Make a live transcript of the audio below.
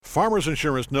Farmers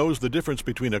Insurance knows the difference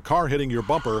between a car hitting your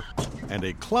bumper and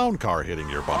a clown car hitting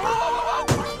your bumper.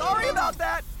 Oh, sorry about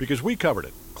that. Because we covered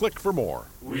it. Click for more.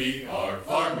 We are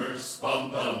farmers. Bum,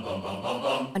 bum, bum, bum, bum,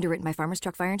 bum. Underwritten by Farmers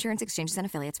Truck Fire Insurance Exchanges and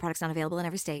Affiliates. Products not available in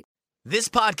every state. This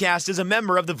podcast is a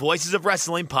member of the Voices of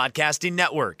Wrestling Podcasting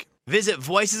Network. Visit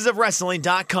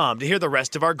voicesofwrestling.com to hear the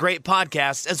rest of our great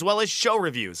podcasts, as well as show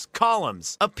reviews,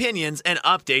 columns, opinions, and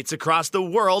updates across the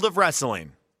world of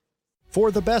wrestling. For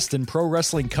the best in pro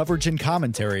wrestling coverage and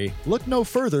commentary, look no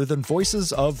further than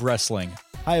Voices of Wrestling.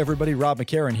 Hi everybody, Rob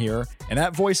McCarran here, and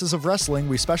at Voices of Wrestling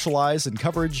we specialize in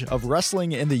coverage of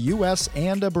wrestling in the US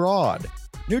and abroad.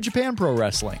 New Japan Pro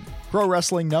Wrestling, Pro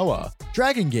Wrestling Noah,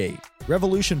 Dragon Gate,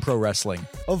 Revolution Pro Wrestling,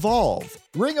 Evolve,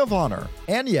 Ring of Honor,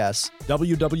 and yes,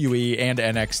 WWE and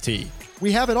NXT.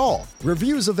 We have it all.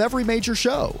 Reviews of every major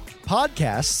show.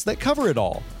 Podcasts that cover it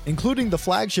all, including the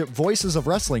flagship Voices of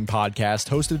Wrestling podcast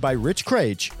hosted by Rich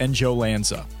Craich and Joe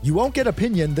Lanza. You won't get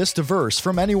opinion this diverse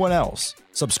from anyone else.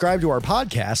 Subscribe to our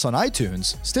podcasts on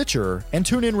iTunes, Stitcher, and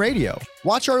TuneIn Radio.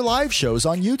 Watch our live shows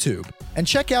on YouTube, and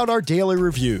check out our daily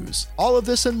reviews. All of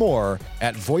this and more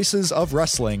at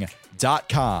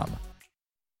voicesofwrestling.com.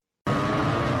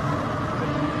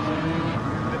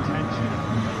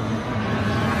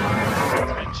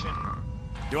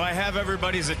 Do I have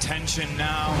everybody's attention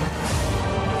now?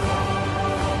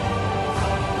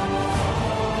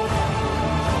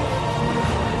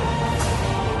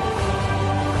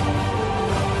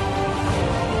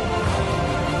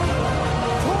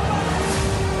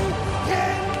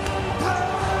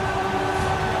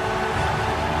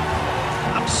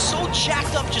 I'm so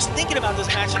jacked up just thinking about this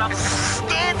match, and I'm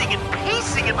standing and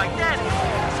pacing in my den.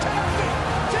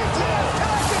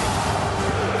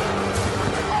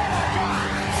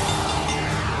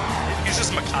 He's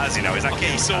just Makazi now. He's not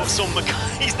okay, so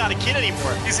he's not a kid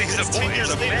anymore. He's a boy. 10 years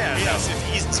later. Man.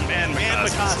 He's a man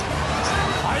Makazi.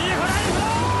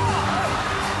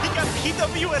 He got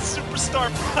PWS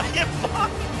superstar Brian Mock.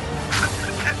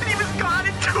 And he was gone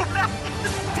in 2 minutes.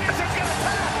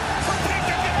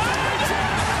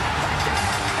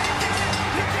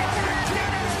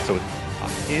 So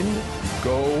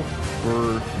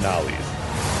Ingobernables.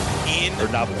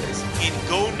 Ingobernables.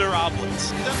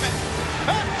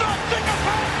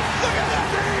 Look at that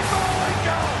bowling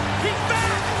go! He's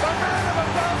back! The man of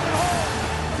 1,000 holes!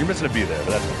 You're missing a B there,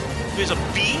 but that's okay. There's a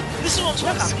B? This is what I'm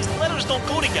talking about. These letters don't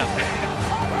go together. We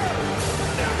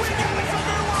got us a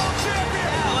new world champion!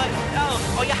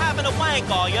 Oh, you're having a wank,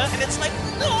 are you? And it's like,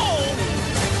 no!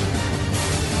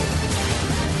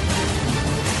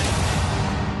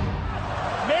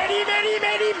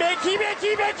 Mickey,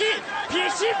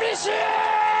 fishy!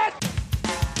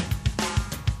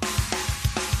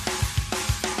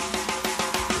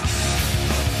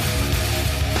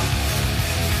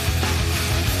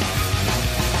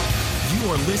 You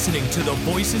are listening to the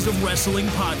Voices of Wrestling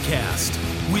podcast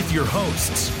with your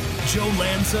hosts, Joe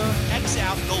Lanza. X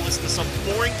out and go listen to some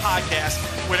boring podcast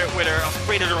where they're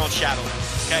afraid of their own shadow.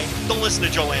 Okay? Don't listen to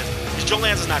Joe Lanza, because Joe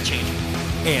Lanza's not changing.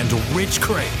 And Rich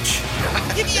Craich.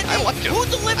 Give me a name. I like him. Who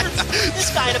delivers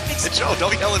this guy in a big spot? Joe,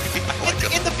 don't yell at me. I like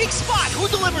him. In the big spot, who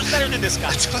delivers better than this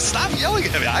guy? Stop yelling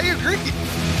at me. I agree.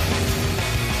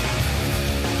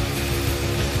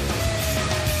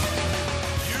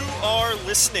 You are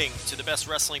listening to the best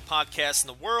wrestling podcast in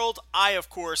the world. I, of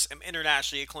course, am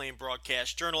internationally acclaimed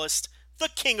broadcast journalist, the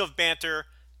king of banter,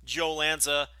 Joe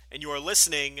Lanza, and you are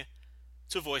listening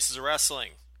to Voices of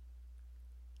Wrestling.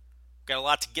 Got a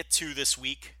lot to get to this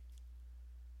week.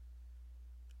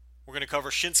 We're going to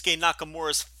cover Shinsuke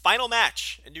Nakamura's final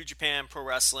match in New Japan Pro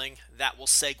Wrestling. That will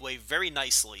segue very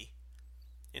nicely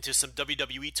into some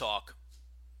WWE talk,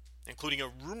 including a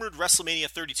rumored WrestleMania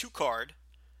 32 card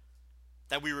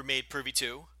that we were made privy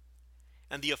to,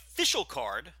 and the official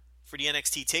card for the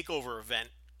NXT TakeOver event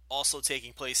also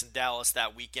taking place in Dallas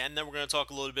that weekend. Then we're going to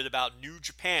talk a little bit about New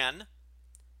Japan.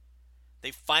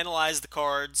 They finalized the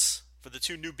cards for the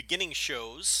 2 new beginning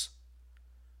shows.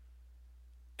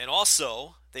 And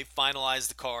also, they finalized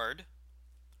the card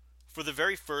for the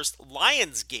very first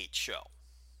Lionsgate show,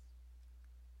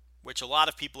 which a lot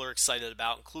of people are excited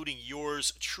about, including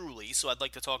yours truly. So I'd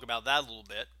like to talk about that a little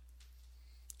bit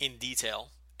in detail,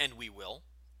 and we will.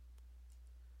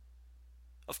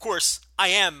 Of course, I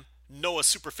am Noah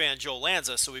superfan Joe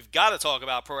Lanza, so we've got to talk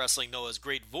about Pro Wrestling Noah's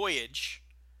Great Voyage,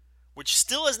 which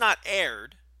still has not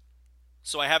aired.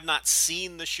 So I have not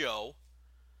seen the show.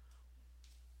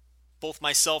 Both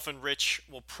myself and Rich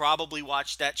will probably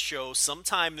watch that show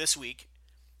sometime this week,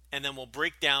 and then we'll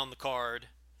break down the card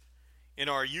in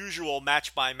our usual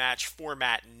match-by-match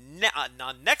format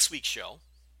on next week's show.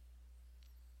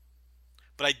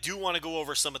 But I do want to go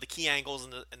over some of the key angles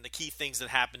and the key things that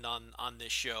happened on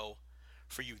this show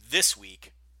for you this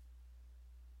week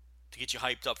to get you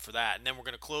hyped up for that. And then we're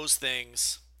going to close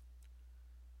things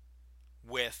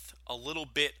with a little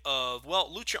bit of,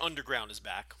 Lucha Underground is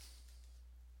back.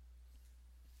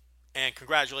 And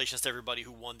congratulations to everybody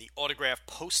who won the autographed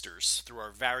posters through our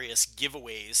various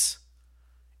giveaways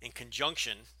in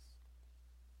conjunction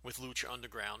with Lucha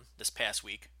Underground this past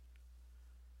week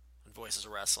on Voices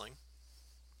of Wrestling.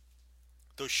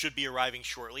 Those should be arriving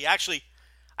shortly. Actually,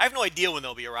 I have no idea when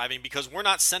they'll be arriving because we're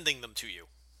not sending them to you.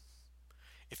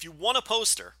 If you want a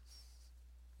poster,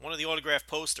 one of the autographed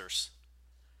posters,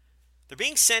 they're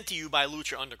being sent to you by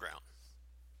Lucha Underground.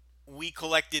 We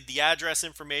collected the address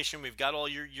information. We've got all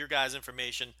your guys'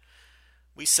 information.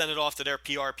 We sent it off to their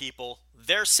PR people.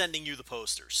 They're sending you the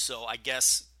posters. So I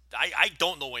guess, I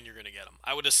don't know when you're going to get them.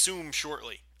 I would assume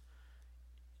shortly.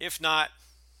 If not,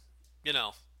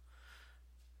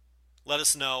 let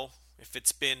us know if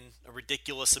it's been a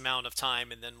ridiculous amount of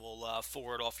time, and then we'll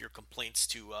forward off your complaints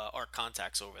to our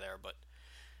contacts over there. But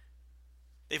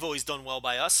they've always done well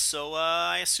by us, so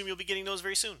I assume you'll be getting those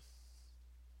very soon.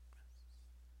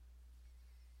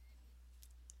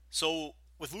 So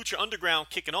with Lucha Underground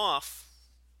kicking off,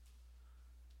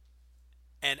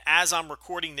 and as I'm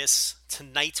recording this,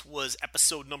 tonight was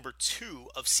episode number 2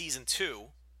 of Season 2.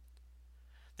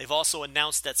 They've also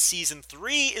announced that Season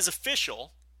 3 is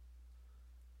official,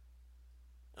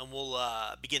 and we'll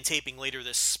begin taping later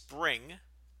this spring.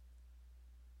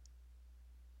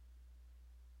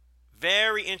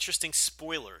 Very interesting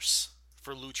spoilers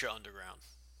for Lucha Underground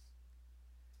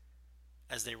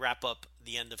as they wrap up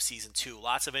the end of Season 2.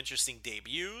 Lots of interesting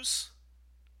debuts.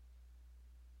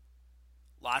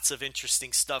 Lots of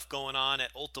interesting stuff going on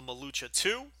at Ultima Lucha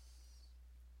 2.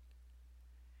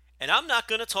 And I'm not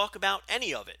going to talk about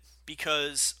any of it,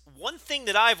 because one thing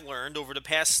that I've learned over the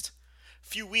past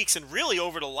few weeks, and really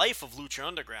over the life of Lucha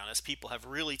Underground, as people have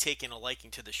really taken a liking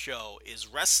to the show, is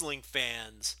wrestling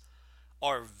fans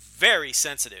are very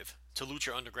sensitive to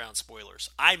Lucha Underground spoilers.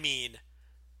 I mean,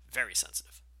 very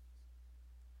sensitive.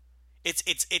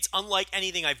 It's unlike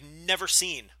anything I've never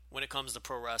seen when it comes to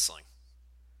pro wrestling,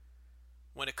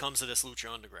 when it comes to this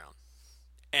Lucha Underground.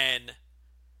 And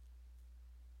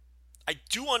I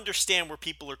do understand where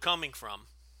people are coming from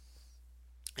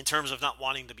in terms of not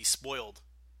wanting to be spoiled.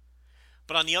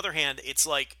 But on the other hand, it's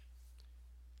like,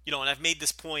 and I've made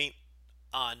this point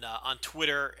on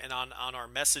Twitter and on our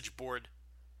message board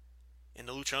in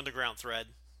the Lucha Underground thread,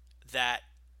 that,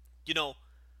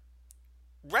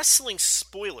 wrestling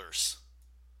spoilers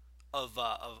of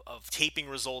taping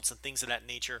results and things of that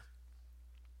nature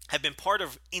have been part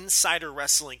of insider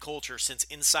wrestling culture since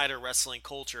insider wrestling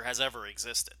culture has ever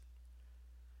existed.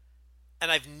 And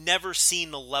I've never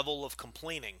seen the level of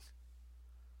complaining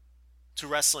to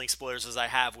wrestling spoilers as I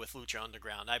have with Lucha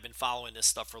Underground. I've been following this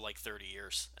stuff for like 30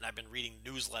 years, and I've been reading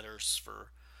newsletters for,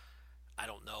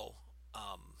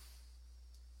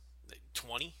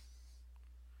 20.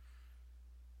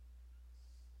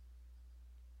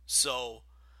 So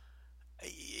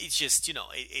it's just,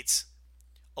 it's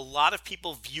a lot of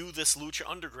people view this Lucha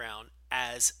Underground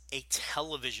as a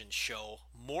television show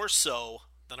more so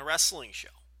than a wrestling show.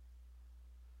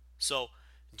 So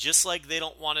just like they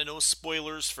don't want to know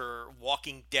spoilers for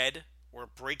Walking Dead or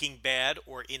Breaking Bad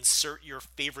or insert your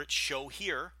favorite show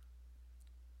here,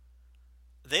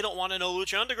 they don't want to know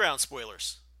Lucha Underground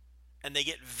spoilers. And they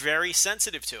get very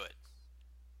sensitive to it.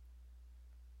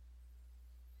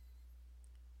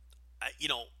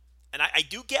 I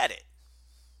do get it.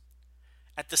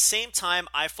 At the same time,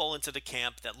 I fall into the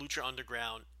camp that Lucha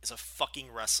Underground is a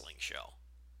fucking wrestling show.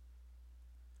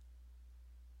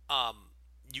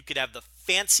 You could have the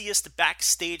fanciest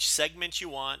backstage segment you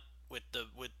want with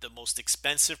the most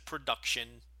expensive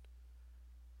production,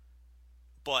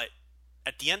 but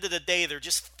at the end of the day, they're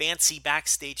just fancy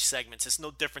backstage segments. It's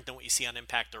no different than what you see on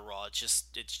Impact or Raw. It's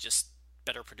just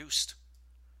better produced.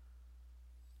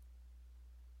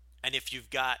 And if you've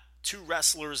got 2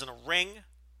 wrestlers in a ring,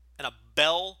 and a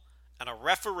bell, and a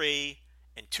referee,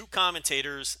 and 2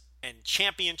 commentators, and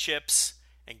championships,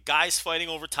 and guys fighting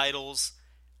over titles,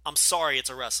 I'm sorry,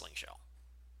 it's a wrestling show.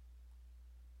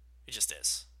 It just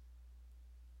is.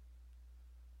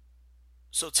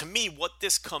 So to me, what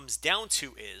this comes down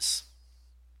to is,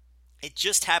 it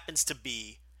just happens to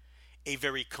be a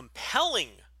very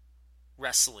compelling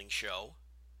wrestling show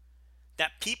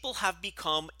that people have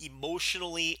become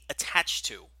emotionally attached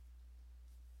to.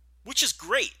 Which is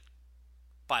great,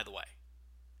 by the way.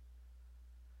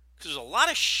 Because there's a lot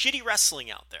of shitty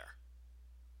wrestling out there.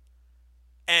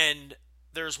 And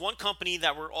there's one company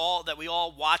that we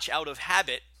all watch out of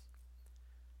habit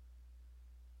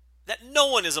that no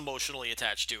one is emotionally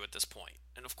attached to at this point.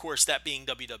 And of course, that being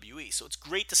WWE. So it's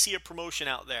great to see a promotion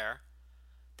out there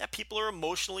that people are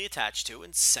emotionally attached to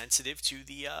and sensitive to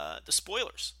the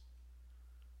spoilers.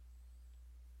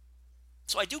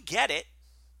 So I do get it.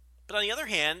 But on the other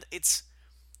hand,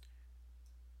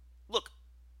 look,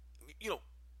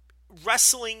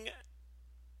 wrestling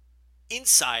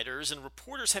insiders and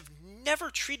reporters have never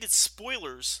treated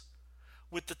spoilers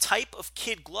with the type of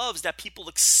kid gloves that people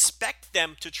expect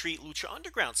them to treat Lucha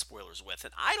Underground spoilers with.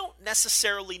 And I don't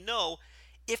necessarily know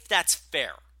if that's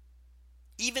fair,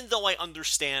 even though I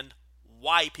understand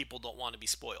why people don't want to be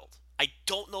spoiled. I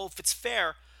don't know if it's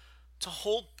fair to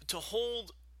hold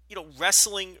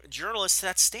wrestling journalists to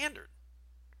that standard.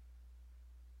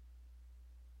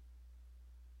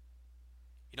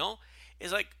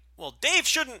 It's like, well,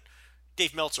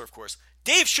 Dave Meltzer, of course,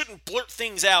 Dave shouldn't blurt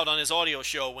things out on his audio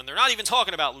show when they're not even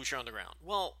talking about Lucha Underground.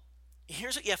 Well,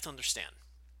 here's what you have to understand.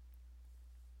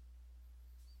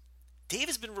 Dave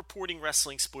has been reporting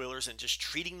wrestling spoilers and just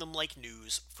treating them like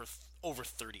news for over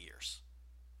 30 years.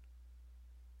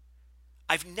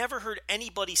 I've never heard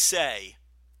anybody say,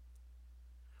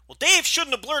 well, Dave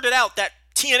shouldn't have blurted out that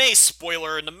TNA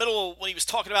spoiler in the middle when he was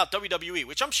talking about WWE,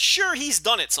 which I'm sure he's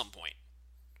done at some point.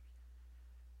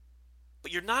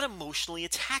 But you're not emotionally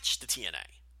attached to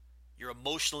TNA. You're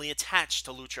emotionally attached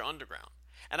to Lucha Underground.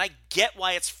 And I get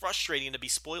why it's frustrating to be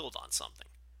spoiled on something.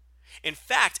 In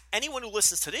fact, anyone who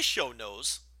listens to this show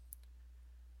knows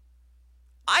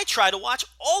I try to watch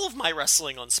all of my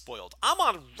wrestling unspoiled. I'm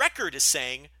on record as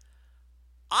saying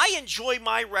I enjoy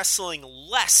my wrestling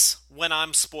less when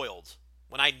I'm spoiled,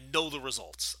 when I know the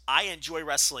results. I enjoy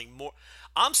wrestling more.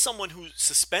 I'm someone who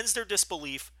suspends their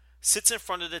disbelief, sits in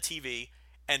front of the TV,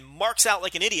 and marks out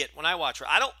like an idiot when I watch her.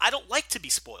 I don't like to be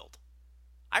spoiled.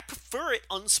 I prefer it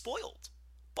unspoiled.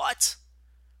 But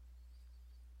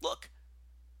look,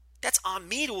 that's on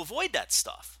me to avoid that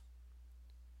stuff.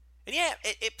 And yeah,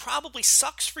 it probably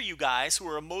sucks for you guys who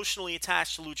are emotionally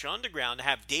attached to Lucha Underground to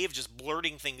have Dave just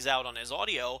blurting things out on his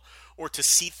audio or to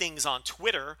see things on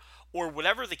Twitter or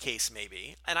whatever the case may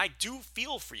be. And I do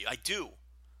feel for you. I do.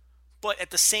 But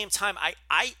at the same time,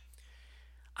 I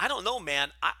don't know,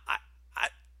 man.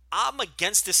 I'm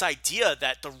against this idea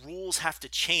that the rules have to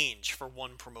change for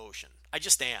one promotion. I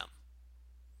just am.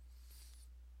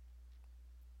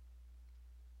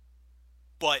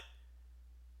 But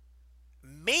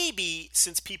maybe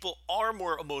since people are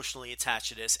more emotionally attached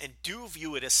to this and do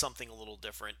view it as something a little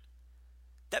different,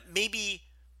 that maybe,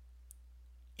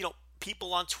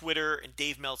 people on Twitter and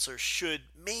Dave Meltzer should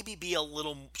maybe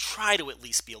try to at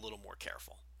least be a little more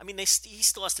careful. I mean, he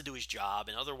still has to do his job,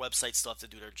 and other websites still have to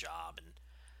do their job, and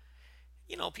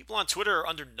people on Twitter are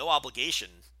under no obligation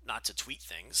not to tweet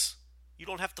things. You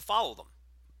don't have to follow them.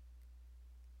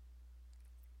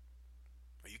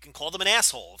 Or you can call them an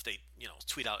asshole if they,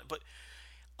 tweet out. But,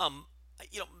 and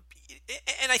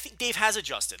I think Dave has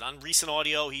adjusted. On recent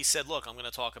audio, he said, look, I'm going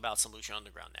to talk about some Lucha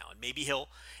Underground now. And maybe he'll,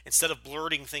 instead of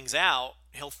blurting things out,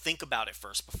 he'll think about it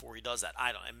first before he does that.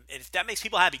 I don't know. And if that makes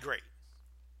people happy, great.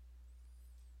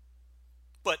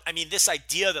 But, I mean, this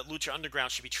idea that Lucha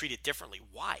Underground should be treated differently,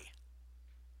 why?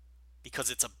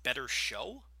 Because it's a better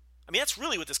show? I mean, that's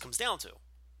really what this comes down to.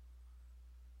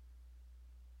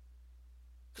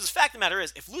 Because the fact of the matter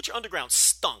is, if Lucha Underground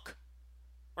stunk,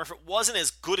 or if it wasn't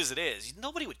as good as it is,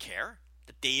 nobody would care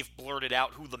that Dave blurted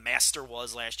out who the master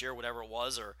was last year, whatever it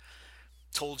was, or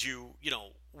told you,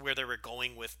 where they were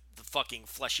going with the fucking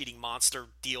flesh-eating monster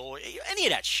deal, any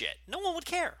of that shit. No one would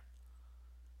care.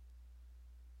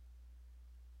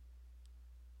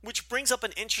 Which brings up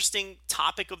an interesting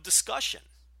topic of discussion.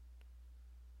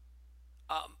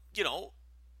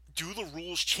 Do the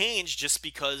rules change just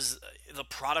because the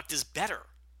product is better?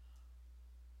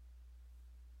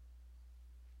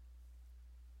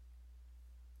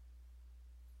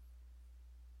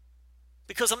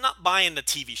 Because I'm not buying the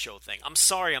TV show thing. I'm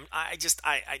sorry. I'm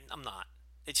not.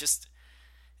 It's just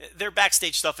their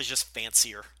backstage stuff is just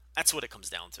fancier. That's what it comes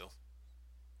down to.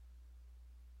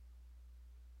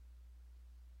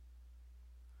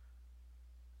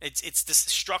 It's this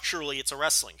structurally, it's a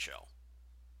wrestling show.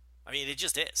 I mean, it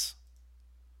just is.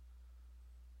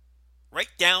 Right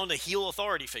down to heel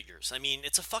authority figures. I mean,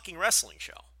 it's a fucking wrestling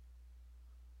show.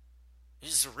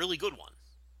 It's just a really good one.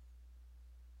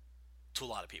 To a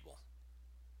lot of people.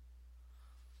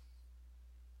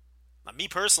 Now, me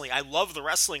personally, I love the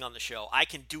wrestling on the show. I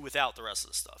can do without the rest of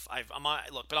the stuff. But I'm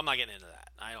not getting into that.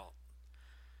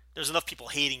 There's enough people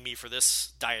hating me for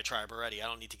this diatribe already. I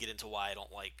don't need to get into why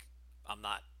I'm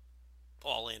not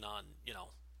all in on,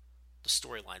 the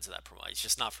storylines of that promo. It's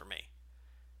just not for me.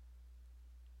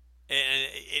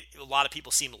 And a lot of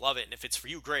people seem to love it, and if it's for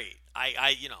you, great.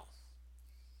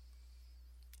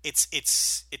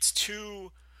 It's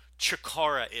too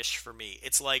Chikara-ish for me.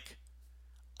 It's like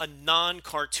a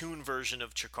non-cartoon version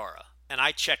of Chikara, and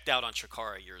I checked out on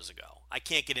Chikara years ago. I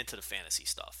can't get into the fantasy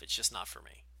stuff. It's just not for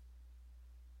me.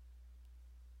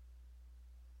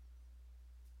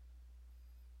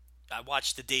 I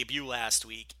watched the debut last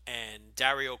week, and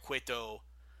Dario Cueto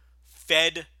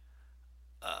fed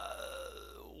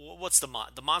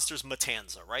the monster's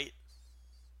Matanza, right?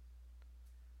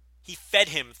 He fed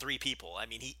him 3 people. I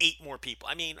mean, he ate more people.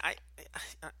 I mean, I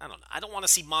don't know. I don't want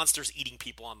to see monsters eating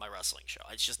people on my wrestling show.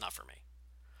 It's just not for me.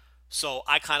 So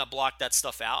I kind of blocked that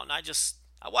stuff out, and I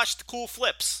watched the cool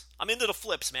flips. I'm into the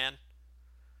flips, man.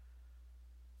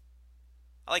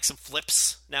 I like some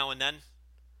flips now and then.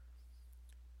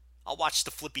 I'll watch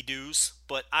the flippy doos,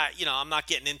 but I'm not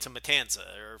getting into Matanza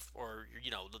or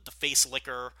the face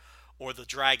licker or the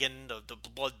dragon, the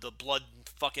blood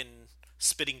fucking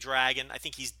spitting dragon. I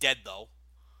think he's dead though.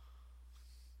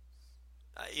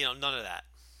 None of that.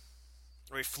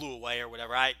 Or he flew away or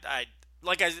whatever. I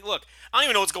don't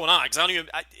even know what's going on because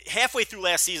halfway through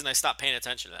last season I stopped paying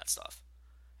attention to that stuff.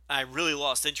 I really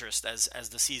lost interest as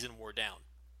the season wore down.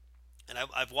 And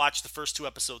I've watched the first 2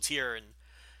 episodes here, and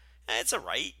it's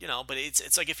alright, but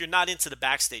it's like if you're not into the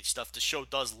backstage stuff, the show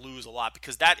does lose a lot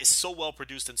because that is so well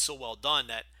produced and so well done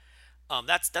that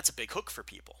that's a big hook for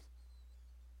people.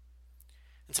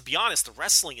 And to be honest, the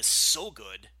wrestling is so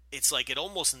good, it's like it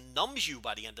almost numbs you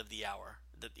by the end of the hour.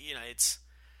 It's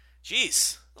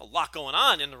a lot going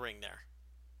on in the ring there.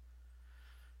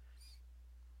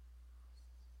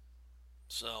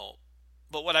 So,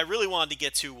 but what I really wanted to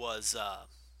get to was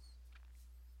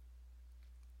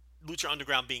Lucha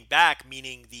Underground being back,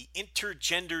 meaning the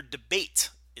intergender debate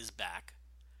is back.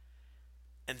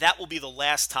 And that will be the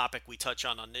last topic we touch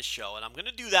on this show. And I'm going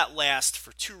to do that last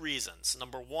for 2 reasons.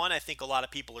 Number one, I think a lot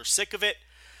of people are sick of it.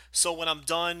 So when I'm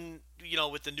done,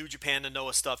 with the New Japan and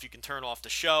Noah stuff, you can turn off the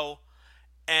show.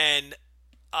 And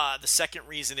the second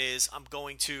reason is I'm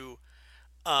going to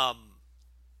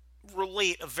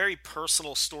relate a very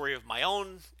personal story of my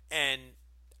own. And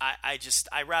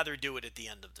I rather do it at the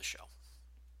end of the show.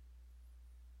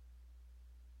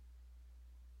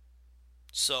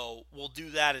 So we'll do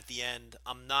that at the end.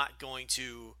 I'm not going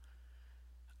to,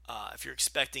 if you're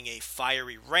expecting a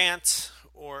fiery rant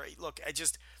or look,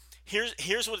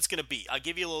 here's what it's going to be. I'll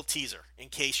give you a little teaser in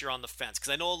case you're on the fence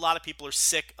because I know a lot of people are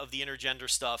sick of the intergender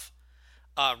stuff,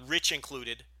 Rich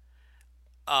included,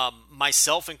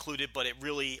 myself included. But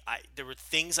there were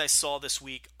things I saw this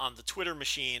week on the Twitter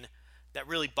machine that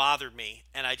really bothered me,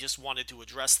 and I just wanted to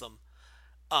address them.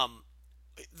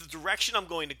 The direction I'm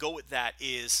going to go with that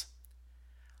is.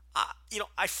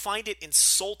 I find it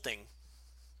insulting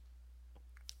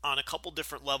on a couple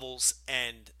different levels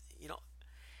and,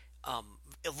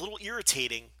 a little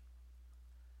irritating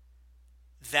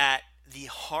that the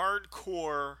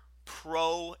hardcore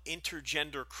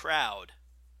pro-intergender crowd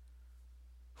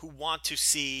who want to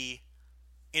see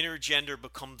intergender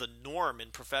become the norm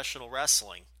in professional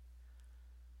wrestling,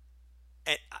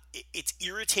 and it's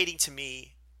irritating to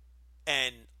me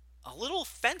and a little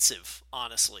offensive,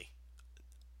 honestly.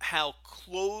 How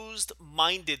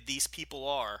closed-minded these people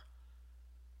are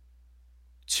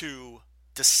to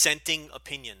dissenting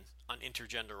opinion on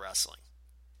intergender wrestling.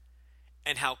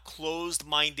 And how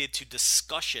closed-minded to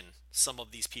discussion some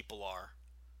of these people are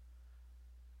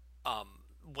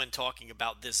when talking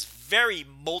about this very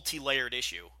multi-layered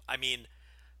issue. I mean,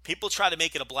 people try to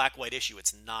make it a black-white issue.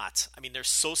 It's not. I mean, there's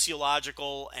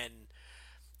sociological and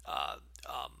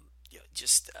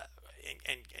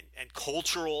and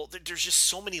cultural. There's just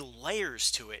so many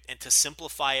layers to it, and to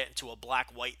simplify it into a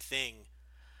black-white thing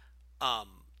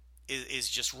is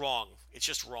just wrong. It's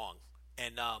just wrong,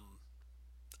 and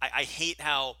I hate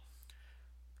how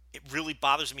it really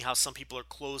bothers me how some people are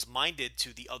closed-minded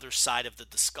to the other side of the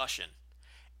discussion,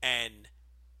 and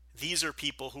these are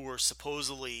people who are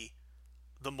supposedly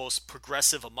the most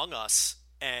progressive among us,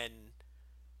 and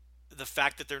the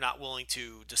fact that they're not willing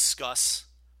to discuss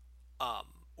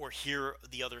or hear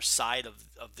the other side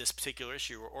of this particular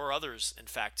issue, or others, in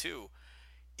fact, too,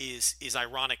 is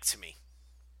ironic to me.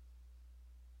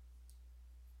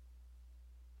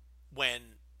 When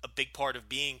a big part of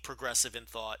being progressive in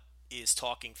thought is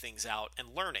talking things out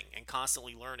and learning, and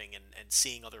constantly learning and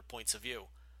seeing other points of view.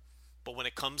 But when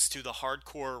it comes to the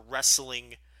hardcore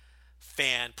wrestling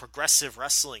fan, progressive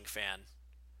wrestling fan,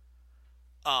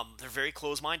 they're very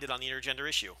close-minded on the intergender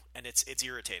issue, and it's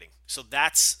irritating. So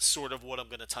that's sort of what I'm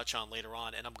going to touch on later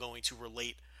on, and I'm going to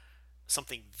relate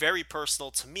something very personal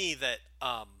to me that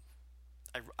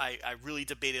I really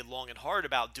debated long and hard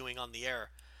about doing on the air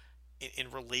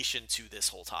in relation to this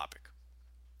whole topic.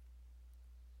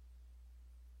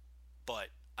 But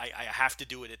I have to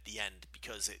do it at the end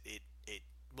because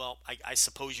I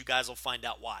suppose you guys will find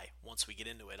out why once we get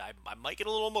into it. I might get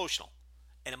a little emotional,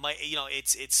 and it might,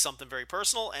 it's something very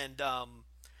personal, and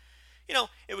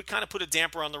it would kind of put a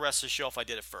damper on the rest of the show if I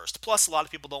did it first. Plus, a lot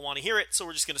of people don't want to hear it, so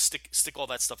we're just going to stick all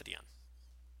that stuff at the end.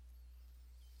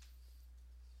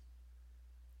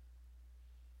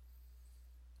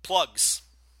 Plugs.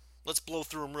 Let's blow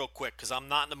through them real quick because I'm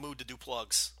not in the mood to do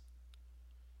plugs.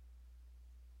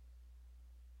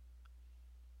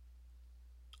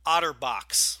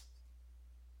 OtterBox.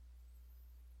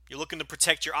 You're looking to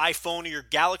protect your iPhone or your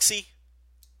Galaxy?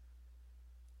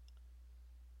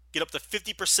 Get up to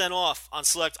 50% off on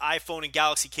select iPhone and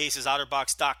Galaxy cases,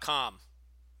 OtterBox.com.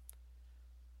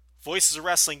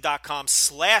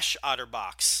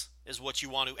 VoicesOfWrestling.com/OtterBox is what you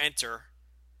want to enter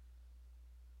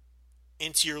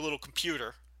into your little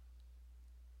computer.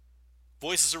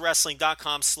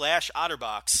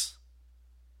 VoicesOfWrestling.com/OtterBox.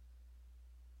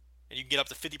 And you can get up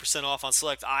to 50% off on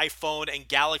select iPhone and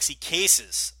Galaxy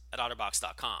cases at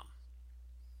OtterBox.com.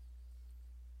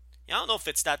 I don't know if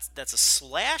that's a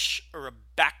slash or a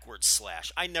backward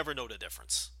slash. I never know the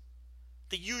difference.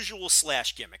 The usual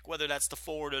slash gimmick, whether that's the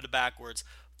forward or the backwards,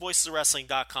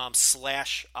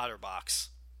 voicesofwrestling.com/OtterBox.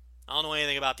 I don't know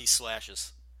anything about these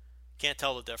slashes. Can't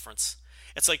tell the difference.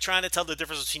 It's like trying to tell the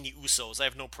difference between the Usos. I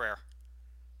have no prayer.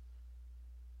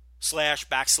 Slash,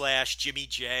 backslash, Jimmy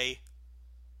J.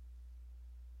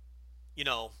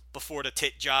 Before the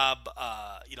tit job,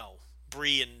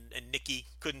 Bree and Nikki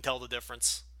couldn't tell the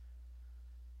difference.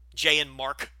 Jay and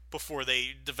Mark, before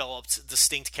they developed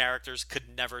distinct characters, could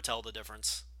never tell the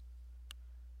difference.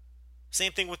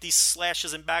 Same thing with these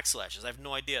slashes and backslashes. I have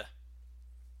no idea.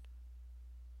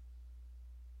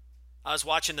 I was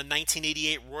watching the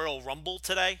 1988 Royal Rumble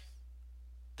today.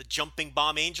 The Jumping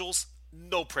Bomb Angels.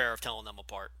 No prayer of telling them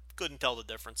apart. Couldn't tell the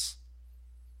difference.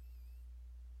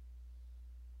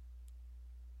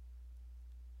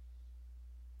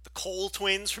 The Cole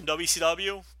twins from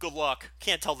WCW. Good luck.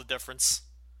 Can't tell the difference.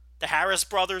 The Harris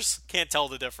brothers. Can't tell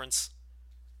the difference.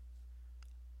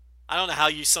 I don't know how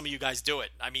some of you guys do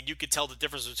it. I mean, you could tell the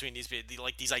difference between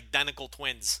these identical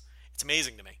twins. It's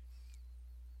amazing to me.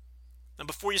 And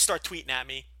before you start tweeting at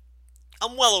me,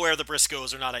 I'm well aware the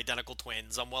Briscoes are not identical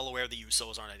twins. I'm well aware the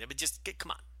Usos aren't identical. But just,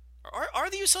 come on. Are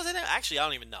the Usos identical? Actually, I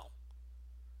don't even know.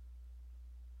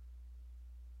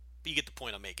 But you get the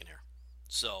point I'm making here.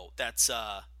 So that's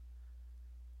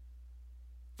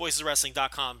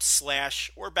voicesofwrestling.com/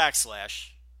 or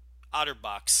 /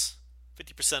 OtterBox.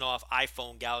 50% off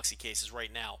iPhone Galaxy cases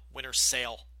right now. Winter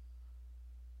sale.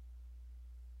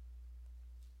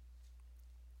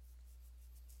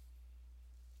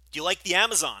 Do you like the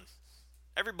Amazon?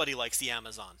 Everybody likes the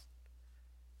Amazon.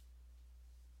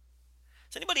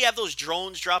 Does anybody have those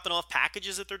drones dropping off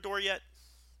packages at their door yet?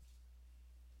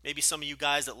 Maybe some of you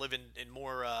guys that live in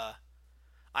more...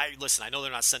 I know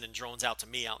they're not sending drones out to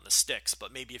me out in the sticks,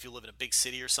 but maybe if you live in a big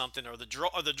city or something, are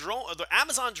the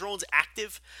Amazon drones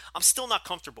active? I'm still not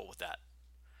comfortable with that.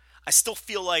 I still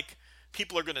feel like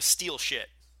people are going to steal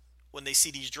shit when they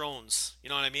see these drones. You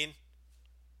know what I mean?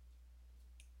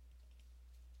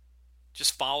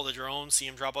 Just follow the drone, see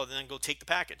him drop out, and then go take the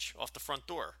package off the front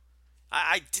door.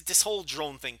 This whole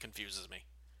drone thing confuses me.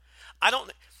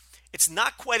 It's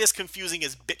not quite as confusing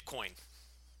as Bitcoin.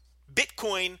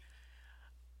 Bitcoin,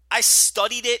 I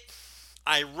studied it.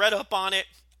 I read up on it.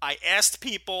 I asked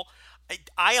people.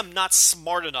 I am not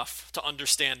smart enough to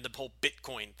understand the whole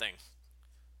Bitcoin thing.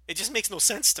 It just makes no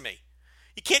sense to me.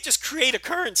 You can't just create a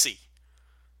currency.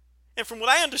 And from what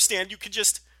I understand, you can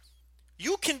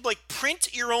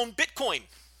print your own Bitcoin.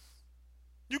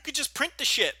 You could just print the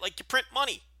shit like you print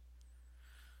money.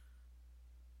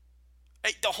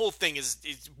 The whole thing is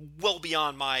well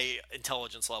beyond my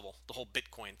intelligence level, the whole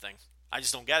Bitcoin thing. I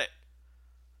just don't get it.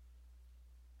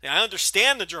 I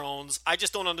understand the drones. I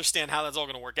just don't understand how that's all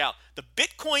going to work out. The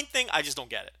Bitcoin thing, I just don't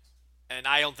get it. And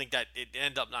I don't think that it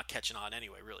ended up not catching on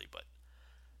anyway, really. But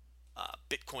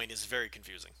Bitcoin is very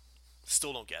confusing.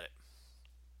 Still don't get it.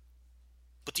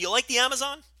 But do you like the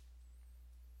Amazon?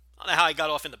 I don't know how I got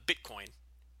off into Bitcoin. Do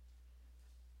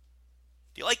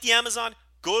you like the Amazon?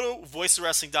 Go to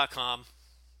voiceofwrestling.com.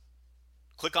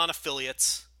 Click on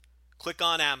affiliates. Click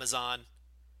on Amazon.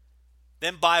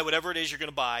 Then buy whatever it is you're going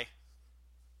to buy.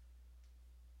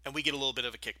 And we get a little bit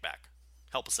of a kickback.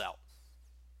 Help us out.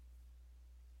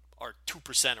 Or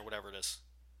 2% or whatever it is.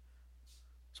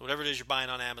 So whatever it is you're buying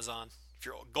on Amazon. If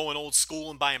you're going old school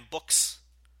and buying books.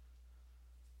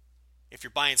 If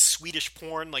you're buying Swedish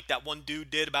porn like that one dude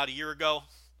did about a year ago.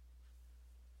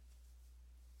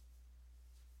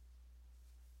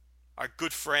 Our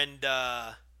good friend,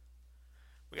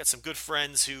 we got some good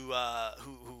friends who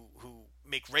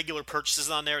make regular purchases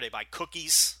on there. They buy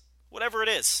cookies, whatever it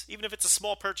is, even if it's a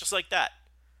small purchase like that.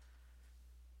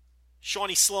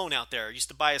 Shawnee Sloan out there used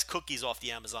to buy his cookies off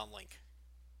the Amazon link.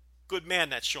 Good man,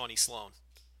 that Shawnee Sloan.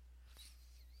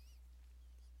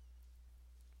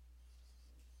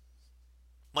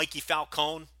 Mikey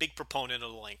Falcone, big proponent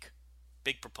of the link.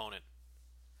 Big proponent.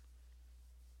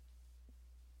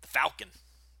 The Falcon.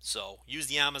 So use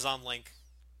the Amazon link,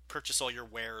 purchase all your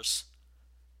wares,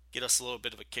 get us a little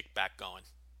bit of a kickback going.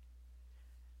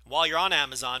 While you're on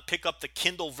Amazon, pick up the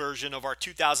Kindle version of our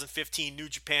 2015 New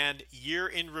Japan Year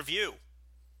in Review.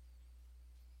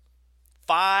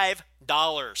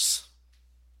 $5.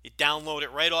 You download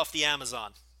it right off the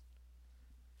Amazon.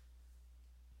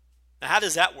 Now, how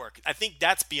does that work? I think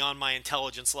that's beyond my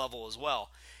intelligence level as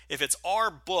well. If it's our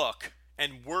book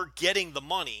and we're getting the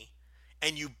money,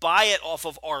 and you buy it off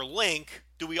of our link,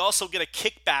 do we also get a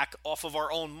kickback off of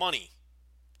our own money?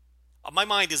 My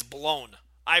mind is blown.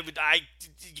 I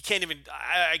can't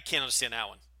understand that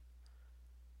one.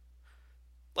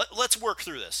 Let's work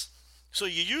through this. So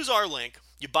you use our link,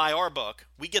 you buy our book,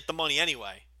 we get the money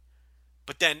anyway.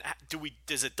 But then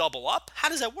does it double up? How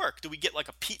does that work? Do we get like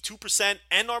a 2%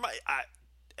 and our money?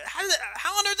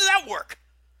 How on earth does that work?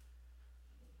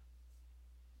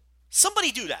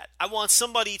 Somebody do that. I want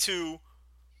somebody to,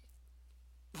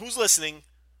 who's listening,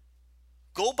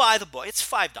 go buy the book. It's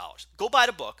 $5. Go buy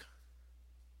the book.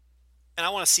 And I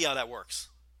want to see how that works.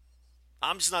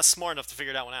 I'm just not smart enough to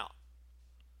figure that one out.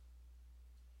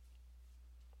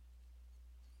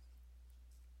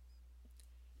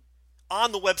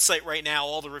 On the website right now,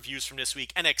 all the reviews from this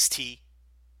week. NXT,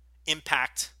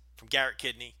 Impact from Garrett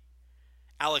Kidney.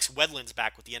 Alex Wedland's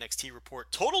back with the NXT report.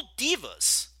 Total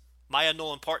Divas, Maya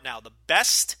Nolan Partnow, the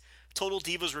best Total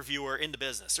Divas reviewer in the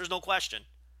business. There's no question.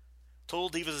 Total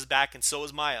Divas is back, and so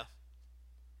is Maya.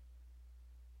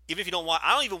 Even if you don't watch,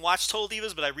 I don't even watch Total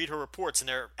Divas, but I read her reports, and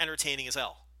they're entertaining as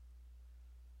hell.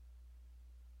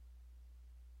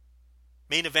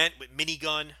 Main event with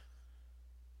Minigun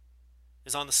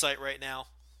is on the site right now.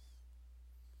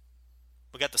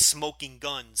 We got the Smoking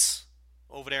Guns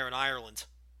over there in Ireland.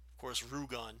 Of course,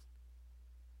 Rugun.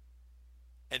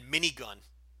 And Minigun,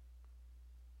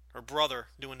 her brother,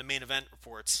 doing the main event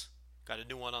reports. Got a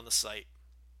new one on the site.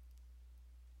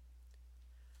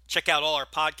 Check out all our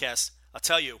podcasts. I'll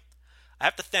tell you, I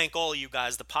have to thank all of you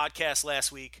guys. The podcast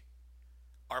last week,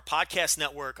 our podcast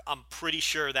network, I'm pretty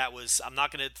sure that was, I'm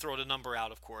not going to throw the number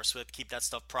out, of course. We have to keep that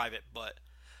stuff private, but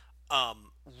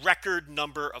record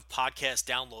number of podcast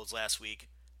downloads last week.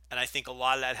 And I think a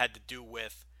lot of that had to do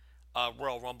with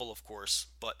Royal Rumble, of course.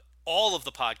 But all of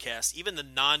the podcasts, even the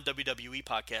non-WWE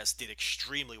podcasts, did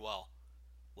extremely well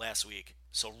last week.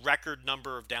 So record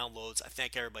number of downloads. I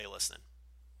thank everybody listening.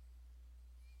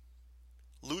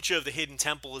 Lucha of the Hidden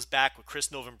Temple is back with Chris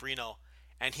Novembrino,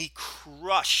 and he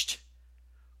crushed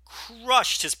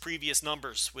his previous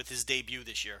numbers with his debut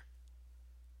this year.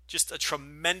 Just a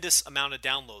tremendous amount of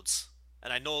downloads.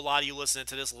 And I know a lot of you listening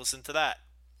to this listen to that.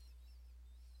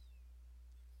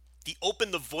 The Open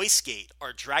the Voice Gate,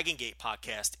 our Dragon Gate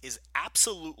podcast, is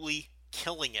absolutely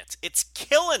killing it. It's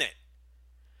killing it.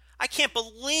 I can't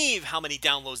believe how many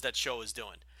downloads that show is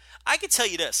doing. I can tell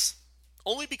you this,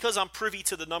 only because I'm privy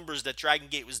to the numbers that Dragon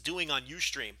Gate was doing on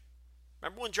Ustream.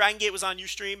 Remember when Dragon Gate was on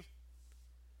Ustream?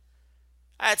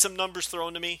 I had some numbers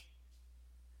thrown to me.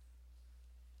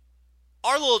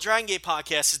 Our little Dragon Gate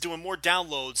podcast is doing more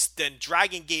downloads than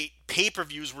Dragon Gate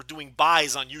pay-per-views were doing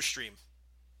buys on Ustream.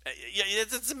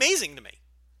 It's amazing to me.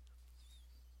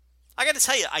 I got to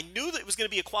tell you, I knew that it was going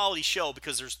to be a quality show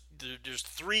because there's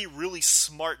three really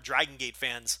smart Dragon Gate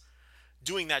fans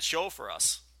doing that show for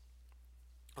us.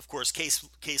 Of course,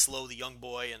 Case Lowe, the young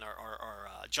boy, and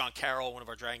our John Carroll, one of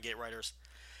our Dragon Gate writers,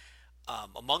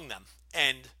 among them.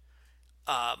 And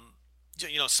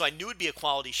so I knew it'd be a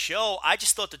quality show. I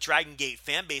just thought the Dragon Gate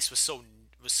fan base was so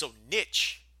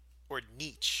niche or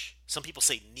niche. Some people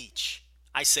say niche.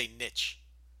 I say niche.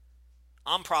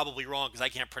 I'm probably wrong because I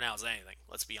can't pronounce anything.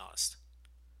 Let's be honest.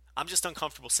 I'm just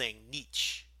uncomfortable saying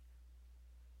niche.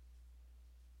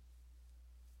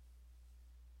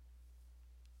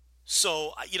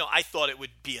 So, I thought it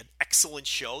would be an excellent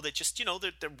show that just,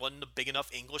 there wasn't a big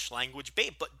enough English language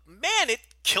bait. But, man, it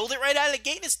killed it right out of the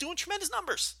gate, and it's doing tremendous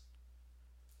numbers.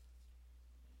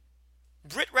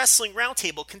 Brit Wrestling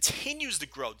Roundtable continues to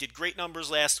grow. Did great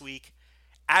numbers last week,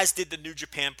 as did the New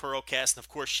Japan Purocast, and, of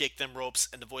course, Shake Them Ropes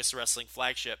and the Voice of Wrestling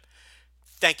flagship.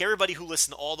 Thank everybody who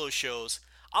listened to all those shows.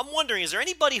 I'm wondering, is there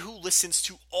anybody who listens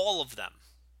to all of them?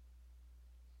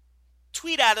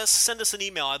 Tweet at us, send us an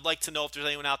email. I'd like to know if there's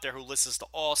anyone out there who listens to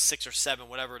all 6 or 7,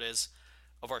 whatever it is,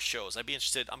 of our shows. I'd be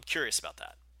interested. I'm curious about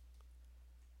that.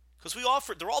 Because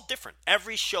they're all different.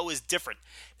 Every show is different.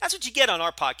 That's what you get on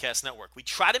our podcast network. We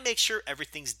try to make sure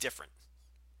everything's different.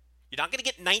 You're not going to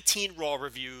get 19 Raw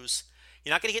reviews.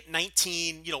 You're not going to get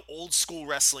 19, old school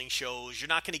wrestling shows. You're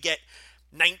not going to get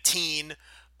 19,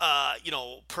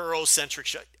 Pearl-centric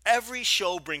shows. Every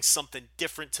show brings something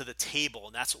different to the table,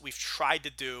 and that's what we've tried to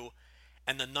do,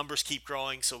 and the numbers keep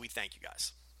growing, so we thank you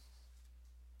guys.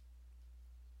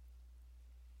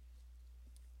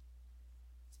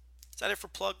 Is that it for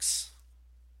plugs?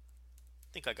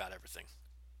 I think I got everything.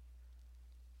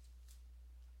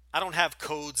 I don't have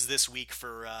codes this week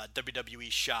for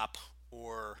WWE Shop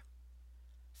or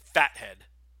Fathead,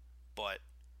 but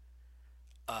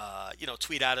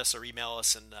tweet at us or email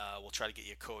us, and we'll try to get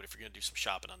you a code if you're going to do some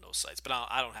shopping on those sites. But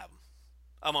I don't have them.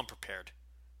 I'm unprepared.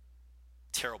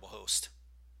 Terrible host.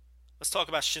 Let's talk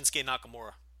about Shinsuke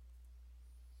Nakamura.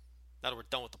 Now that we're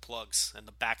done with the plugs and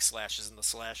the backslashes and the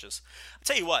slashes. I'll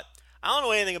tell you what. I don't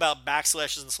know anything about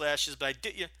backslashes and slashes, but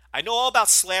I know all about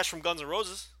Slash from Guns N'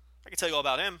 Roses. I can tell you all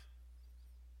about him.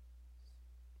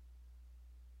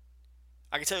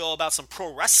 I can tell you all about some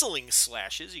pro wrestling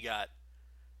slashes. You got,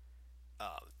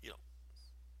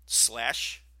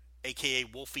 Slash, a.k.a.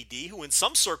 Wolfie D, who in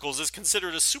some circles is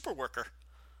considered a super worker.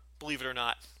 Believe it or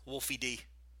not, Wolfie D.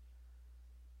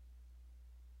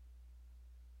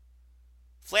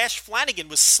 Flash Flanagan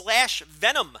was Slash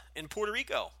Venom in Puerto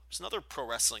Rico. There's another pro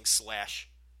wrestling slash.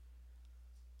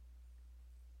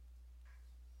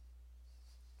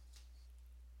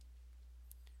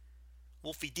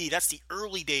 Wolfie D, that's the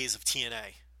early days of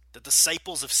TNA. The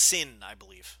Disciples of Sin, I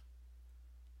believe.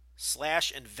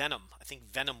 Slash and Venom. I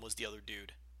think Venom was the other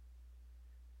dude.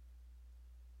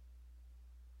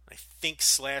 I think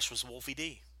Slash was Wolfie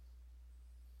D.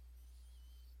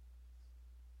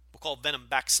 We'll call Venom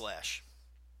Backslash.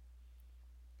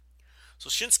 So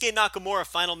Shinsuke Nakamura,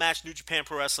 final match, New Japan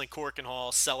Pro Wrestling, Korakuen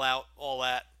Hall, sellout, all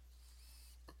that.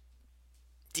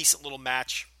 Decent little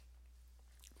match.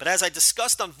 But as I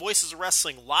discussed on Voices of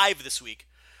Wrestling Live this week,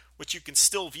 which you can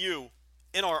still view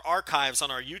in our archives on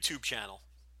our YouTube channel,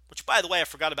 which, by the way, I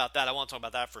forgot about that. I want to talk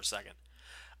about that for a second.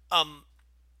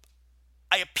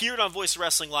 I appeared on Voice of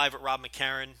Wrestling Live at Rob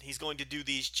McCarran. He's going to do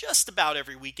these just about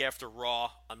every week after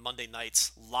Raw on Monday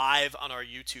nights, live on our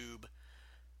YouTube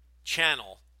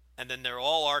channel. And then they're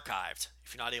all archived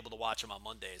if you're not able to watch them on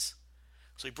Mondays.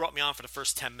 So he brought me on for the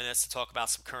first 10 minutes to talk about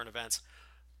some current events.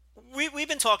 We've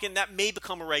been talking, that may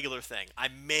become a regular thing. I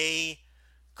may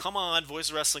come on Voice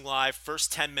of Wrestling Live,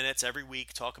 first 10 minutes every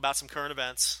week, talk about some current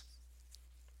events.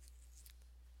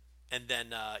 And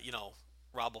then,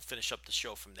 Rob will finish up the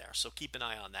show from there. So keep an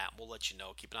eye on that. We'll let you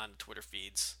know. Keep an eye on the Twitter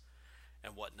feeds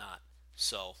and whatnot.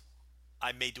 So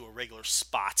I may do a regular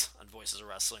spot on Voices of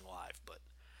Wrestling Live, but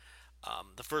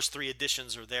the first 3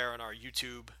 editions are there on our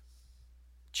YouTube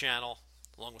channel,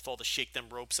 along with all the Shake Them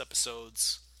Ropes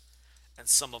episodes and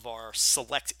some of our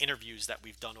select interviews that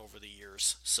we've done over the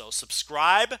years. So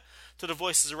subscribe to the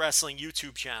Voices of Wrestling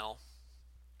YouTube channel,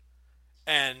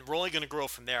 and we're only going to grow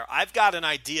from there. I've got an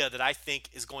idea that I think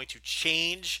is going to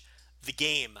change the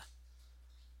game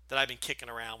that I've been kicking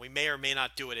around. We may or may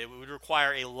not do it. It would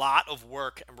require a lot of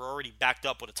work, and we're already backed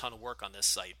up with a ton of work on this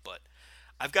site, but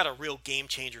I've got a real game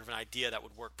changer of an idea that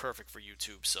would work perfect for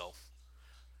YouTube, so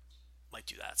might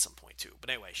do that at some point too.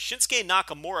 But anyway, Shinsuke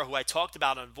Nakamura, who I talked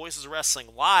about on Voices of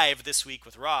Wrestling Live this week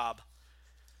with Rob.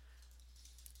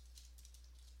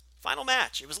 Final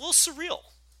match. It was a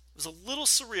little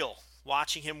surreal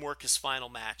watching him work his final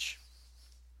match.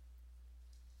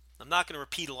 I'm not going to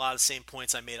repeat a lot of the same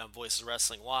points I made on Voices of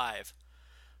Wrestling Live,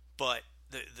 but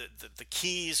the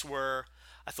keys were,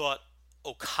 I thought,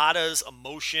 Okada's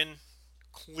emotion.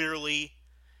 Clearly,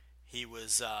 he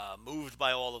was moved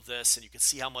by all of this, and you can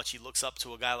see how much he looks up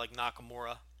to a guy like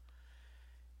Nakamura.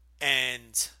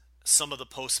 And some of the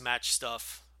post-match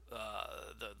stuff,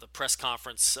 the press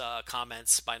conference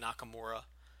comments by Nakamura.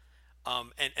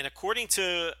 And according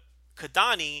to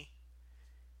Kadani,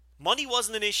 money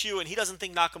wasn't an issue, and he doesn't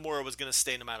think Nakamura was going to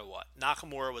stay no matter what.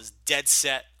 Nakamura was dead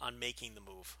set on making the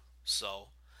move. So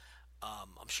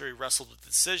I'm sure he wrestled with the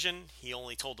decision. He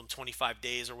only told them 25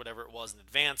 days or whatever it was in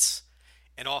advance.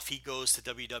 And off he goes to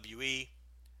WWE.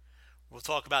 We'll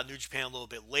talk about New Japan a little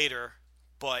bit later.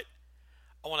 But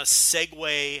I want to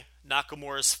segue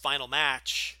Nakamura's final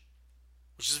match,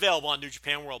 which is available on New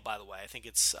Japan World, by the way. I think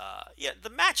it's, the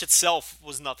match itself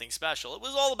was nothing special. It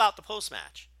was all about the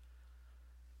post-match.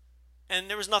 And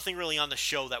there was nothing really on the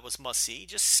show that was must-see.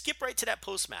 Just skip right to that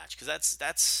post-match, because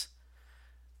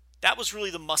that was really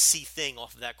the must-see thing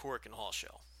off of that Korakuen Hall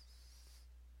show.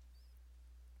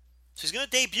 So he's going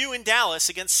to debut in Dallas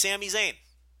against Sami Zayn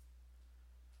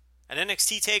at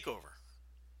NXT TakeOver.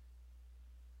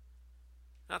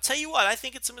 And I'll tell you what, I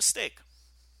think it's a mistake.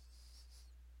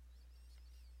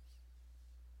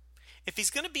 If he's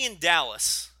going to be in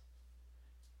Dallas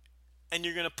and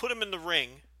you're going to put him in the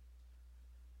ring,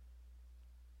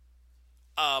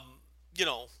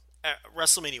 at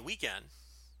WrestleMania weekend,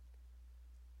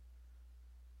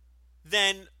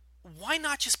 then why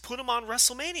not just put him on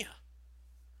WrestleMania?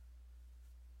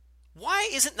 Why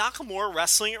isn't Nakamura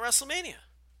wrestling at WrestleMania?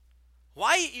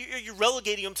 Why are you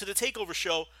relegating him to the TakeOver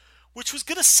show, which was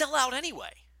going to sell out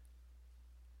anyway?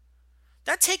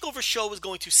 That TakeOver show was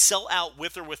going to sell out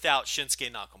with or without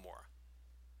Shinsuke Nakamura.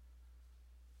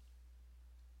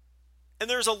 And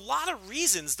there's a lot of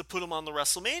reasons to put him on the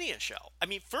WrestleMania show. I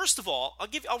mean, first of all,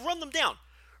 I'll run them down.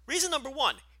 Reason number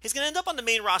one, he's going to end up on the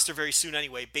main roster very soon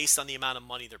anyway, based on the amount of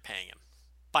money they're paying him.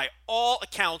 By all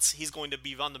accounts, he's going to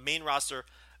be on the main roster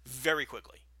very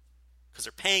quickly, because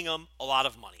they're paying him a lot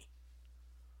of money.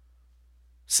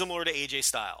 Similar to AJ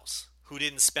Styles, who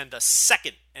didn't spend a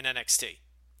second in NXT.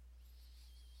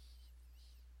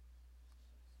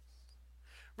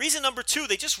 Reason number two,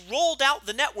 they just rolled out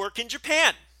the network in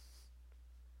Japan.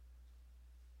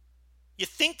 You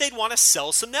think they'd want to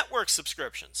sell some network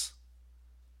subscriptions.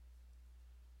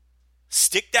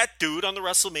 Stick that dude on the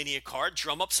WrestleMania card,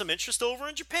 drum up some interest over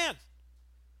in Japan.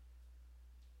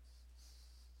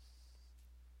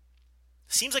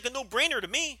 Seems like a no-brainer to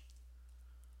me.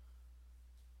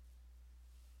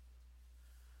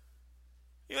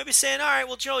 You might be saying, all right,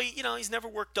 well, Joey, he's never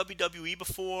worked WWE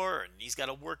before, and he's got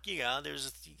to work,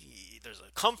 there's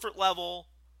a comfort level.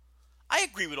 I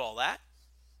agree with all that.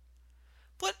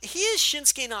 But he is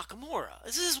Shinsuke Nakamura.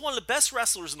 This is one of the best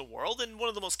wrestlers in the world and one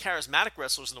of the most charismatic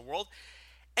wrestlers in the world.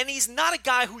 And he's not a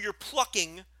guy who you're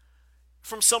plucking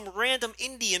from some random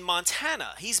indie in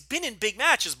Montana. He's been in big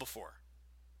matches before.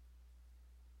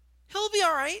 He'll be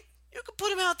all right. You can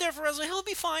put him out there for wrestling. He'll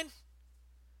be fine.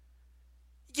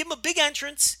 You give him a big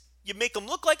entrance. You make him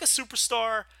look like a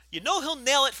superstar. You know he'll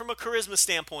nail it from a charisma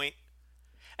standpoint.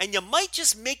 And you might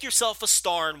just make yourself a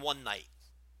star in one night.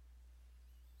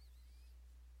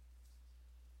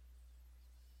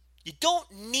 You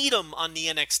don't need him on the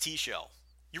NXT show.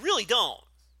 You really don't.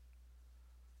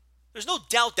 There's no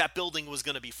doubt that building was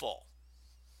going to be full.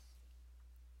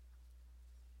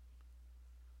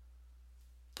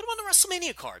 Put him on the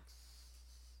WrestleMania card.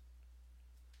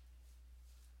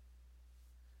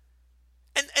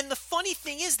 And the funny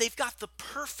thing is, they've got the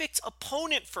perfect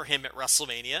opponent for him at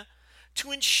WrestleMania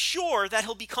to ensure that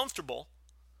he'll be comfortable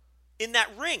in that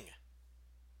ring.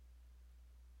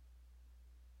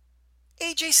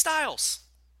 AJ Styles.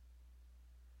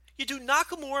 You do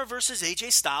Nakamura versus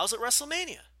AJ Styles at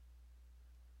WrestleMania.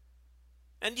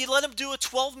 And you let him do a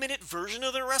 12-minute version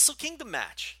of the Wrestle Kingdom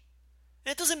match.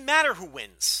 And it doesn't matter who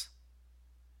wins.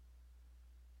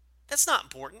 That's not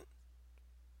important.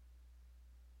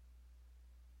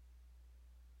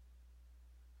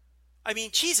 I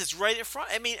mean, geez, it's right in front.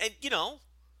 I mean, you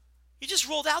just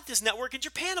rolled out this network in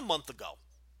Japan a month ago.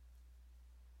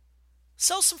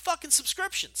 Sell some fucking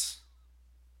subscriptions.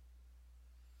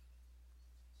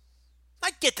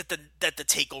 I get that the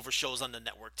TakeOver show's on the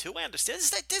network too. I understand.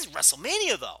 This is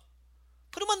WrestleMania though.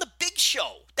 Put him on the big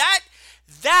show.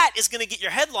 That is going to get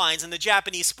your headlines in the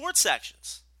Japanese sports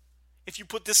sections. If you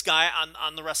put this guy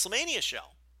on the WrestleMania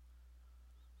show.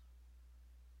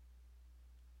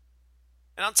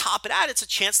 And on top of that, it's a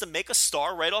chance to make a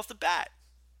star right off the bat.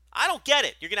 I don't get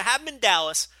it. You're going to have him in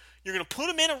Dallas. You're going to put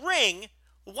him in a ring.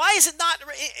 Why is it not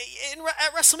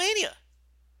at WrestleMania?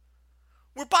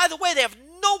 Where, by the way, they have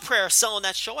no prayer selling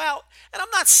that show out. And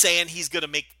I'm not saying he's going to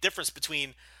make the difference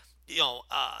between,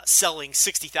 selling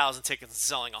 60,000 tickets and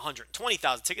selling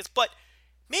 120,000 tickets. But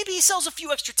maybe he sells a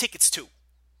few extra tickets too.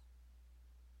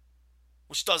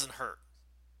 Which doesn't hurt.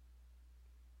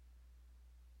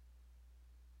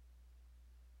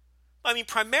 I mean,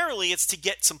 primarily it's to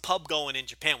get some pub going in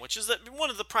Japan, which is one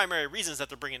of the primary reasons that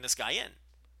they're bringing this guy in.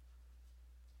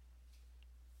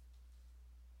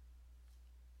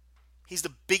 He's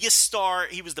the biggest star.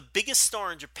 He was the biggest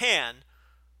star in Japan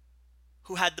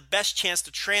who had the best chance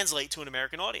to translate to an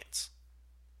American audience.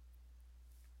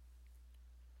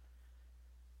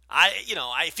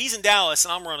 If he's in Dallas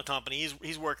and I'm running a company,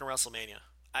 he's working WrestleMania.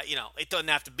 It doesn't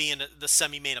have to be in the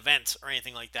semi-main event or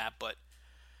anything like that, but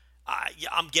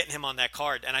I'm getting him on that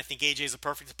card, and I think AJ is a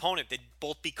perfect opponent. They'd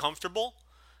both be comfortable.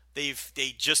 They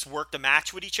just worked a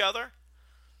match with each other.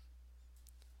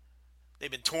 They've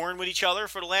been torn with each other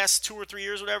for the last 2 or 3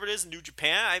 years, whatever it is, in New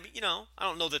Japan. I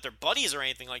don't know that they're buddies or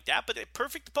anything like that, but they're a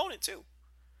perfect opponent, too.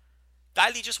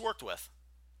 Guy they just worked with.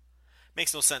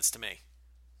 Makes no sense to me.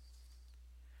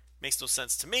 Makes no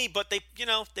sense to me, but they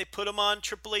put him on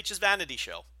Triple H's vanity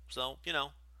show. So,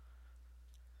 And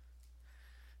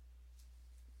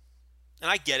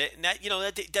I get it. And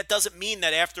that doesn't mean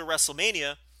that after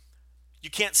WrestleMania,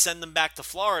 you can't send them back to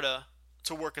Florida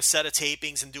to work a set of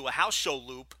tapings and do a house show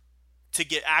loop to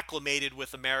get acclimated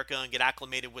with America and get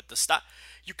acclimated with the stuff.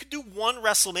 You could do one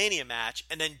WrestleMania match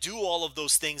and then do all of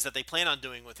those things that they plan on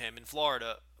doing with him in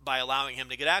Florida by allowing him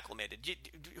to get acclimated.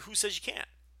 Who says you can't?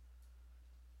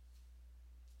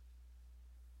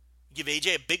 Give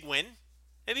AJ a big win.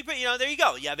 Maybe, there you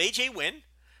go. You have AJ win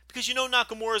because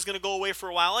Nakamura is going to go away for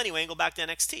a while anyway and go back to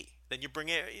NXT. Then you bring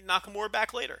Nakamura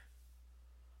back later.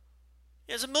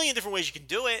 There's a million different ways you can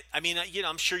do it. I mean,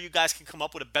 I'm sure you guys can come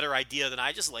up with a better idea than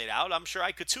I just laid out. I'm sure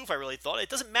I could too if I really thought. It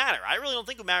doesn't matter. I really don't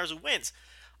think it matters who wins.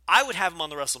 I would have him on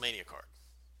the WrestleMania card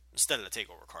instead of the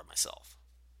TakeOver card myself.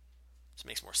 This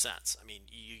makes more sense. I mean,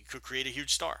 you could create a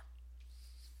huge star.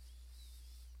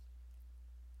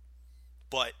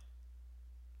 But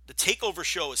the TakeOver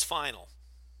show is final.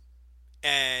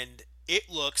 And it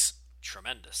looks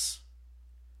tremendous.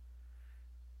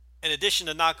 In addition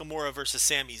to Nakamura versus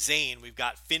Sami Zayn, we've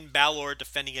got Finn Balor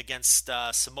defending against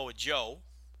Samoa Joe.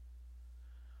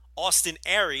 Austin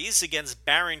Aries against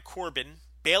Baron Corbin.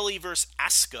 Bayley versus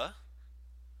Asuka.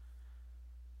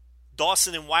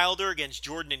 Dawson and Wilder against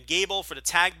Jordan and Gable for the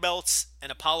tag belts.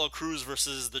 And Apollo Crews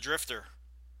versus the Drifter,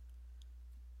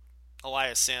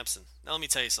 Elias Sampson. Now let me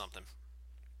tell you something.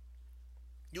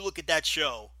 You look at that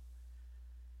show,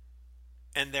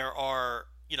 and there are,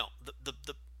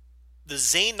 the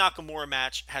Zayn Nakamura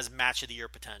match has match of the year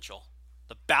potential.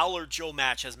 The Balor Joe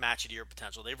match has match of the year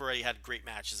potential. They've already had great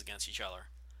matches against each other.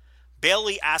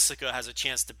 Bayley Asuka has a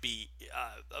chance to be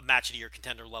a match of the year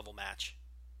contender level match.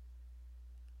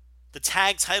 The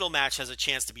tag title match has a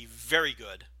chance to be very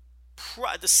good.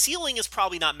 The ceiling is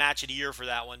probably not match of the year for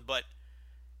that one, but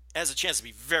it has a chance to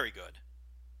be very good.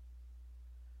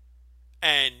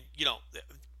 And,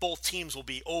 both teams will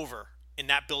be over in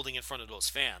that building in front of those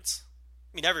fans.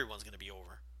 I mean, everyone's going to be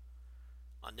over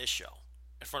on this show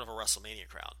in front of a WrestleMania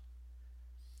crowd.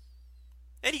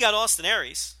 And you got Austin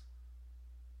Aries,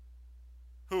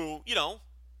 who,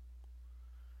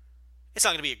 it's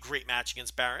not going to be a great match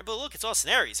against Baron. But look, it's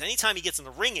Austin Aries. Anytime he gets in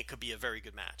the ring, it could be a very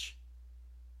good match.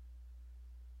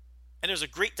 And there's a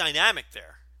great dynamic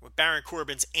there with Baron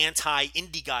Corbin's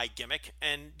anti-indie guy gimmick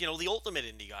and, the ultimate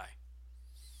indie guy.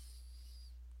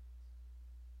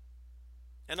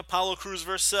 And Apollo Crews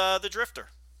versus the Drifter.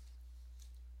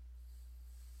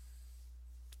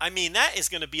 I mean, that is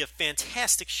going to be a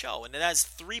fantastic show. And it has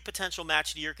 3 potential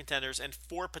match of the year contenders and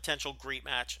 4 potential great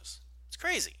matches. It's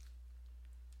crazy.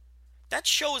 That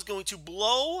show is going to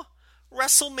blow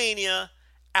WrestleMania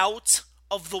out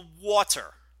of the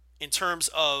water in terms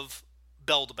of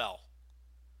bell to bell.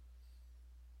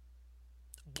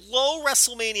 Blow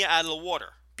WrestleMania out of the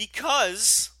water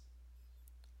because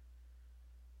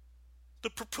the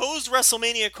proposed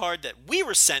WrestleMania card that we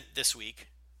were sent this week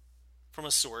from a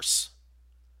source,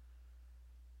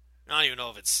 I don't even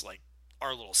know if it's like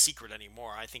our little secret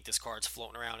anymore. I think this card's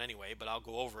floating around anyway, but I'll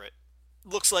go over it.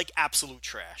 Looks like absolute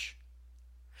trash.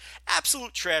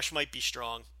 Absolute trash might be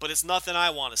strong, but it's nothing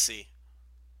I want to see.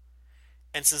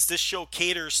 And since this show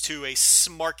caters to a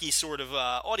smarky sort of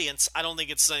audience, I don't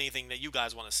think it's anything that you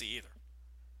guys want to see either.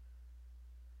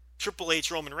 Triple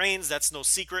H Roman Reigns, that's no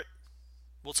secret.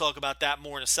 We'll talk about that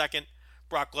more in a second.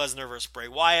 Brock Lesnar versus Bray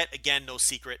Wyatt, again, no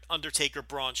secret. Undertaker,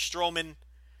 Braun Strowman.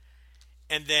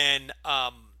 And then,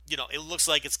 it looks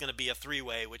like it's going to be a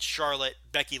 3-way with Charlotte,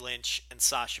 Becky Lynch, and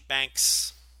Sasha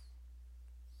Banks.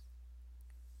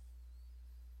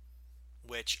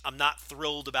 Which I'm not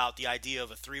thrilled about the idea of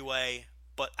a 3-way.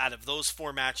 But out of those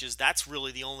 4 matches, that's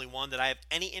really the only one that I have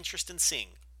any interest in seeing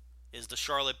is the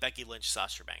Charlotte, Becky Lynch,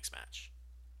 Sasha Banks match.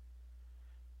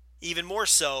 Even more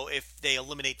so if they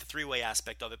eliminate the 3-way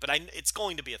aspect of it. But it's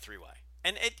going to be a 3-way.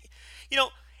 And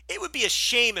it would be a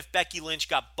shame if Becky Lynch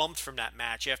got bumped from that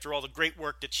match after all the great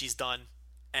work that she's done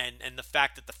and the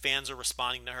fact that the fans are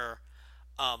responding to her.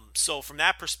 So from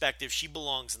that perspective, she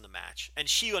belongs in the match. And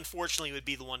she, unfortunately, would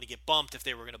be the one to get bumped if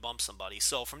they were going to bump somebody.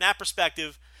 So from that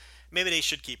perspective, maybe they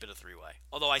should keep it a 3-way.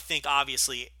 Although I think,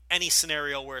 obviously, any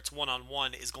scenario where it's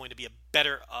one-on-one is going to be a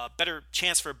better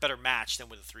chance for a better match than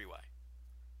with a 3-way.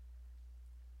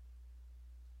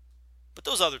 But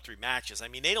those other 3 matches, I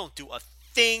mean, they don't do a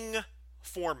thing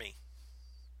for me.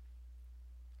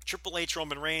 Triple H,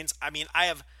 Roman Reigns, I mean,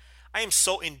 I am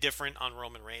so indifferent on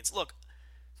Roman Reigns. Look,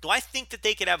 Do I think that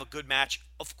they could have a good match?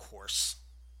 Of course.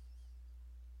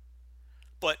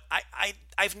 But I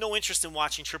have no interest in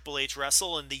watching Triple H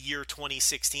wrestle in the year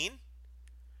 2016.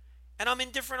 And I'm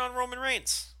indifferent on Roman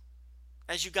Reigns,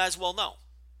 as you guys well know.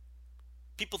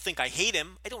 People think I hate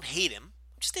him. I don't hate him.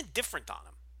 I'm just indifferent on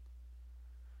him.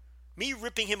 Me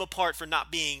ripping him apart for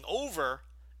not being over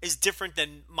is different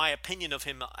than my opinion of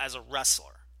him as a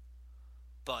wrestler.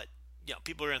 But,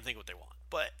 people are going to think what they want.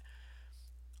 But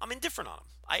I'm indifferent on him.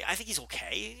 I think he's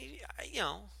okay.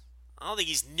 I don't think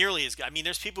he's nearly as good. I mean,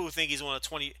 there's people who think he's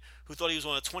who thought he was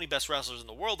one of the 20 best wrestlers in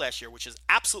the world last year, which is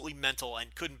absolutely mental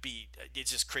and couldn't be.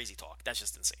 It's just crazy talk. That's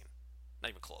just insane. Not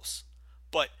even close.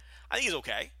 But I think he's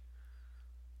okay.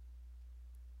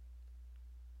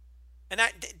 And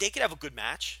they could have a good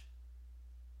match.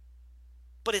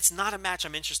 But it's not a match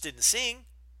I'm interested in seeing.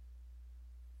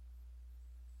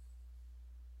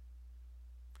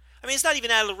 I mean, it's not even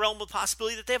out of the realm of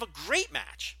possibility that they have a great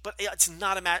match. But it's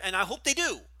not a match, and I hope they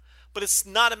do. But it's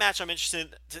not a match I'm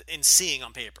interested in seeing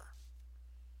on paper.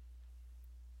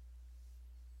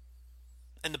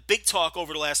 And the big talk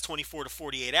over the last 24 to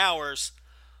 48 hours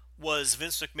was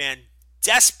Vince McMahon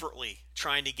desperately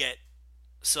trying to get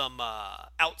some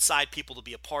outside people to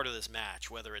be a part of this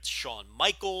match, whether it's Shawn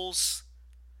Michaels,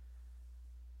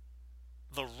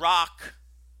 The Rock,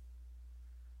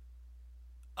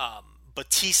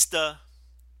 Batista,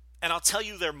 and I'll tell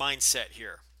you their mindset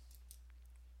here.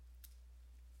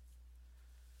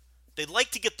 They'd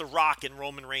like to get The Rock in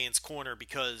Roman Reigns' corner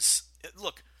because,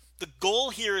 look, the goal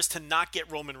here is to not get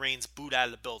Roman Reigns booed out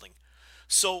of the building.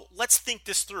 So let's think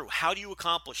this through. How do you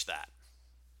accomplish that?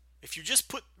 If you just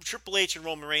put Triple H and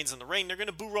Roman Reigns in the ring, they're going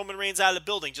to boo Roman Reigns out of the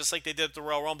building, just like they did at the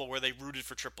Royal Rumble where they rooted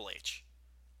for Triple H.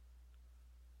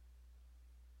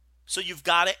 So you've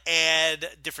got to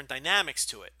add different dynamics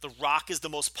to it. The Rock is the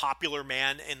most popular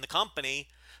man in the company.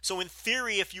 So in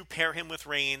theory, if you pair him with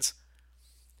Reigns,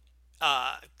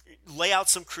 lay out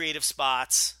some creative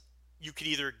spots, you could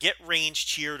either get Reigns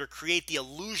cheered or create the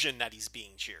illusion that he's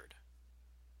being cheered.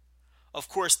 Of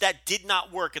course, that did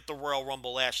not work at the Royal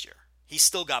Rumble last year. He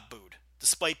still got booed,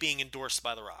 despite being endorsed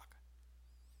by The Rock.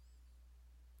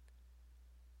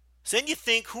 So then you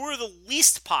think, who are the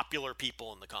least popular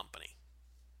people in the company?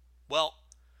 Well,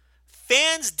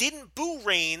 fans didn't boo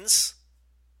Reigns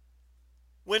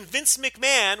when Vince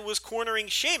McMahon was cornering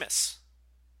Sheamus,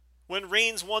 when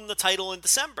Reigns won the title in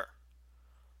December.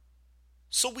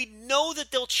 So we know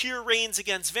that they'll cheer Reigns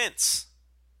against Vince.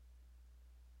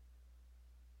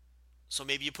 So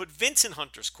maybe you put Vince in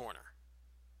Hunter's corner.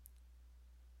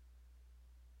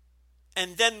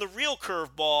 And then the real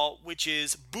curveball, which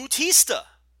is Batista,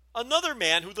 another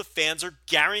man who the fans are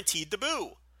guaranteed to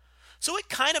boo. So it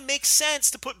kind of makes sense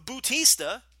to put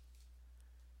Batista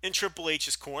in Triple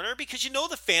H's corner because you know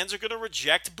the fans are going to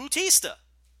reject Batista.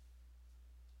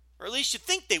 Or at least you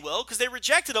think they will because they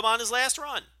rejected him on his last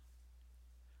run.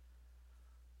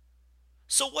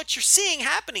 So what you're seeing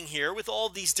happening here with all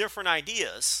these different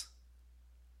ideas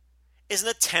is an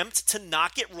attempt to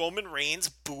not get Roman Reigns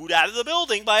booed out of the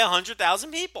building by 100,000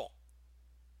 people.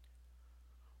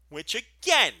 Which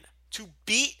again, to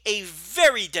beat a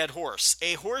very dead horse,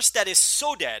 a horse that is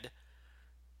so dead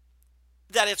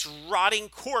that its rotting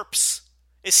corpse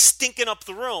is stinking up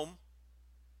the room,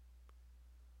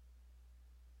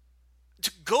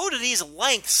 to go to these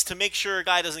lengths to make sure a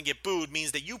guy doesn't get booed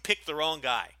means that you picked the wrong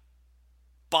guy.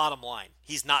 Bottom line,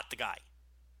 he's not the guy.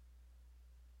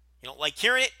 You don't like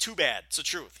hearing it? Too bad. It's the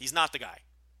truth. He's not the guy.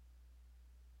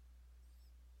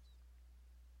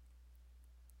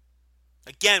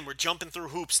 Again, we're jumping through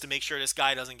hoops to make sure this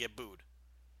guy doesn't get booed.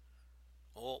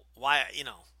 Well, why,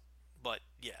 but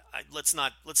yeah, let's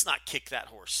not kick that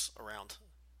horse around.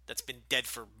 That's been dead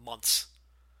for months.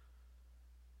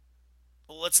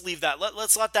 Well, let's leave that.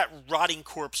 Let's let that rotting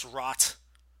corpse rot.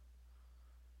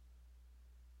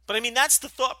 But I mean, that's the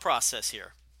thought process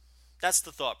here. That's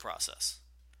the thought process.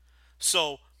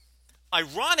 So,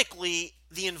 ironically,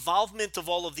 the involvement of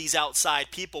all of these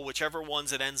outside people, whichever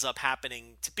ones it ends up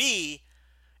happening to be,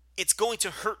 it's going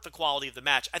to hurt the quality of the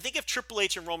match. I think if Triple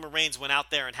H and Roman Reigns went out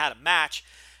there and had a match,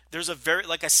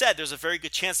 like I said, there's a very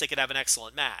good chance they could have an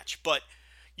excellent match. But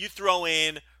you throw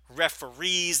in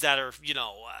referees that are,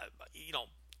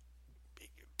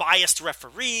 biased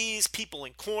referees, people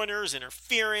in corners,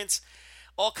 interference,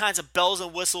 all kinds of bells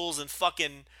and whistles and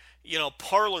fucking,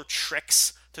 parlor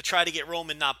tricks to try to get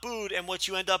Roman not booed, and what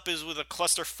you end up is with a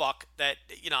clusterfuck that,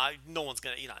 no one's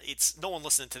gonna, no one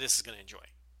listening to this is gonna enjoy.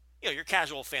 You're a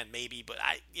casual fan maybe, but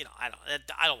I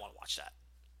don't want to watch that.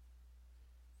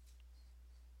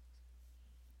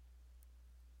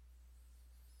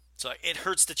 So it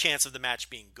hurts the chance of the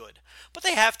match being good. But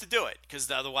they have to do it,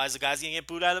 because otherwise the guy's going to get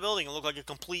booed out of the building and look like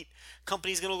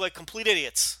company's going to look like complete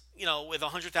idiots, with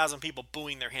 100,000 people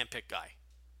booing their handpicked guy.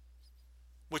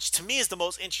 Which to me is the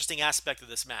most interesting aspect of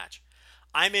this match.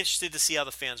 I'm interested to see how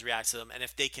the fans react to them and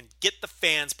if they can get the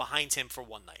fans behind him for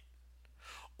one night.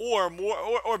 Or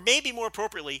maybe more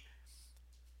appropriately,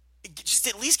 just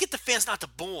at least get the fans not to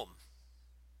boo him.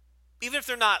 Even if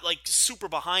they're not like super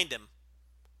behind him.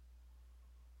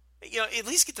 At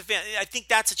least get the fans. I think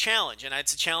that's a challenge, and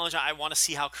it's a challenge I want to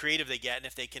see how creative they get and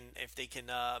if they can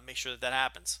make sure that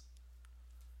happens.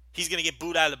 He's going to get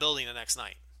booed out of the building the next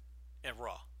night at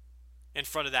Raw. In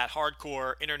front of that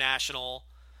hardcore, international,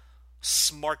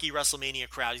 smarky WrestleMania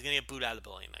crowd. He's going to get booed out of the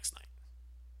building next night.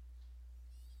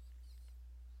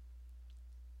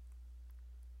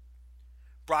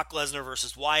 Brock Lesnar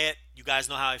versus Wyatt. You guys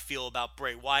know how I feel about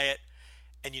Bray Wyatt,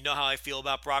 and you know how I feel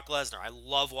about Brock Lesnar. I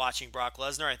love watching Brock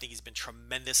Lesnar. I think he's been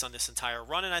tremendous on this entire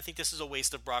run, and I think this is a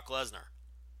waste of Brock Lesnar.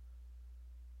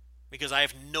 Because I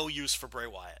have no use for Bray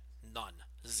Wyatt. None.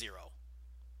 Zero.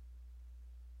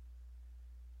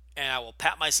 And I will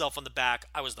pat myself on the back.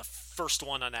 I was the first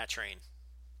one on that train.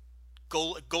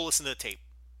 Go listen to the tape.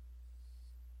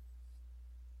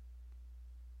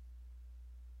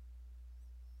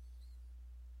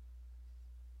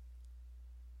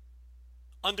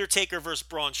 Undertaker versus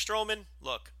Braun Strowman.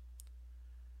 Look,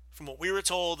 from what we were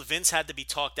told, Vince had to be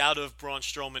talked out of Braun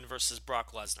Strowman versus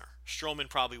Brock Lesnar. Strowman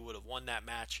probably would have won that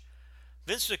match.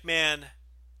 Vince McMahon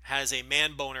has a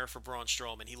man boner for Braun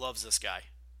Strowman. He loves this guy.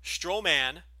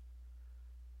 Strowman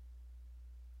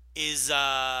is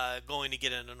going to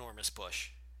get an enormous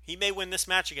push. He may win this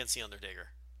match against The Undertaker.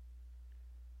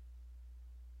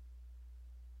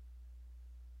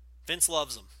 Vince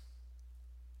loves him.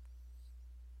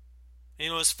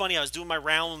 And it's funny, I was doing my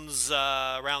rounds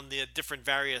around the different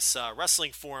various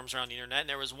wrestling forums around the internet, and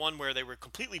there was one where they were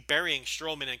completely burying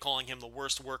Strowman and calling him the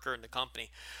worst worker in the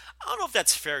company. I don't know if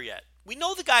that's fair yet. We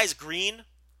know the guy's green.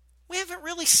 We haven't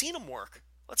really seen him work.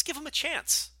 Let's give him a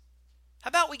chance. How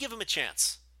about we give him a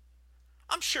chance?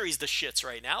 I'm sure he's the shits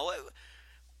right now.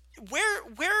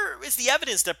 Where is the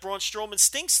evidence that Braun Strowman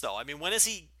stinks, though? I mean, when's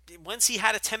he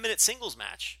had a 10-minute singles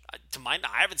match? To mind,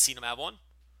 I haven't seen him have one.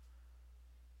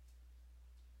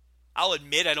 I'll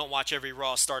admit I don't watch every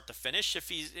Raw start to finish.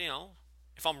 If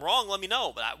I'm wrong, let me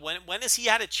know. But when has he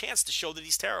had a chance to show that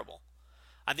he's terrible?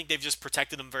 I think they've just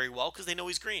protected him very well because they know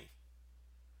he's green.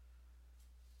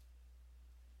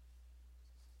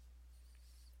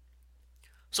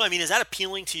 So, I mean, is that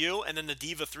appealing to you? And then the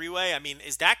Diva 3-Way, I mean,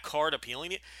 is that card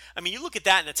appealing to you? I mean, you look at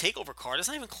that in the TakeOver card, it's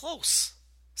not even close.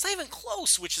 It's not even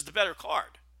close, which is the better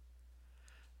card.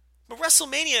 But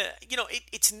WrestleMania,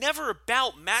 it's never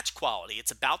about match quality.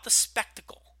 It's about the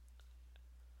spectacle.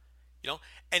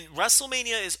 And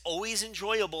WrestleMania is always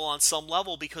enjoyable on some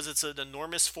level because it's an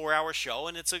enormous 4-hour show,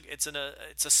 and it's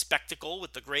a spectacle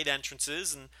with the great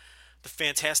entrances and the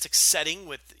fantastic setting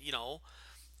with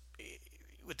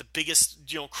the biggest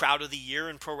crowd of the year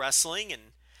in pro wrestling,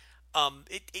 and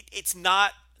it's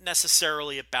not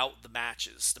necessarily about the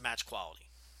matches, the match quality.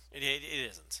 It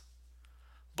isn't.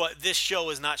 But this show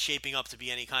is not shaping up to be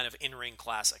any kind of in-ring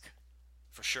classic,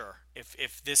 for sure.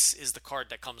 If this is the card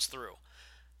that comes through,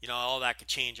 all that could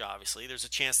change. Obviously, there's a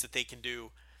chance that they can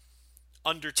do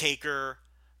Undertaker,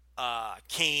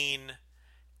 Kane,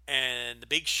 and the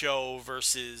Big Show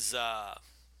versus the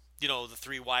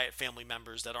 3 Wyatt family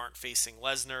members that aren't facing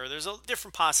Lesnar. There's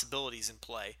different possibilities in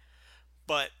play,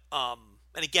 but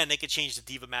and again, they could change the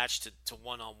Diva match to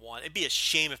one-on-one. It'd be a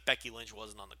shame if Becky Lynch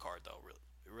wasn't on the card, though. Really,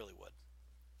 it really would.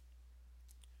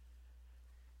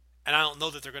 And I don't know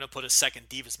that they're going to put a second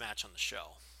Divas match on the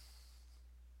show.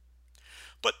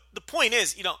 But the point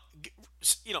is,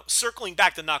 circling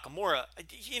back to Nakamura,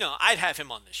 I'd have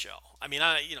him on this show. I mean,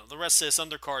 the rest of this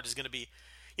undercard is going to be,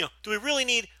 do we really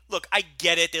need? Look, I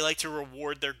get it. They like to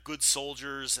reward their good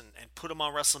soldiers and put them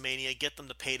on WrestleMania, get them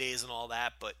the paydays and all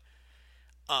that. But,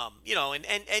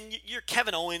 and your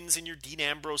Kevin Owens and your Dean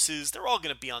Ambroses, they're all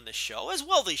going to be on this show, as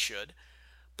well they should.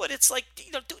 But it's like,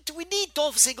 do we need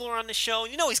Dolph Ziggler on the show?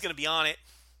 He's going to be on it.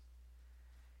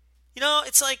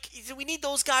 It's like, do we need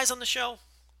those guys on the show?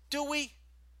 Do we?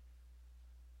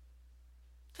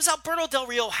 Does Alberto Del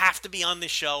Rio have to be on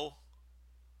this show?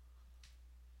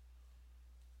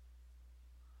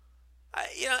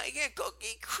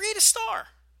 Create a star.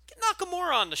 Get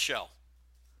Nakamura on the show.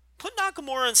 Put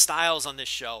Nakamura and Styles on this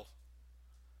show.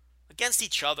 Against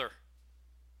each other.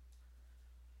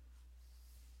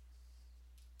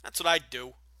 That's what I'd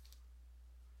do.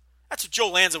 That's what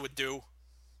Joe Lanza would do.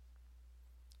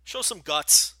 Show some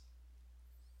guts.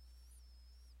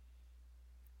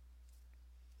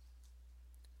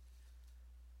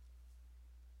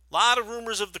 A lot of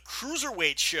rumors of the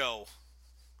Cruiserweight show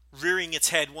rearing its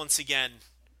head once again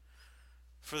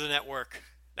for the network.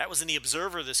 That was in the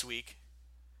Observer this week.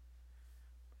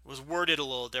 It was worded a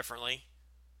little differently.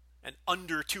 An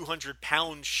under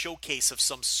 200-pound showcase of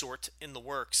some sort in the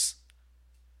works.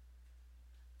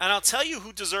 And I'll tell you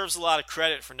who deserves a lot of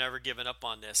credit for never giving up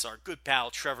on this. Our good pal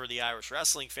Trevor, the Irish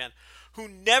wrestling fan, who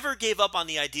never gave up on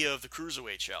the idea of the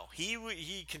Cruiserweight show.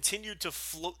 He continued to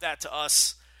float that to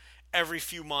us every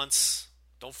few months.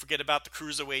 Don't forget about the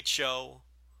Cruiserweight show.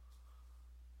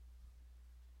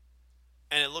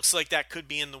 And it looks like that could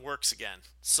be in the works again.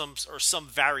 Some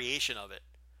variation of it.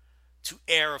 To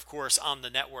air, of course, on the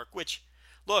network. Which,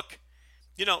 look,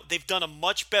 they've done a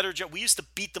much better job. We used to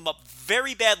beat them up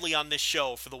very badly on this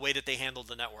show for the way that they handled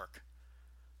the network.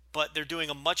 But they're doing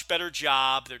a much better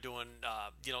job. They're doing,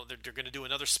 they're going to do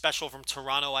another special from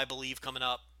Toronto, I believe, coming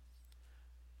up.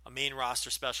 A main roster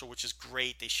special, which is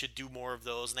great. They should do more of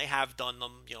those. And they have done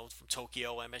them, from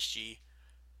Tokyo, MSG.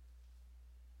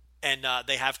 And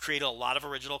they have created a lot of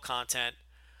original content.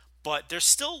 But they're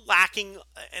still lacking,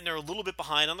 and they're a little bit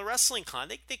behind on the wrestling con.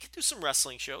 They could do some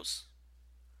wrestling shows.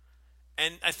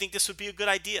 And I think this would be a good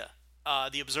idea.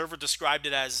 The Observer described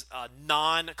it as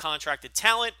non-contracted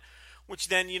talent, which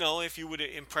then, if you would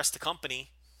impress the company,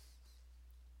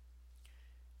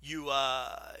 you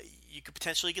could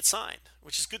potentially get signed,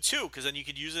 which is good too, because then you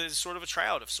could use it as sort of a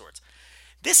tryout of sorts.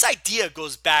 This idea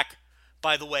goes back,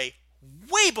 by the way,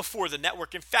 way before the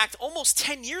network. In fact, almost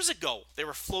 10 years ago, they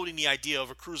were floating the idea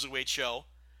of a Cruiserweight show.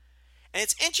 And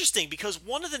it's interesting because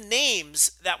one of the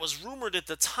names that was rumored at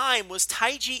the time was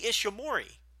Taiji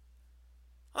Ishimori.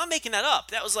 I'm not making that up.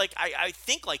 That was I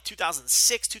think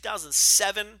 2006,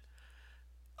 2007,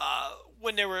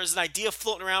 when there was an idea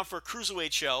floating around for a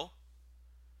Cruiserweight show.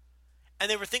 And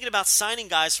they were thinking about signing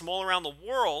guys from all around the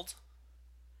world.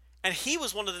 And he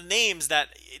was one of the names that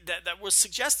was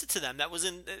suggested to them. It was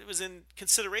in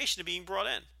consideration of being brought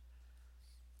in,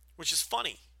 which is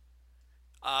funny,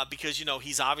 because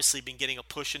he's obviously been getting a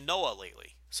push in Noah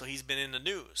lately, so he's been in the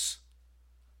news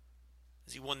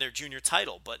as he won their junior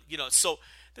title. But so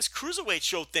this Cruiserweight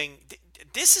show thing,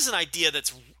 this is an idea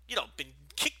that's been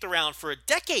kicked around for a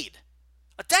decade,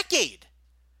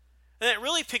 and it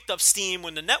really picked up steam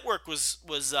when the network was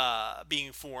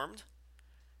being formed.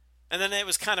 And then it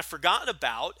was kind of forgotten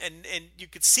about, and you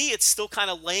could see it's still kind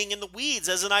of laying in the weeds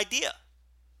as an idea.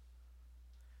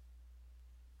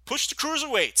 Push the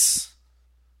Cruiserweights.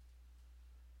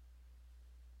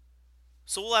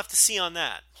 So we'll have to see on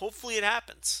that. Hopefully it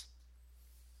happens.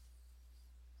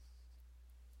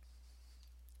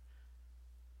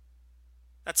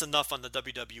 That's enough on the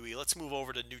WWE. Let's move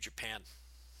over to New Japan.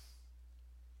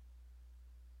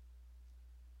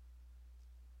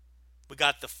 We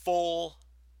got the full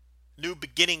New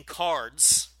Beginning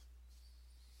cards.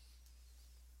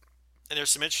 And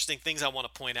there's some interesting things I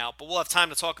want to point out, but we'll have time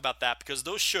to talk about that because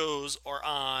those shows are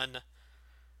on,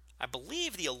 I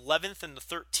believe, the 11th and the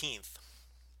 13th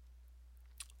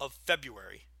of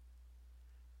February.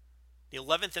 The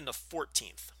 11th and the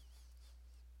 14th.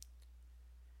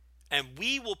 And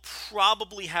we will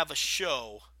probably have a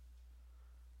show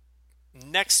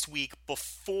next week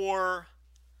before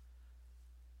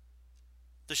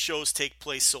the shows take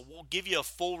place, so we'll give you a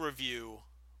full review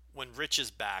when Rich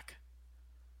is back.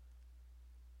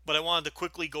 But I wanted to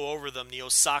quickly go over them, the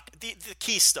Osaka, the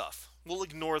key stuff. We'll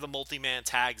ignore the multi-man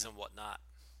tags and whatnot.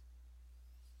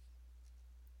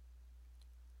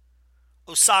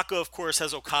 Osaka, of course,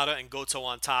 has Okada and Goto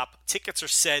on top. Tickets are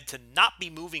said to not be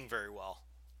moving very well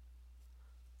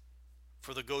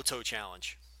for the Goto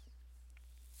challenge.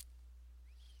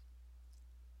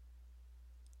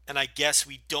 And I guess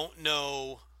we don't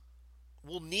know.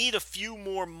 We'll need a few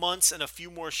more months and a few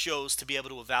more shows to be able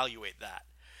to evaluate that.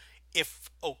 If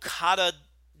Okada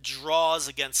draws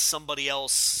against somebody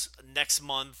else next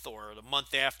month or the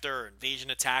month after, Invasion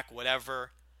Attack,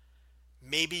 whatever,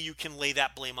 maybe you can lay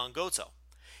that blame on Goto.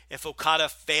 If Okada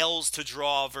fails to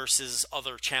draw versus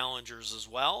other challengers as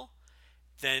well,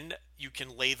 then you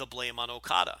can lay the blame on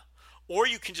Okada. Or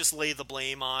you can just lay the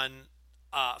blame on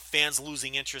fans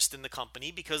losing interest in the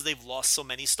company because they've lost so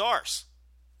many stars.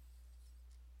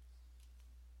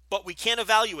 But we can't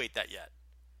evaluate that yet.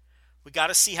 We got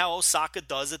to see how Osaka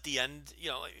does at the end.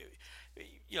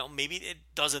 Maybe it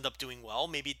does end up doing well.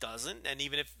 Maybe it doesn't. And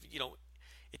even if,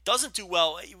 it doesn't do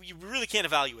well, you really can't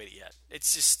evaluate it yet.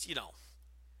 It's just,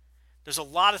 there's a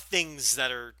lot of things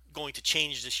that are going to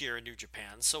change this year in New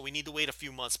Japan. So we need to wait a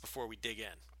few months before we dig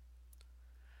in.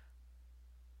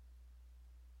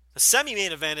 The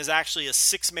semi-main event is actually a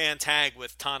 6-man tag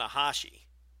with Tanahashi,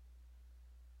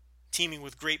 teaming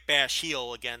with Great Bash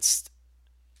Heel against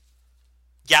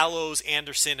Gallows,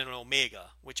 Anderson, and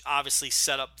Omega, which obviously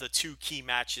set up the 2 key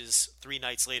matches 3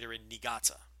 nights later in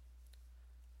Niigata.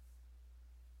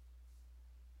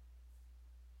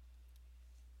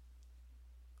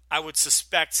 I would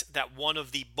suspect that one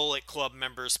of the Bullet Club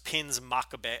members pins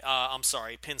Hanma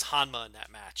in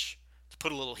that match to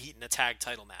put a little heat in a tag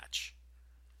title match.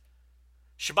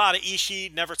 Shibata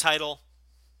Ishii, never title.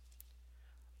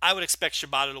 I would expect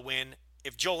Shibata to win.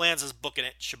 If Joe Lanza's booking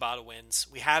it, Shibata wins.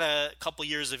 We had a couple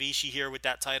years of Ishii here with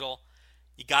that title.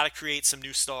 You got to create some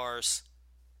new stars.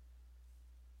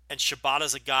 And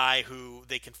Shibata's a guy who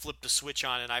they can flip the switch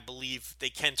on, and I believe they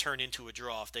can turn into a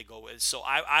draw if they go with. So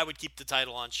I would keep the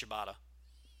title on Shibata.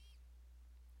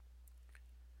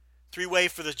 3-way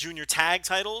for the junior tag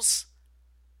titles.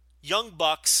 Young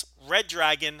Bucks, Red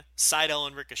Dragon, Seidel,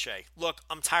 and Ricochet. Look,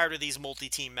 I'm tired of these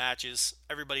multi-team matches.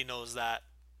 Everybody knows that.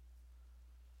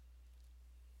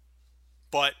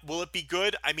 But will it be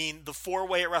good? I mean, the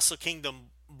 4-way at Wrestle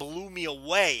Kingdom blew me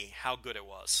away how good it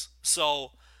was.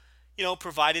 So,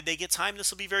 provided they get time,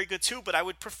 this will be very good too. But I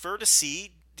would prefer to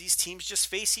see these teams just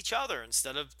face each other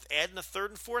instead of adding a 3rd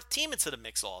and 4th team into the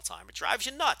mix all the time. It drives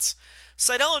you nuts.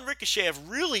 Seidel and Ricochet have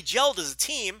really gelled as a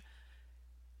team,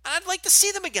 and I'd like to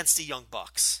see them against the Young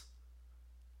Bucks.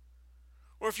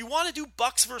 Or if you want to do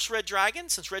Bucks versus Red Dragon,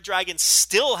 since Red Dragon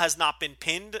still has not been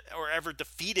pinned or ever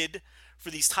defeated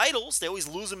for these titles, they always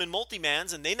lose them in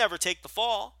multi-mans and they never take the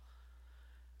fall,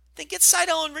 then get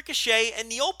Seidel and Ricochet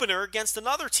and the opener against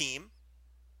another team.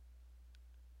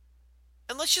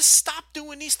 And let's just stop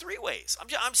doing these 3-ways.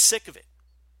 I'm sick of it.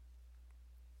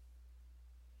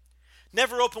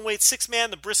 Never openweight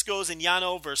 6-man, the Briscoes and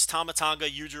Yano versus Tamatanga,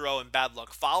 Yujiro, and Bad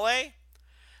Luck Fale.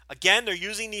 Again, they're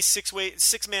using these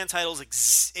 6-man titles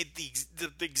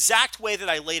the exact way that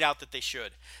I laid out that they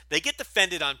should. They get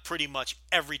defended on pretty much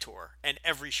every tour and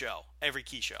every show, every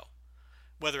key show.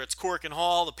 Whether it's Cork and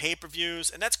Hall, the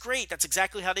pay-per-views, and that's great. That's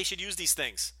exactly how they should use these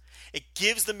things. It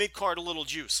gives the mid-card a little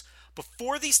juice.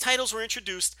 Before these titles were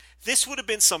introduced, this would have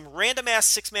been some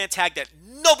random-ass 6-man tag that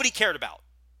nobody cared about.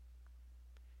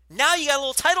 Now you got a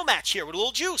little title match here with a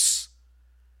little juice.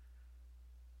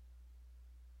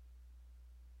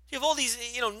 You have all these,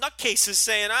 nutcases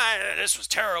saying, this was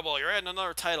terrible, you're adding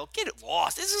another title. Get it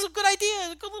lost. This is a good idea.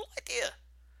 It's a good little idea.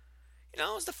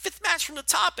 It's the 5th match from the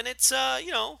top, and it's,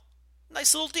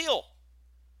 nice little deal.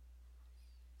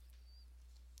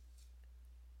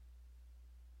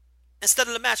 Instead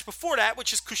of the match before that,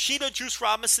 which is Kushida, Juice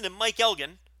Robinson, and Mike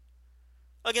Elgin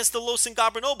against the Los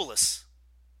Ingobernables.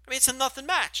 It's a nothing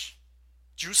match.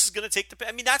 Juice is going to take the...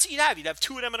 that's what you'd have. You'd have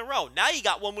 2 of them in a row. Now you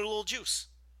got one with a little juice.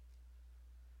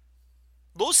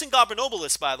 Los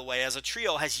Ingobernables, by the way, as a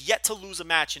trio, has yet to lose a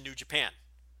match in New Japan.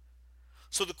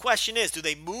 So the question is, do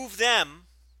they move them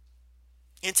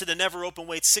into the never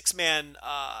openweight 6-man,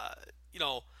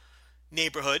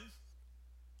 neighborhood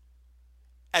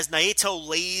as Naito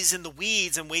lays in the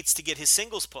weeds and waits to get his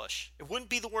singles push? It wouldn't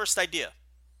be the worst idea.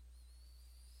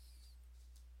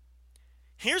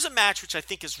 Here's a match which I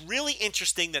think is really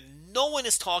interesting that no one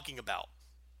is talking about.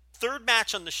 3rd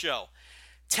match on the show.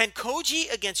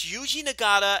 Tenkoji against Yuji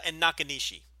Nagata and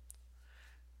Nakanishi.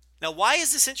 Now, why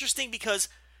is this interesting? Because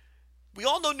we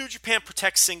all know New Japan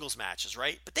protects singles matches,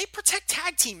 right? But they protect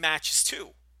tag team matches too.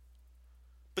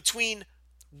 Between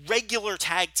regular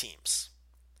tag teams.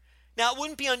 Now, it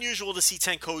wouldn't be unusual to see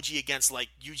Tenkoji against like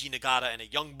Yuji Nagata and a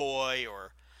young boy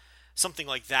or something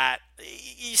like that.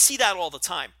 You see that all the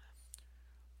time.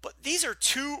 But these are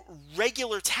 2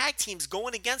 regular tag teams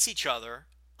going against each other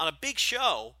on a big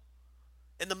show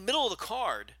in the middle of the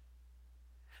card.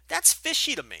 That's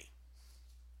fishy to me.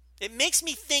 It makes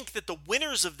me think that the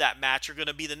winners of that match are going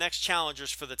to be the next challengers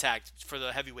for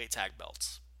the heavyweight tag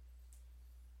belts.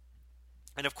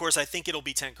 And of course, I think it'll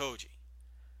be Tenkoji.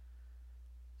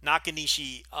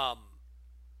 Nakanishi,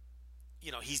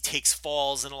 he takes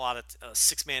falls in a lot of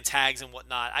 6-man tags and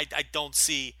whatnot. I don't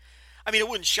see... it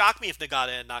wouldn't shock me if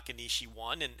Nagata and Nakanishi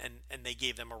won and they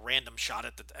gave them a random shot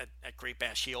at Great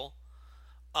Bash Heel.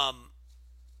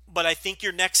 But I think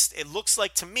your next, it looks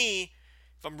like to me,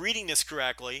 if I'm reading this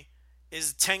correctly,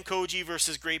 is Tenkoji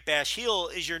versus Great Bash Heel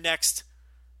is your next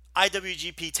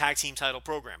IWGP Tag Team title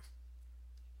program.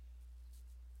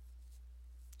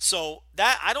 So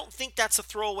that, I don't think that's a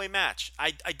throwaway match.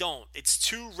 I don't. It's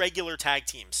 2 regular tag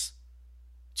teams.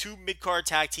 2 mid-card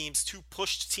tag teams, 2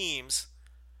 pushed teams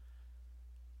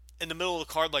in the middle of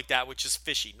the card like that, which is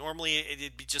fishy. Normally,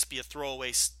 it'd just be a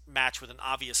throwaway match with an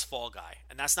obvious fall guy.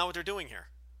 And that's not what they're doing here.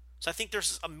 So I think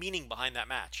there's a meaning behind that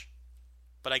match.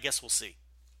 But I guess we'll see.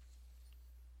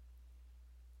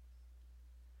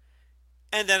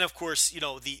 And then, of course,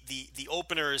 the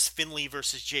opener is Finlay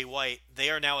versus Jay White. They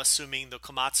are now assuming the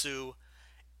Komatsu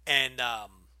and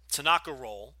Tanaka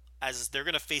role, as they're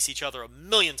going to face each other a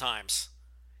million times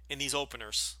in these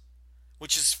openers,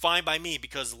 which is fine by me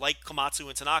because, like Komatsu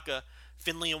and Tanaka,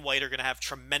 Finlay and White are going to have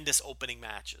tremendous opening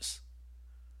matches.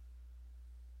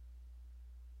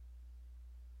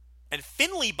 And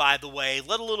Finlay, by the way,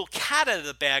 let a little cat out of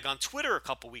the bag on Twitter a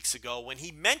couple weeks ago when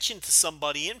he mentioned to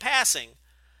somebody in passing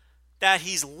that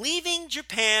he's leaving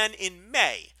Japan in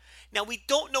May. Now, we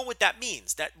don't know what that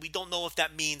means. We don't know if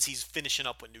that means he's finishing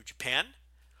up with New Japan.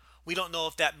 We don't know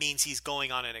if that means he's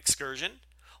going on an excursion.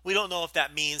 We don't know if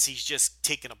that means he's just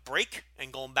taking a break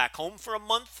and going back home for a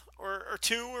month or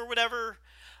two or whatever.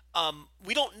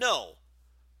 We don't know.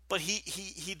 But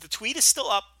the tweet is still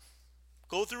up.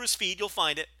 Go through his feed, you'll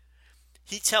find it.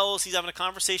 He's having a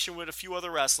conversation with a few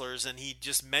other wrestlers, and he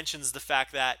just mentions the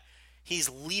fact that he's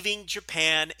leaving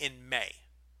Japan in May.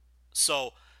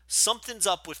 So something's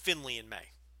up with Finlay in May.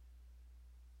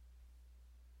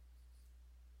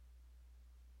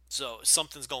 So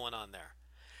something's going on there.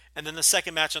 And then the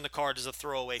second match on the card is a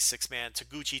throwaway six-man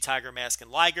Taguchi, Tiger Mask,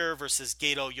 and Liger versus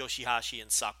Gedo, Yoshihashi,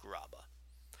 and Sakuraba.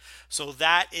 So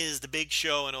that is the big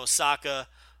show in Osaka.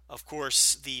 Of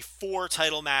course, the 4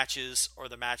 title matches are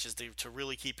the matches to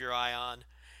really keep your eye on.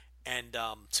 And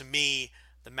to me,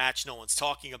 the match no one's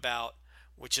talking about,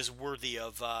 which is worthy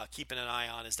of keeping an eye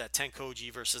on, is that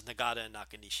Tenkoji versus Nagata and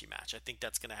Nakanishi match. I think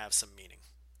that's going to have some meaning.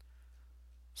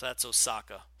 So that's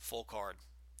Osaka, full card.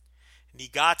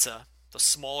 Niigata, the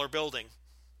smaller building.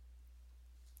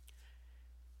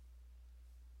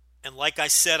 And like I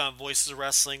said on Voices of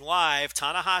Wrestling Live,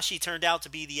 Tanahashi turned out to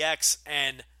be the X,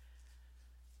 and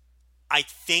I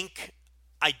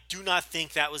do not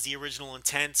think that was the original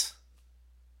intent.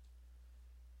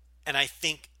 And I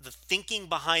think the thinking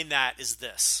behind that is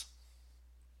this.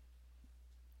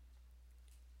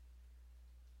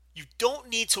 You don't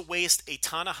need to waste a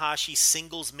Tanahashi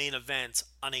singles main event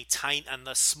on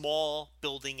the small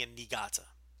building in Niigata.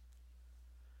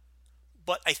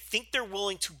 But I think they're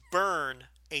willing to burn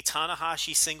a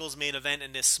Tanahashi singles main event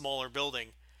in this smaller building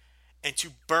and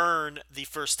to burn the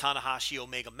first Tanahashi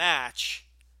Omega match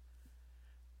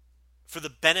for the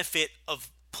benefit of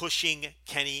pushing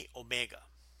Kenny Omega.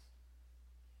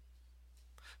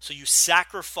 So you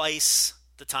sacrifice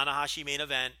the Tanahashi main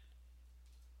event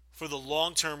for the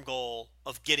long-term goal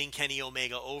of getting Kenny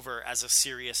Omega over as a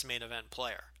serious main event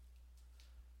player.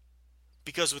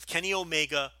 Because with Kenny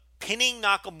Omega pinning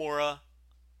Nakamura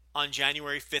on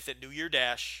January 5th at New Year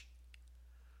Dash,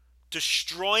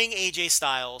 destroying AJ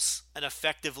Styles and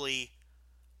effectively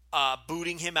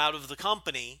booting him out of the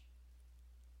company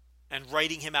and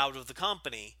writing him out of the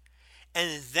company,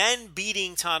 and then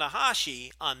beating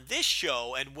Tanahashi on this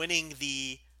show and winning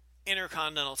the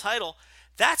Intercontinental title,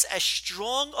 that's as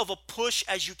strong of a push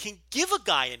as you can give a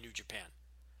guy in New Japan.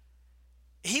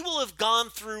 He will have gone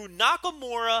through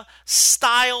Nakamura,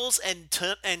 Styles, and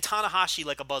Tanahashi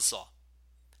like a buzzsaw.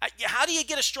 How do you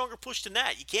get a stronger push than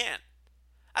that? You can't.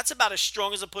 That's about as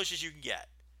strong as a push as you can get.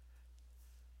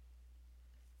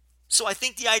 So I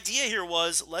think the idea here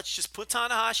was, let's just put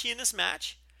Tanahashi in this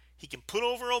match. He can put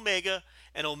over Omega,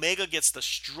 and Omega gets the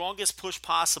strongest push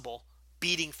possible,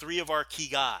 beating 3 of our key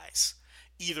guys,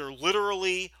 either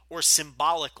literally or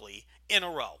symbolically, in a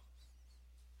row.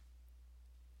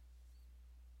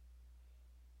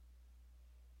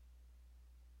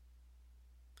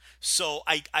 So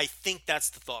I think that's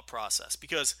the thought process,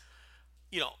 because,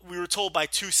 we were told by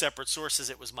 2 separate sources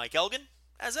it was Mike Elgin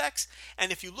as X,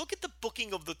 and if you look at the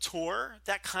booking of the tour,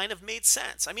 that kind of made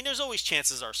sense. I mean, there's always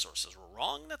chances our sources were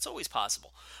wrong. That's always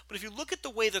possible. But if you look at the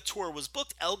way the tour was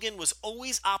booked, Elgin was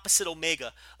always opposite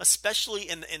Omega, especially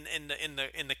in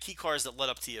the key cards that led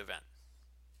up to the event.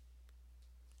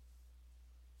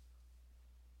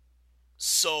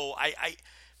 So I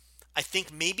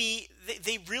think maybe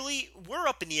they really were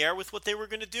up in the air with what they were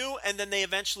going to do, and then they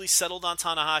eventually settled on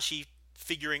Tanahashi,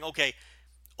 figuring, okay,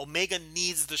 Omega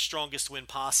needs the strongest win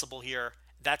possible here.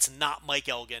 That's not Mike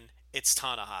Elgin. It's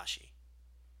Tanahashi.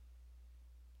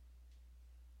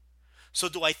 So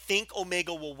do I think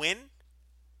Omega will win?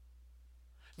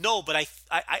 No, but I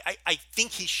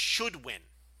think he should win.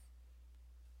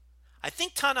 I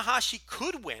think Tanahashi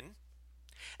could win,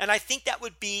 and I think that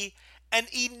would be an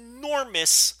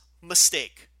enormous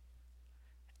mistake.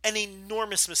 An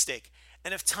enormous mistake.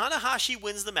 And if Tanahashi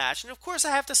wins the match, and of course I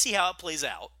have to see how it plays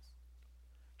out,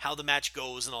 how the match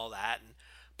goes and all that.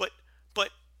 But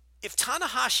if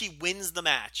Tanahashi wins the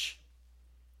match,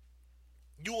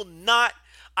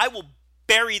 I will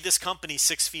bury this company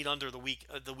 6 feet under the week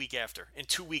after, in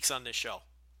 2 weeks on this show.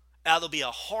 That'll be a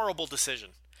horrible decision.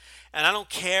 And I don't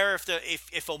care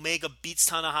if Omega beats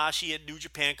Tanahashi at New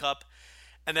Japan Cup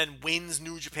and then wins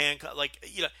New Japan Cup.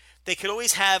 They could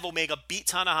always have Omega beat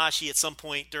Tanahashi at some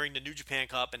point during the New Japan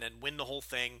Cup and then win the whole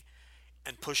thing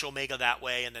and push Omega that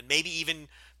way, and then maybe even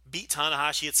beat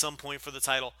Tanahashi at some point for the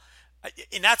title.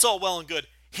 And that's all well and good.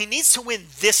 He needs to win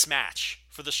this match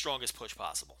for the strongest push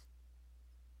possible.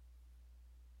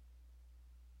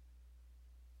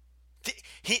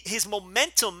 His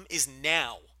momentum is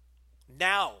now.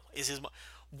 Now is his.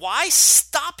 Why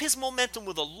stop his momentum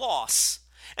with a loss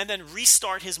and then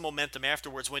restart his momentum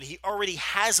afterwards when he already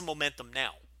has momentum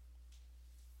now?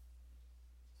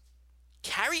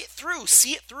 Carry it through.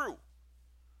 See it through.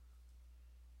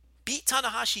 Beat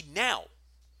Tanahashi now.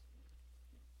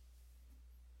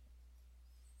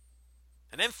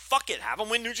 And then fuck it. Have him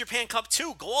win New Japan Cup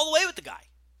 2. Go all the way with the guy.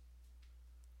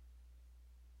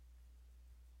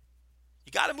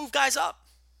 You got to move guys up.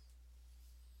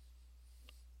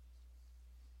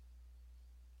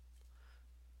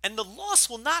 And the loss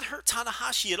will not hurt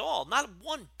Tanahashi at all. Not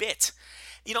one bit.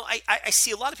 You know, I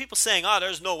see a lot of people saying, oh,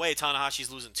 there's no way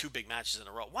Tanahashi's losing 2 big matches in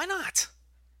a row. Why not?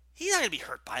 He's not going to be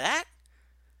hurt by that.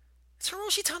 It's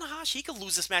Hiroshi Tanahashi. He could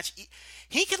lose this match.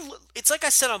 He can. It's like I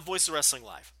said on Voice of Wrestling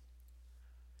Live.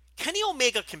 Kenny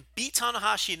Omega can beat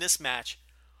Tanahashi in this match.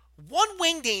 One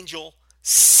winged angel,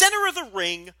 center of the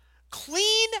ring,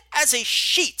 clean as a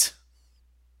sheet.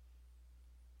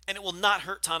 And it will not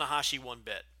hurt Tanahashi one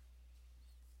bit.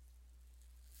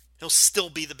 He'll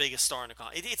still be the biggest star in the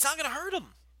company. It's not going to hurt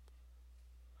him.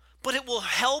 But it will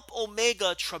help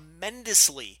Omega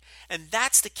tremendously. And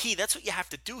that's the key. That's what you have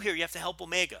to do here. You have to help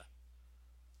Omega.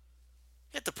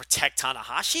 You have to protect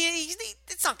Tanahashi.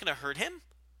 It's not going to hurt him.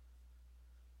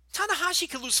 Tanahashi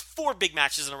could lose 4 big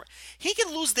matches in a row. He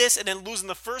can lose this and then lose in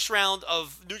the first round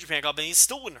of New Japan Cup, and he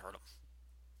still wouldn't hurt him.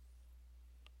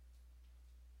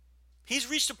 He's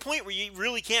reached a point where you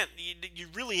really can't. You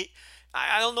really.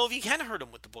 I don't know if you can hurt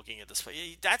him with the booking at this point.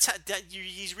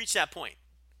 He's reached that point.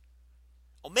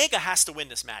 Omega has to win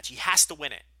this match. He has to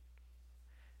win it.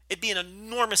 It'd be an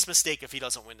enormous mistake if he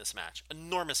doesn't win this match.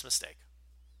 Enormous mistake.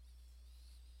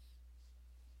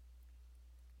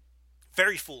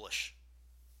 Very foolish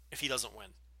if he doesn't win.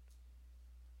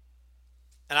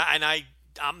 And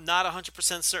I'm not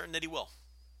 100% certain that he will.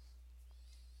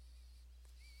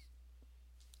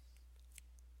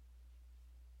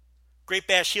 Great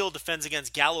Bash Heel defends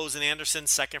against Gallows and Anderson,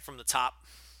 second from the top.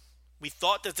 We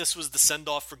thought that this was the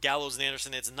send-off for Gallows and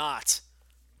Anderson. It's not.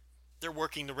 They're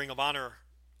working the Ring of Honor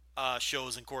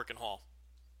shows in Cork and Hall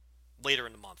later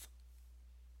in the month.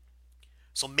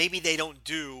 So maybe they don't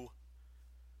do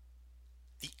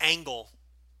the angle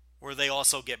where they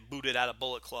also get booted out of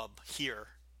Bullet Club here,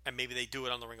 and maybe they do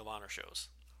it on the Ring of Honor shows.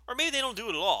 Or maybe they don't do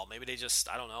it at all. Maybe they just,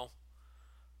 I don't know,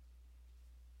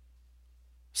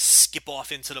 skip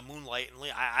off into the moonlight and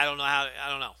leave. I don't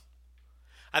know.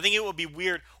 I think it would be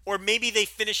weird. Or maybe they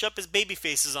finish up as baby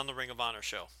faces on the Ring of Honor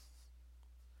show.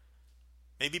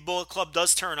 Maybe Bullet Club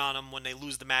does turn on them when they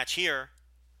lose the match here,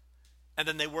 and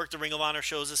then they work the Ring of Honor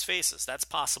shows as faces. That's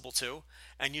possible too.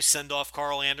 And you send off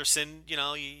Carl Anderson,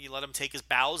 you let him take his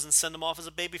bows and send him off as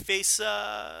a baby face,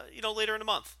 later in the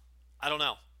month. I don't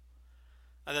know.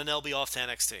 And then they'll be off to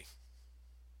NXT.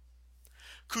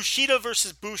 Kushida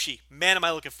versus Bushi. Man, am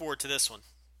I looking forward to this one.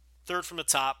 Third from the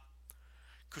top.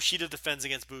 Kushida defends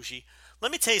against Bushi.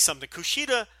 Let me tell you something.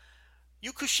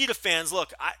 You Kushida fans,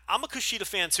 look, I'm a Kushida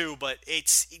fan too, but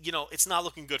it's not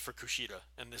looking good for Kushida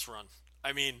in this run.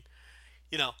 I mean,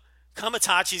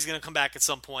 Kamitachi's going to come back at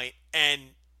some point, and,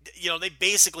 they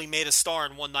basically made a star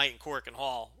in one night in Cork and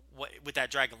Hall with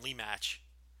that Dragon Lee match.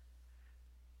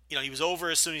 He was over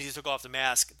as soon as he took off the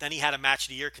mask. Then he had a match of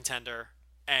the year contender,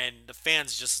 and the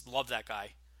fans just love that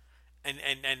guy.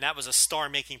 And that was a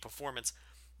star-making performance.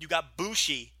 You got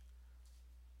Bushi,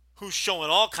 who's showing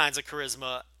all kinds of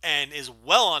charisma and is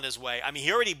well on his way. I mean,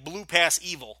 he already blew past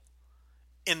Evil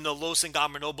in the Los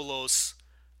Ingobernables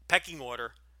pecking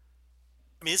order.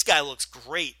 I mean, this guy looks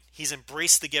great. He's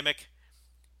embraced the gimmick.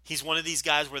 He's one of these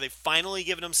guys where they've finally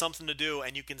given him something to do,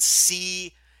 and you can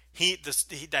see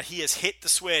that he has hit the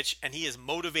switch, and he is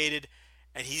motivated,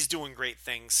 and he's doing great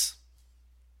things.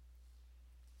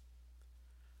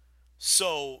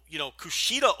 So,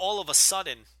 Kushida all of a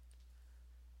sudden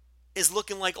is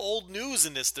looking like old news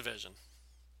in this division.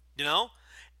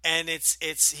 And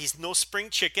he's no spring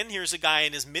chicken. Here's a guy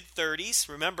in his mid-30s,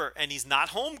 remember, and he's not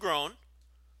homegrown.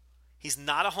 He's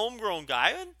not a homegrown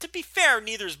guy. And to be fair,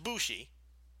 neither is Bushi.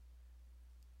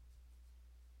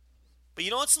 But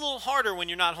it's a little harder when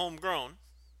you're not homegrown.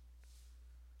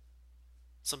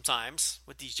 Sometimes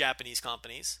with these Japanese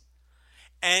companies.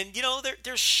 And,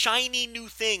 there's shiny new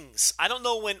things. I don't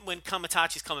know when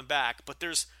Kamatachi's coming back, but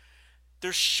there's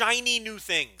shiny new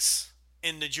things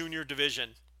in the junior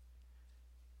division.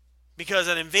 Because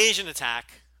an Invasion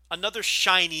Attack, another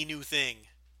shiny new thing,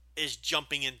 is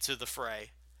jumping into the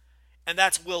fray. And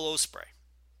that's Will Ospreay.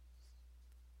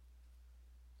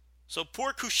 So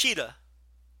poor Kushida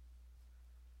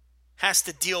has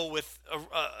to deal with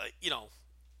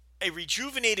a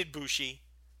rejuvenated Bushi,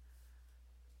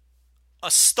 a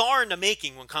star in the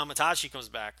making when Kamatachi comes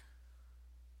back,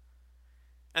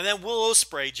 and then Will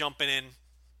Ospreay jumping in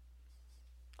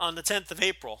on the 10th of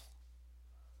April.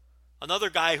 Another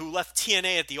guy who left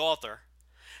TNA at the altar.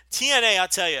 TNA, I'll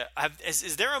tell you,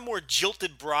 is there a more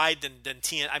jilted bride than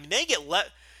TNA? I mean, they get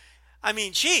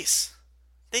jeez.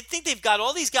 They think they've got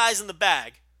all these guys in the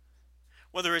bag,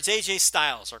 whether it's AJ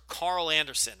Styles or Carl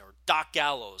Anderson or Doc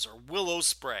Gallows or Will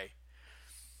Ospreay.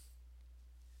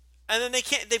 And then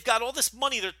they've got all this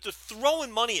money, they're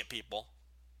throwing money at people.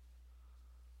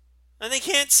 And they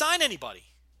can't sign anybody.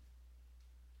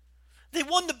 They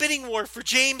won the bidding war for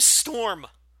James Storm.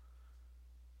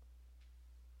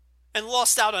 And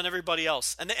lost out on everybody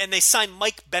else. And they signed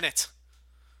Mike Bennett,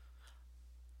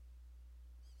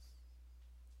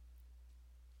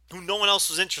 who no one else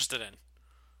was interested in.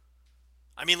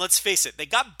 I mean, let's face it. They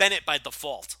got Bennett by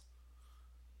default.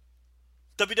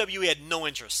 WWE had no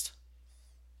interest.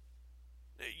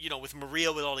 With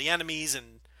Maria with all the enemies,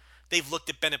 and they've looked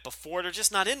at Bennett before. They're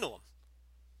just not into him.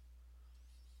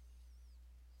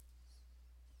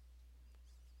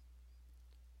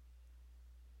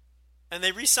 And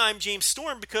they re-signed James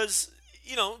Storm because,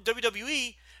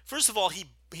 WWE, first of all, he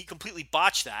completely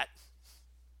botched that.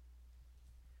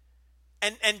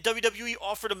 And WWE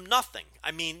offered him nothing.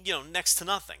 I mean, next to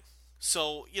nothing.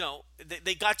 So,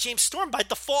 they got James Storm by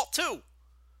default, too.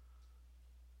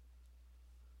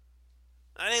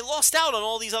 And they lost out on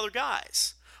all these other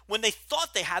guys when they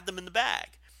thought they had them in the bag.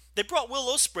 They brought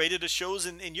Will Ospreay to the shows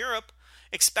in Europe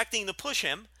expecting to push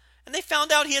him, and they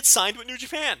found out he had signed with New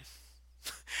Japan.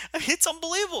 I mean, it's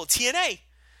unbelievable. TNA.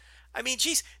 I mean,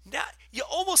 geez, now you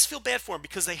almost feel bad for them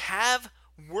because they have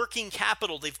working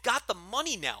capital. They've got the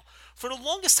money now. For the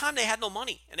longest time, they had no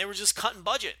money, and they were just cutting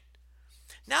budget.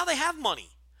 Now they have money.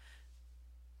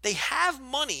 They have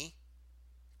money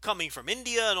coming from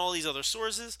India and all these other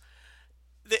sources.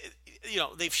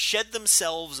 They've shed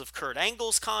themselves of Kurt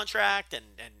Angle's contract and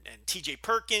TJ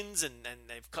Perkins, and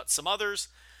they've cut some others.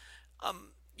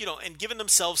 And given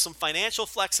themselves some financial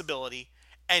flexibility,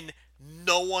 and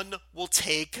no one will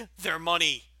take their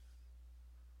money.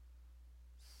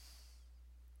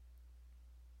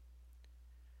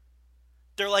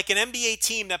 They're like an NBA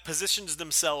team that positions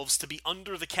themselves to be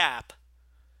under the cap,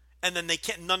 and then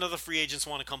none of the free agents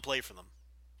want to come play for them.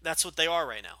 That's what they are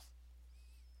right now.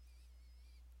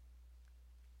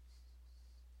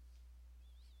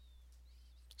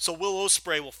 So Will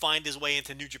Ospreay will find his way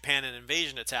into New Japan and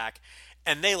Invasion Attack,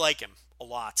 and they like him a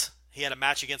lot. He had a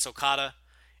match against Okada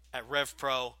at Rev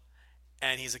Pro,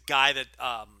 and he's a guy that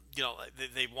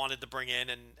they wanted to bring in,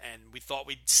 and we thought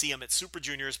we'd see him at Super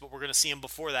Juniors, but we're going to see him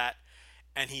before that,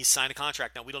 and he signed a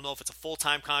contract. Now, we don't know if it's a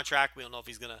full-time contract. We don't know if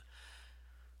he's going to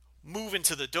move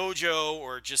into the dojo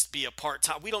or just be a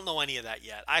part-time. We don't know any of that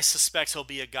yet. I suspect he'll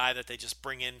be a guy that they just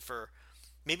bring in for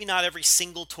maybe not every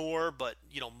single tour, but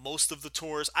most of the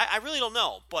tours. I really don't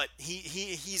know, but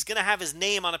he's going to have his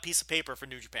name on a piece of paper for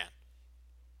New Japan.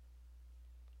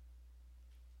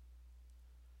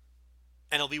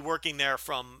 And he'll be working there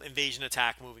from Invasion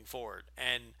Attack moving forward.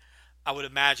 And I would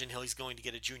imagine he's going to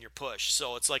get a junior push.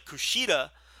 So it's like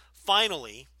Kushida,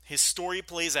 finally, his story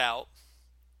plays out.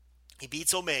 He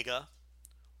beats Omega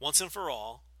once and for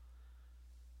all.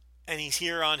 And he's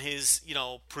here on his,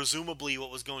 presumably what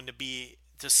was going to be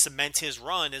to cement his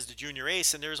run as the junior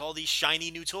ace. And there's all these shiny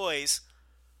new toys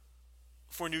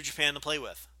for New Japan to play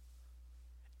with.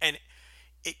 And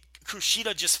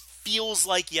Kushida just feels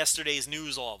like yesterday's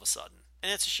news all of a sudden.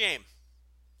 And it's a shame.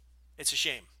 It's a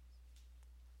shame.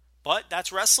 But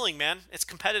that's wrestling, man. It's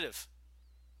competitive.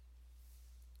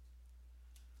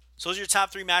 So those are your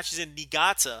top three matches in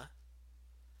Niigata.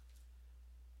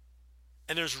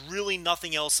 And there's really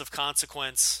nothing else of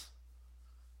consequence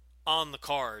on the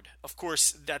card. Of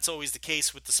course, that's always the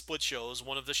case with the split shows.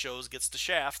 One of the shows gets the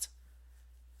shaft.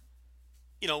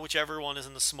 Whichever one is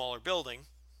in the smaller building.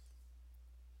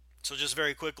 So just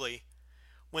very quickly,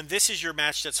 when this is your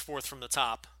match that's fourth from the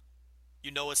top,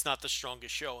 it's not the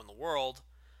strongest show in the world.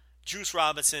 Juice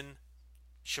Robinson,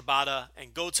 Shibata,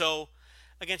 and Goto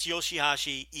against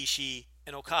Yoshihashi, Ishii,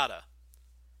 and Okada.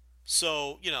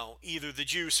 So, either the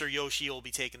Juice or Yoshi will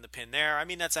be taking the pin there. I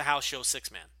mean, that's a house show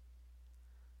 6-man.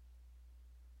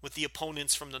 with the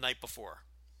opponents from the night before.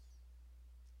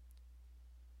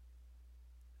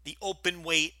 The open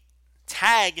weight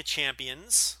tag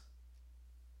champions,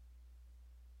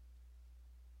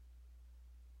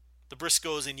 the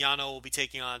Briscoes and Yano, will be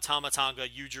taking on Tama Tonga,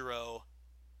 Yujiro,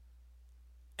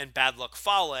 and Bad Luck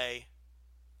Fale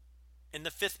in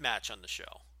the 5th match on the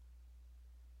show.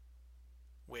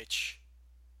 Which,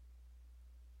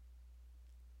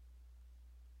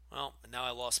 well, now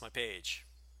I lost my page.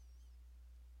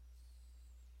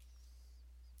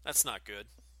 That's not good.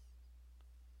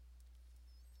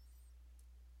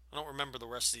 I don't remember the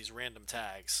rest of these random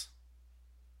tags.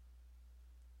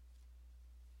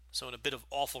 So in a bit of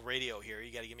awful radio here,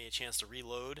 you got to give me a chance to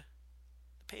reload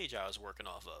the page I was working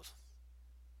off of.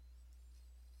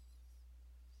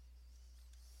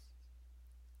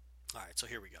 All right, so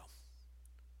here we go.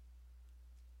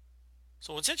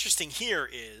 So what's interesting here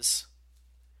is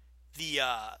the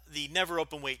Never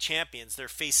Openweight champions. They're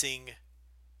facing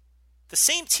the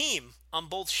same team on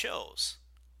both shows.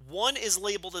 One is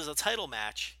labeled as a title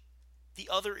match. The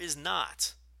other is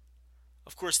not.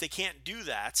 Of course, they can't do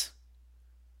that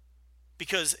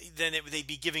because then they'd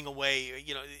be giving away,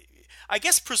 I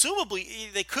guess presumably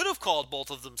they could have called both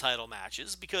of them title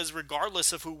matches because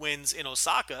regardless of who wins in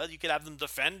Osaka, you could have them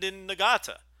defend in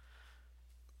Nagata.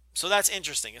 So that's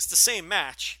interesting. It's the same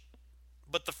match,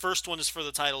 but the first one is for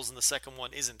the titles and the second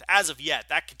one isn't. As of yet,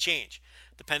 that could change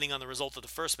depending on the result of the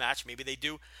first match. Maybe they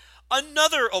do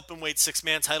another openweight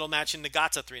 6-man title match in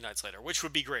Nagata 3 nights later, which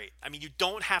would be great. I mean, you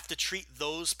don't have to treat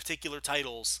those particular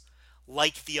titles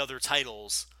like the other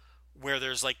titles where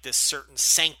there's like this certain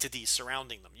sanctity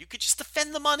surrounding them. You could just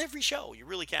defend them on every show. You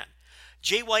really can.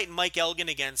 Jay White and Mike Elgin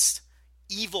against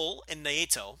Evil and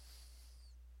Naito.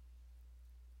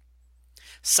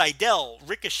 Seidel,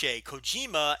 Ricochet,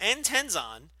 Kojima, and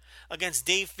Tenzan against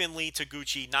Dave Finlay,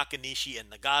 Taguchi, Nakanishi, and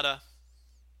Nagata.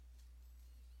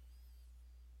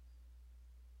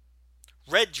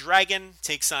 Red Dragon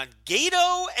takes on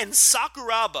Gato and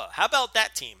Sakuraba. How about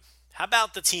that team? How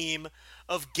about the team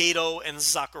of Gato and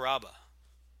Sakuraba?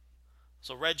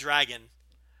 So Red Dragon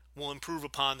will improve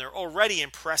upon their already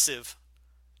impressive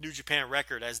New Japan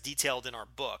record as detailed in our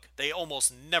book. They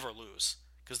almost never lose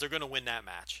because they're going to win that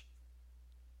match.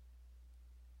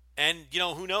 And,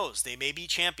 who knows? They may be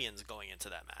champions going into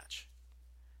that match.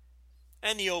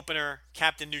 And the opener,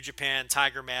 Captain New Japan,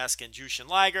 Tiger Mask, and Jushin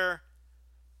Liger.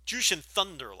 Jushin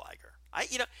Thunder Liger.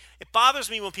 It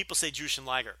bothers me when people say Jushin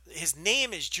Liger. His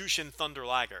name is Jushin Thunder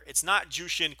Liger. It's not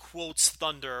Jushin quotes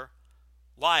Thunder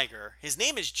Liger. His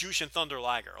name is Jushin Thunder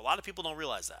Liger. A lot of people don't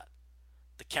realize that.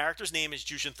 The character's name is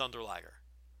Jushin Thunder Liger.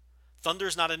 Thunder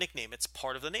is not a nickname. It's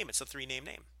part of the name. It's a 3-name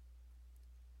name.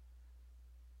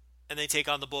 And they take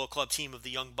on the Bullet Club team of the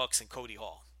Young Bucks and Cody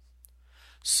Hall.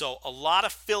 So a lot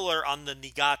of filler on the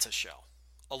Nigata show.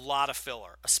 A lot of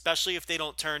filler. Especially if they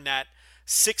don't turn that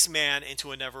 6-man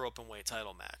into a never openweight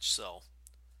title match. So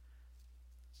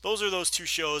those are those 2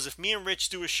 shows. If me and Rich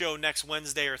do a show next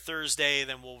Wednesday or Thursday,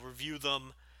 then we'll review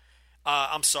them.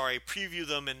 Preview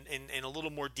them in a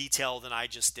little more detail than I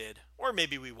just did. Or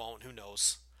maybe we won't. Who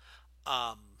knows?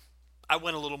 I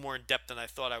went a little more in depth than I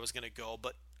thought I was going to go,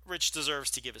 but Rich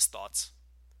deserves to give his thoughts.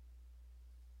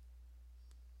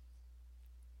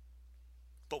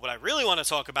 But what I really want to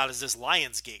talk about is this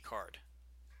Lionsgate card.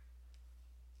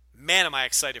 Man, am I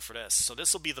excited for this. So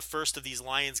this will be the first of these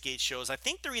Lionsgate shows. I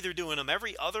think they're either doing them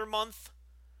every other month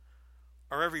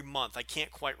or every month. I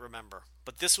can't quite remember.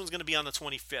 But this one's going to be on the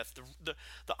 25th.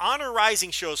 The Honor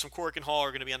Rising shows from Cork and Hall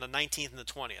are going to be on the 19th and the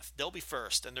 20th. They'll be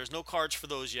first, and there's no cards for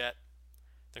those yet.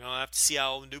 They're going to have to see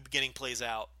how New Beginning plays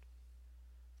out.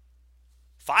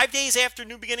 5 days after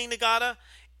New Beginning Nagata,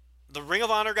 the Ring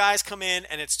of Honor guys come in,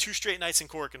 and it's 2 straight nights in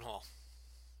Cork and Hall.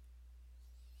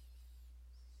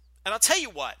 And I'll tell you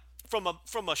what, from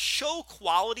a show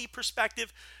quality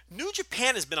perspective, New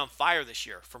Japan has been on fire this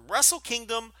year. From Wrestle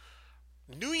Kingdom,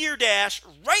 New Year Dash,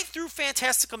 right through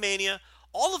Fantasticomania,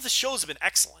 all of the shows have been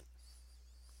excellent.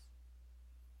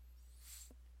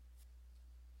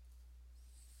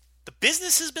 The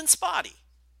business has been spotty.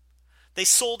 They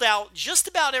sold out just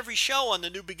about every show on the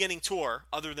New Beginning tour,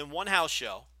 other than one house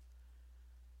show.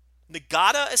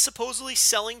 Nagata is supposedly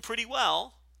selling pretty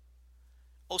well.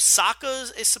 Osaka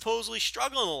is supposedly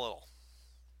struggling a little.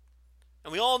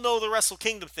 And we all know the Wrestle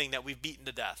Kingdom thing that we've beaten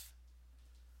to death.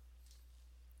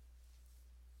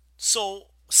 So,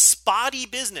 spotty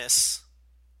business.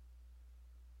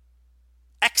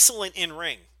 Excellent in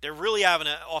ring. They're really having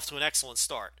off to an excellent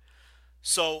start.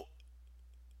 So,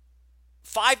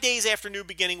 5 days after New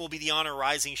Beginning will be the Honor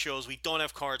Rising shows. We don't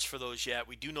have cards for those yet.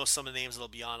 We do know some of the names that'll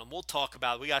be on them. We'll talk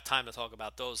about it. We got time to talk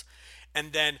about those.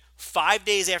 And then 5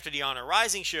 days after the Honor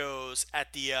Rising shows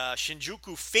at the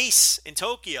Shinjuku Face in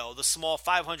Tokyo, the small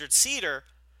 500-seater,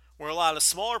 where a lot of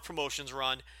smaller promotions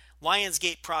run,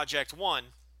 Lionsgate Project 1.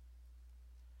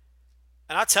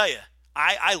 And I'll tell you,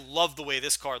 I love the way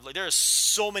this card looks. There are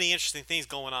so many interesting things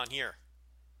going on here.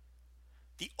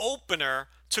 The opener,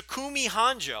 Takumi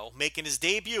Hanjo, making his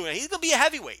debut, and he's going to be a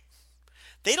heavyweight.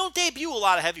 They don't debut a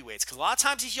lot of heavyweights, because a lot of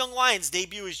times these young lions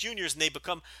debut as juniors, and they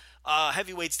become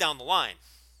heavyweights down the line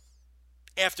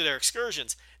after their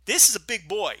excursions. This is a big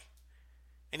boy,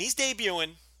 and he's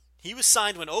debuting. He was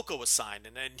signed when Oko was signed,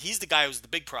 and he's the guy who's the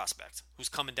big prospect, who's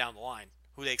coming down the line,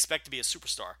 who they expect to be a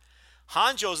superstar.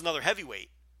 Hanjo is another heavyweight,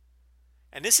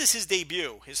 and this is his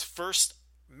debut, his first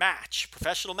match,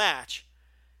 professional match,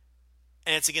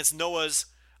 and it's against Noah's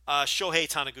Shohei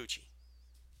Taniguchi.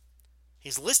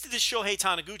 He's listed as Shohei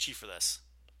Taniguchi for this,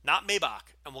 not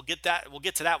Maybach, and we'll get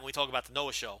to that when we talk about the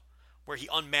Noah show, where he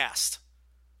unmasked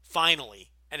finally,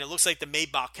 and it looks like the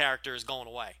Maybach character is going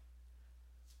away.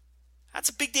 That's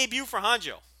a big debut for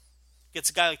Hanjo. Gets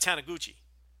a guy like Taniguchi.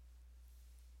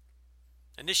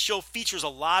 And this show features a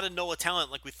lot of Noah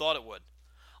talent like we thought it would.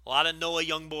 A lot of Noah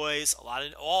young boys,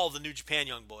 all of the New Japan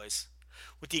young boys,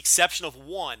 with the exception of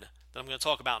one that I'm going to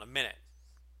talk about in a minute.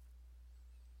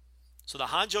 So the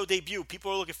Hanjo debut,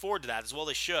 people are looking forward to that, as well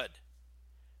they should.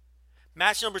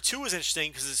 Match number 2 is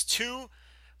interesting because it's 2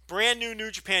 brand new New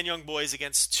Japan young boys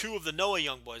against 2 of the Noah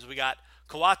young boys. We got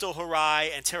Kawato Hirai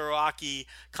and Teruaki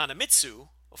Kanamitsu,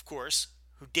 of course,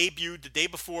 who debuted the day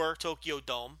before Tokyo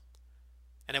Dome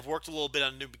and have worked a little bit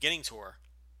on the New Beginning tour.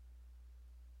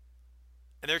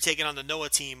 And they're taking on the Noah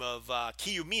team of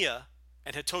Kiyomiya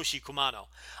and Hitoshi Kumano.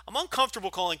 I'm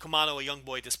uncomfortable calling Kumano a young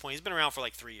boy at this point. He's been around for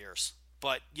like 3 years.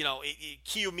 But,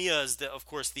 Kiyomiya is, of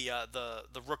course, the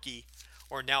rookie,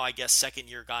 or now I guess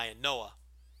second-year guy in Noah.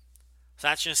 So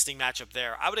that's an interesting matchup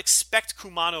there. I would expect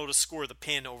Kumano to score the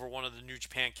pin over one of the New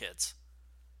Japan kids,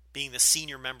 being the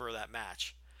senior member of that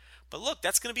match. But look,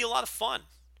 that's going to be a lot of fun.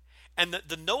 And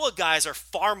the Noah guys are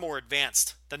far more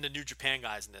advanced than the New Japan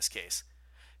guys in this case.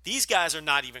 These guys are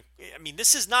not even...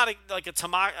 this is not like a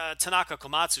Tanaka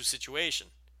Komatsu situation.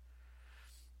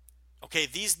 Okay,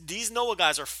 these Noah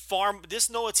guys are far... This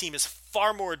Noah team is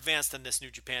far more advanced than this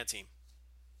New Japan team.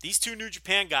 These 2 New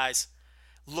Japan guys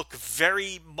look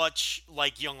very much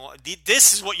like young...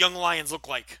 This is what young lions look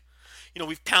like.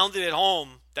 We've pounded it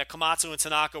home that Komatsu and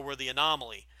Tanaka were the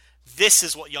anomaly. This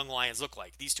is what young lions look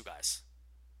like, these 2 guys.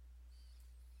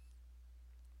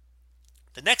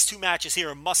 The next 2 matches here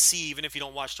are must-see even if you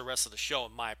don't watch the rest of the show,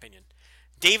 in my opinion.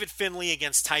 David Finlay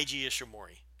against Taiji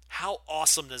Ishimori. How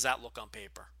awesome does that look on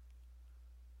paper?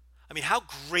 How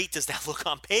great does that look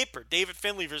on paper? David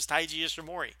Finlay versus Taiji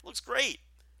Ishimori. Looks great.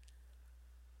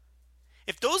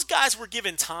 If those guys were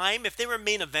given time, if they were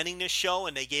main eventing this show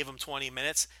and they gave them 20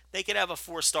 minutes, they could have a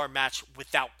 4-star match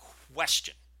without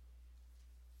question.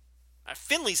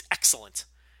 Finlay's excellent.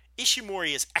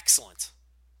 Ishimori is excellent.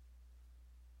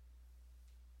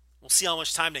 We'll see how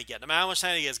much time they get. No matter how much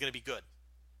time they get, it's going to be good.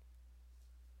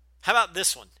 How about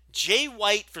this one? Jay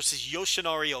White versus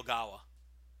Yoshinari Ogawa.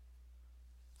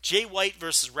 Jay White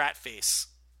versus Ratface.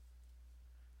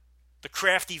 The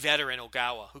crafty veteran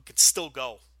Ogawa, who can still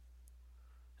go.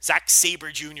 Zack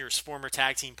Sabre Jr.'s former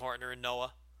tag team partner in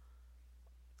Noah.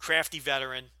 Crafty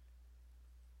veteran.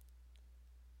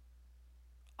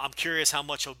 I'm curious how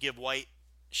much he'll give White.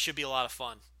 Should be a lot of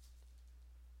fun.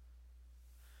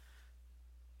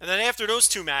 And then after those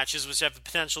 2 matches, which have the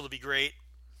potential to be great,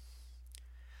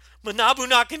 Manabu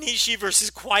Nakanishi versus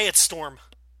Quiet Storm.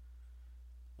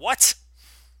 What?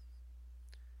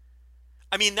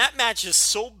 That match is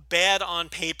so bad on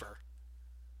paper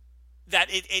that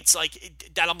it's like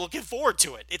that I'm looking forward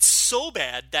to it. It's so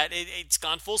bad that it's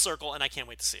gone full circle, and I can't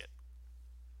wait to see it.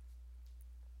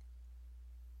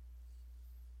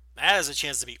 That has a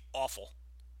chance to be awful.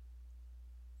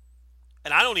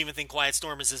 And I don't even think Quiet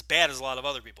Storm is as bad as a lot of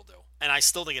other people do. And I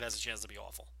still think it has a chance to be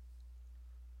awful.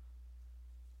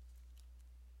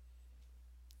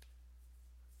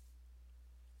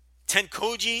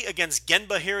 Tenkoji against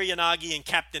Genba Hirayanagi and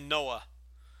Captain Noah.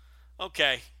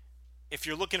 Okay. If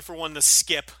you're looking for one to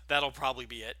skip, that'll probably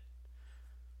be it.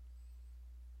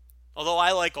 Although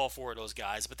I like all 4 of those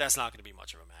guys, but that's not going to be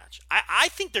much of a match. I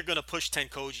think they're going to push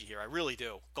Tenkoji here. I really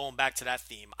do. Going back to that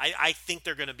theme. I think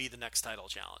they're going to be the next title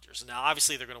challengers. Now,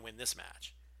 obviously, they're going to win this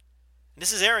match. And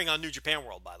this is airing on New Japan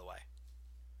World, by the way.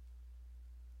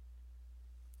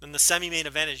 Then the semi-main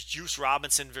event is Juice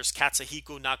Robinson versus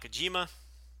Katsuhiko Nakajima.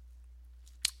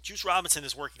 Juice Robinson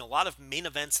is working a lot of main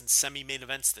events and semi-main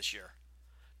events this year.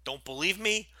 Don't believe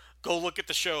me? Go look at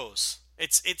the shows.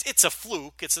 It's a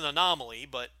fluke. It's an anomaly,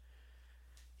 but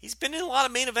he's been in a lot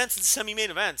of main events and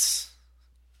semi-main events.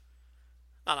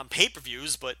 Not on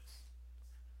pay-per-views, but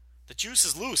the juice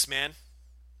is loose, man.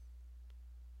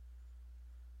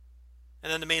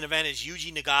 And then the main event is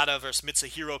Yuji Nagata versus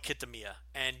Mitsuhiro Kitamiya.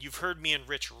 And you've heard me and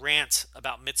Rich rant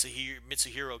about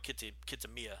Mitsuhiro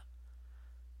Kitamiya,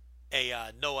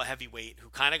 a Noah heavyweight who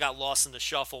kind of got lost in the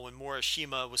shuffle when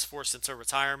Morishima was forced into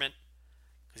retirement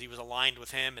because he was aligned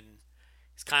with him, and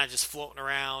he's kind of just floating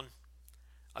around.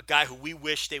 A guy who we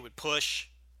wish they would push.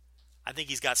 I think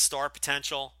he's got star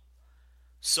potential.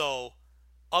 So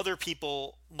other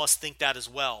people must think that as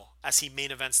well, as he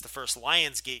main events the first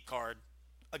Lionsgate card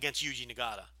against Yuji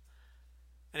Nagata.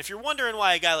 And if you're wondering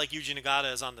why a guy like Yuji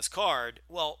Nagata is on this card,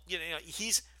 well,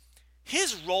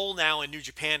 his role now in New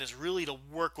Japan is really to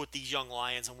work with these young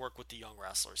lions and work with the young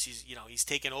wrestlers. He's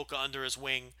taken Oka under his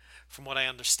wing, from what I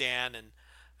understand, and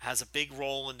has a big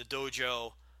role in the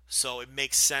dojo. So it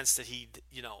makes sense that he's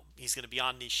going to be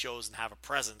on these shows and have a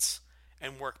presence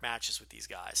and work matches with these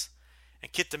guys.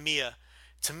 And Kitamiya,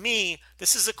 to me,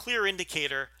 this is a clear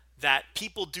indicator that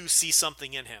people do see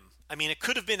something in him. I mean, it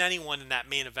could have been anyone in that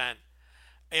main event.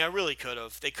 I really could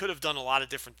have. They could have done a lot of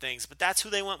different things, but that's who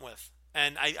they went with.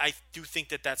 And I do think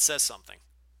that says something.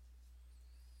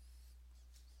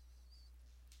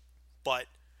 But,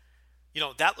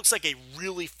 that looks like a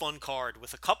really fun card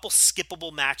with a couple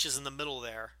skippable matches in the middle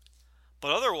there.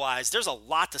 But otherwise, there's a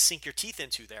lot to sink your teeth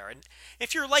into there. And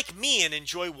if you're like me and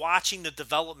enjoy watching the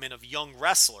development of young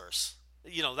wrestlers,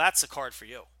 that's a card for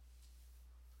you.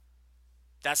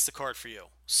 That's the card for you.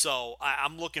 So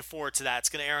I'm looking forward to that. It's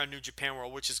going to air on New Japan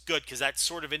World, which is good because that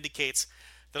sort of indicates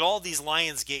that all these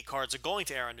Lionsgate cards are going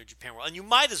to air on New Japan World. And you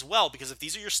might as well, because if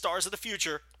these are your stars of the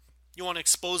future, you want to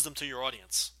expose them to your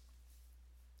audience.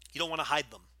 You don't want to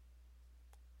hide them.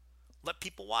 Let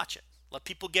people watch it. Let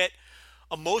people get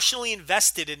emotionally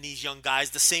invested in these young guys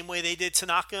the same way they did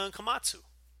Tanaka and Komatsu.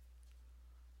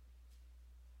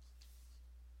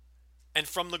 And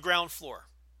from the ground floor.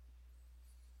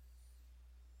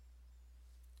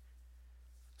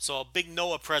 So a big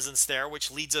Noah presence there, which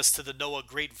leads us to the Noah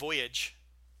Great Voyage,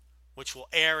 which will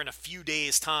air in a few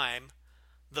days' time.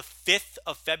 The 5th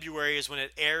of February is when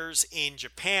it airs in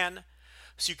Japan.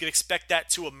 So you can expect that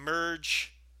to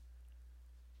emerge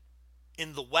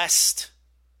in the West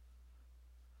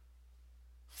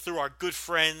through our good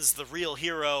friends, The Real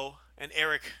Hero and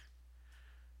Eric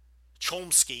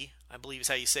Chomsky, I believe is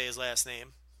how you say his last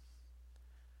name.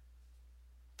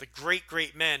 The great,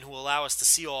 great men who allow us to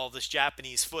see all of this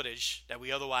Japanese footage that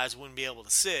we otherwise wouldn't be able to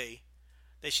see.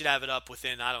 They should have it up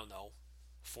within,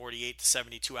 48 to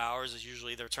 72 hours is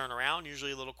usually their turnaround,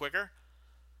 usually a little quicker.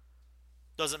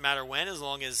 Doesn't matter when, as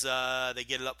long as they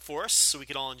get it up for us so we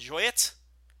can all enjoy it.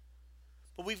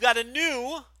 But we've got a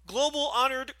new Global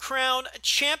Honored Crown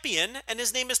champion, and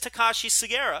his name is Takashi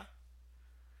Sugiura.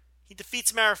 He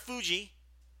defeats Marufuji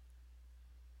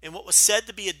in what was said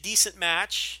to be a decent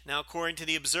match. Now, according to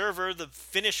the Observer, the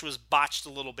finish was botched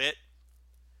a little bit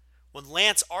when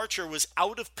Lance Archer was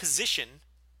out of position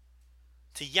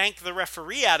to yank the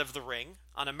referee out of the ring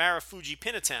on a Marufuji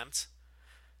pin attempt,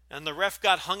 and the ref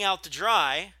got hung out to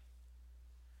dry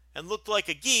and looked like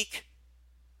a geek,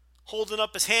 holding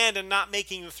up his hand and not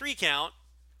making the 3 count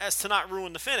as to not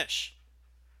ruin the finish,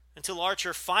 until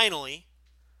Archer finally,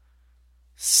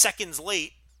 seconds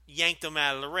late, yanked him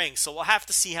out of the ring. So we'll have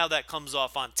to see how that comes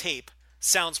off on tape.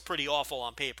 Sounds pretty awful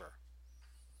on paper.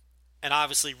 And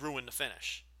obviously ruined the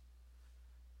finish,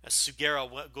 as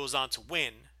Sugiura goes on to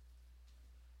win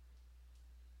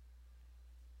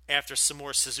after some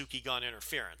more Suzuki Gun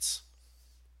interference.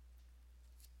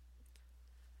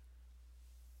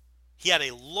 He had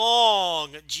a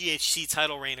long GHC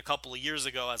title reign a couple of years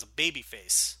ago as a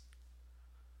babyface.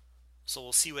 So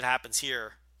we'll see what happens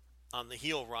here on the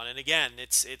heel run. And again,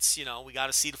 it's we got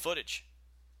to see the footage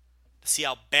to see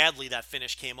how badly that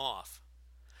finish came off.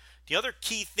 The other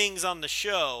key things on the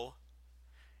show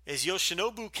is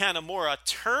Yoshinobu Kanemaru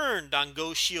turned on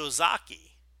Go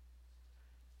Shiozaki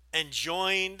and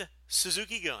joined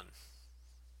Suzuki Gun.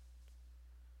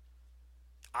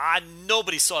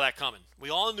 Nobody saw that coming. We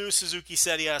all knew Suzuki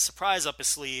said he had a surprise up his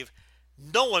sleeve.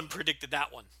 No one predicted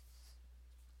that one.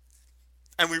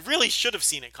 And we really should have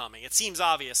seen it coming. It seems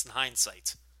obvious in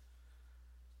hindsight.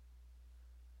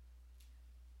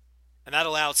 And that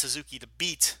allowed Suzuki to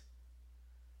beat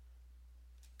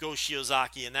Go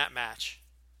Shiozaki in that match.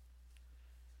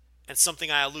 And something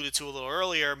I alluded to a little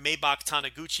earlier, Maybach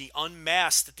Taniguchi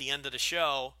unmasked at the end of the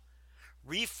show,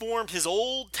 reformed his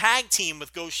old tag team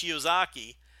with Go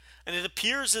Shiozaki, And it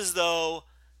appears as though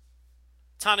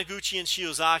Taniguchi and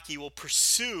Shiozaki will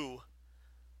pursue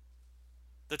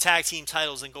the tag team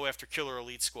titles and go after Killer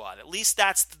Elite Squad. At least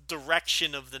that's the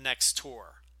direction of the next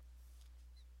tour.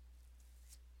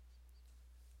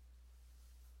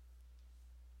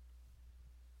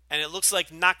 And it looks like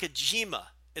Nakajima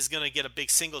is going to get a big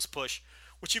singles push,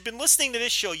 which you've been listening to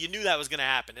this show, you knew that was going to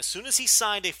happen. As soon as he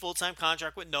signed a full-time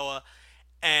contract with Noah,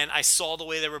 and I saw the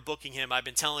way they were booking him, I've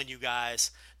been telling you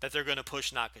guys that they're going to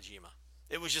push Nakajima.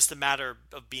 It was just a matter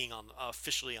of being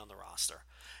officially on the roster.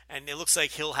 And it looks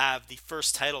like he'll have the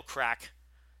first title crack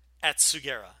at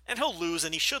Sugiura. And he'll lose,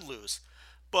 and he should lose.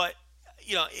 But,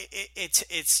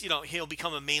 it's he'll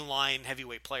become a mainline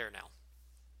heavyweight player now.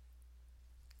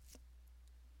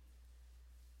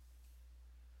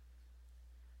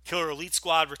 Killer Elite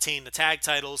Squad retained the tag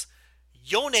titles.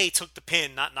 Yone took the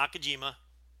pin, not Nakajima.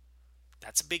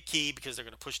 That's a big key because they're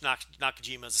going to push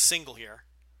Nakajima as a single here.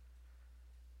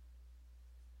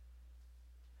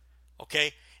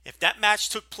 Okay, if that match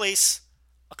took place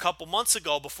a couple months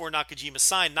ago before Nakajima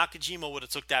signed, Nakajima would have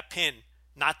took that pin,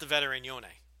 not the veteran Yone.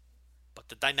 But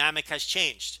the dynamic has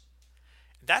changed.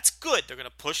 That's good. They're going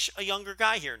to push a younger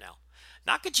guy here now.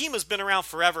 Nakajima's been around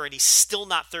forever, and he's still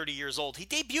not 30 years old. He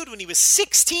debuted when he was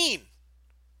 16.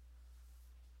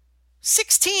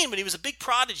 16, when he was a big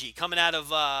prodigy coming out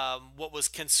of what was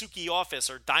Kensuke Office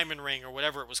or Diamond Ring or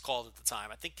whatever it was called at the time.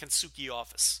 I think Kensuke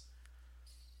Office.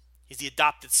 He's the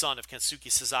adopted son of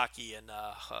Kensuke Sasaki and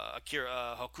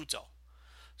Akira Hokuto.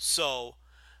 So,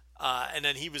 and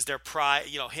then he was their pride.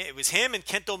 It was him and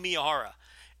Kento Miyahara.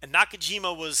 And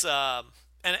Nakajima was...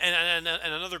 And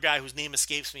another guy whose name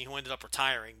escapes me who ended up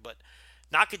retiring. But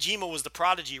Nakajima was the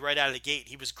prodigy right out of the gate.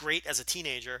 He was great as a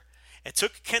teenager. It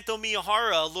took Kento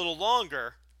Miyahara a little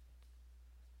longer.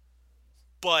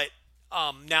 But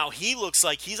now he looks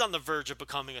like he's on the verge of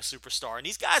becoming a superstar. And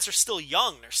these guys are still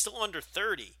young. They're still under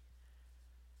 30.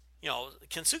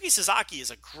 Kensuke Sasaki is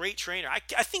a great trainer. I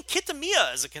think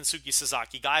Kitamiya is a Kensuke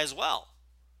Sasaki guy as well,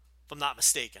 if I'm not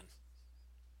mistaken.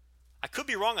 I could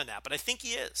be wrong on that, but I think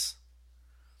he is.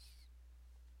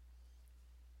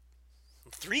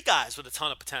 3 guys with a ton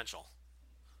of potential.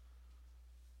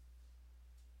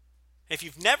 If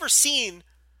you've never seen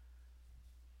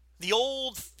the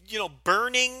old,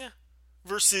 Burning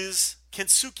versus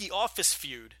Kensuke Office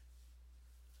feud,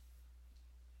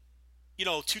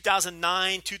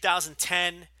 2009,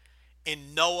 2010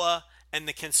 in Noah and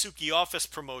the Kensuke Office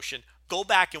promotion, go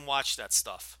back and watch that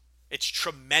stuff. It's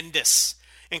tremendous,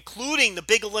 including the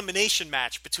big elimination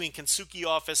match between Kensuke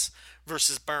Office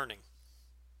versus Burning.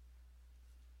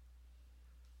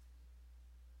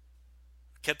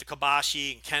 Kenta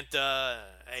Kobashi and Kenta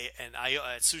and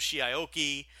Tsushi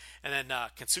Aoki, and then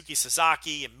Kensuke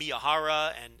Sasaki and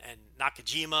Miyahara and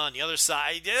Nakajima on the other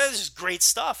side. This is great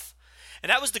stuff. And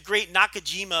that was the great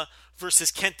Nakajima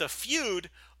versus Kenta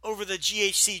feud over the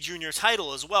GHC Junior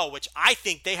title as well, which I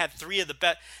think they had 3 of the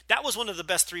best. That was one of the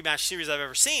best 3-match series I've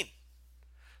ever seen.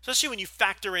 Especially when you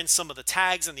factor in some of the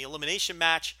tags and the elimination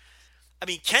match. I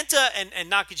mean, Kenta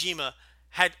and Nakajima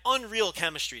had unreal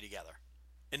chemistry together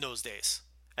in those days.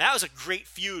 And that was a great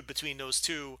feud between those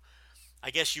two.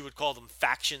 I guess you would call them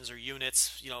factions or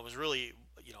units. It was really,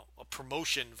 a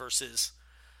promotion versus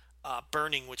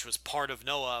Burning, which was part of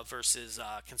Noah, versus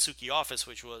Kensuke Office,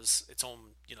 which was its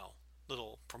own,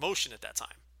 little promotion at that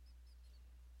time.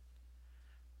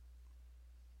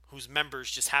 Whose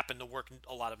members just happened to work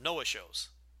a lot of Noah shows.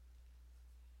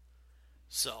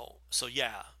 So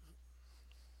yeah.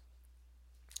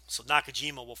 So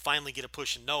Nakajima will finally get a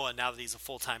push in Noah now that he's a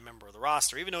full-time member of the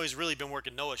roster, even though he's really been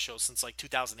working Noah shows since like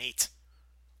 2008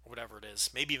 or whatever it is.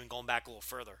 Maybe even going back a little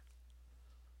further.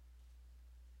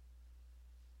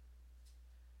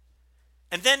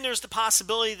 And then there's the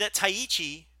possibility that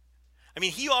Taichi,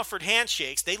 he offered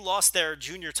handshakes. They lost their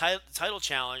junior title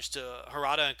challenge to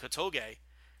Harada and Kotoge,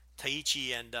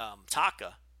 Taichi and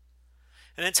Taka.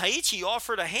 And then Taichi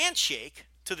offered a handshake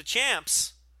to the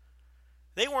champs.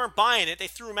 They weren't buying it. They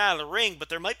threw him out of the ring, but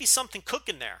there might be something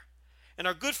cooking there. And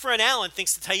our good friend Alan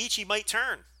thinks that Taichi might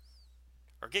turn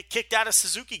or get kicked out of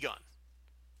Suzuki Gun.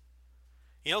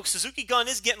 Suzuki Gun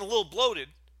is getting a little bloated,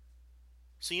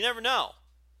 so you never know.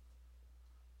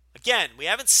 Again, we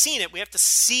haven't seen it. We have to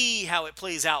see how it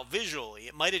plays out visually.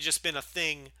 It might have just been a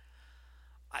thing,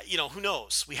 who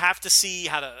knows? We have to see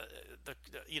how the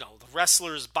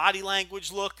wrestler's body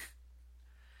language look.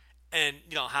 And,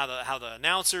 how the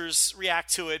announcers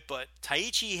react to it. But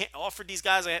Taichi offered these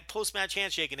guys a post-match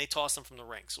handshake, and they tossed them from the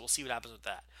ring. So we'll see what happens with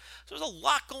that. So there's a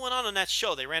lot going on that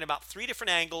show. They ran about 3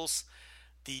 different angles.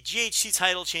 The GHC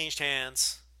title changed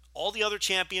hands. All the other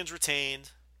champions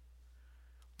retained.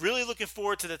 Really looking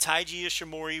forward to the Taiji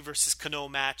Ishimori versus Kano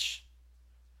match.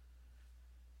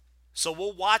 So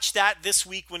we'll watch that this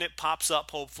week when it pops up,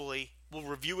 hopefully. We'll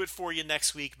review it for you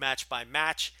next week, match by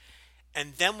match.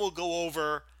 And then we'll go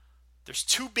over, there's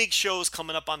 2 big shows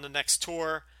coming up on the next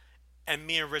tour, and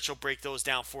me and Rich will break those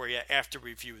down for you after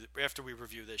we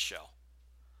review this show.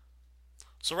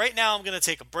 So right now I'm going to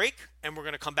take a break, and we're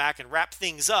going to come back and wrap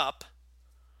things up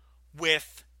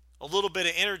with a little bit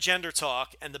of intergender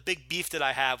talk and the big beef that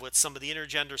I have with some of the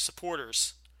intergender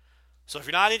supporters. So if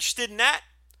you're not interested in that,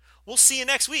 we'll see you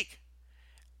next week.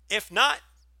 If not,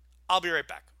 I'll be right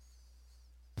back.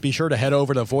 Be sure to head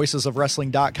over to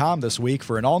voicesofwrestling.com this week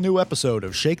for an all-new episode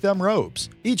of Shake Them Ropes.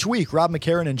 Each week, Rob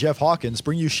McCarran and Jeff Hawkins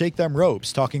bring you Shake Them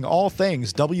Ropes, talking all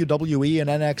things WWE and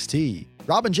NXT.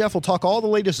 Rob and Jeff will talk all the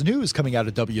latest news coming out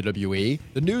of WWE,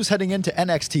 the news heading into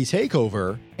NXT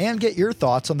TakeOver, and get your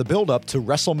thoughts on the build-up to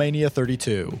WrestleMania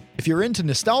 32. If you're into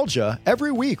nostalgia,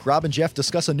 every week Rob and Jeff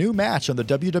discuss a new match on the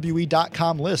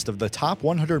WWE.com list of the top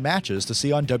 100 matches to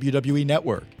see on WWE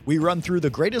Network. We run through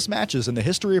the greatest matches in the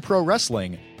history of pro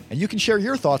wrestling, and you can share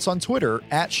your thoughts on Twitter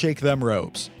at Shake Them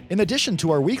Ropes. In addition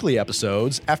to our weekly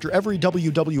episodes, after every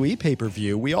WWE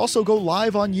pay-per-view, we also go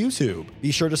live on YouTube.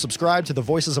 Be sure to subscribe to the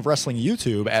Voices of Wrestling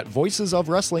YouTube at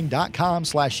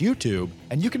voicesofwrestling.com/YouTube,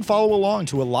 and you can follow along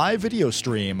to a live video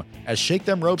stream as Shake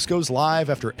Them Ropes goes live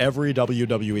after every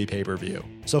WWE pay-per-view.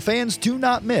 So fans, do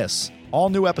not miss all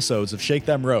new episodes of Shake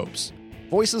Them Ropes.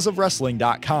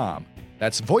 Voicesofwrestling.com.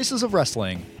 That's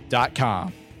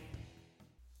voicesofwrestling.com.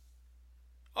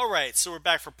 All right, so we're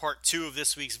back for part 2 of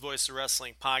this week's Voice of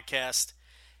Wrestling podcast.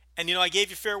 And, I gave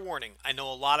you fair warning. I know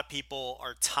a lot of people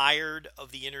are tired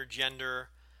of the intergender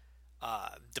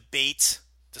debate,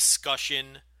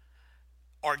 discussion,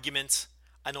 argument.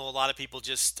 I know a lot of people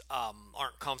just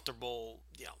aren't comfortable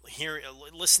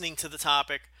listening to the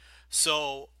topic.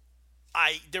 So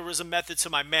there was a method to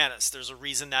my madness. There's a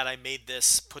reason that I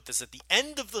put this at the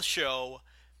end of the show,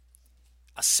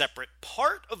 a separate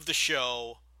part of the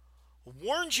show.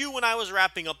 Warned you when I was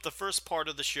wrapping up the first part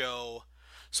of the show.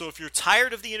 So if you're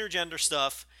tired of the intergender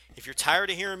stuff, if you're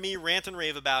tired of hearing me rant and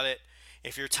rave about it,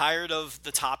 if you're tired of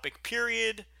the topic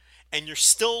period, and you're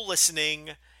still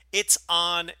listening, it's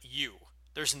on you.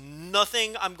 There's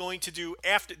nothing I'm going to do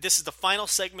after. This is the final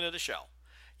segment of the show.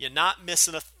 You're not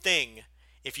missing a thing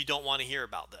if you don't want to hear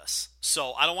about this.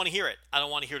 So I don't want to hear it. I don't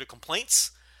want to hear the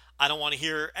complaints. I don't want to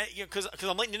hear, because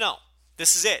I'm letting you know.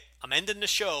 This is it. I'm ending the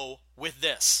show with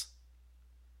this.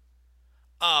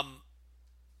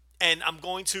 And I'm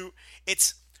going to,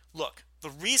 look, the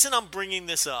reason I'm bringing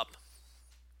this up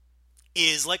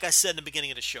is, like I said in the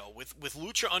beginning of the show, with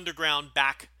Lucha Underground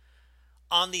back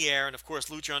on the air, and of course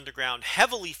Lucha Underground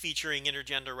heavily featuring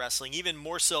intergender wrestling, even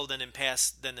more so than in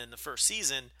the first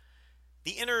season,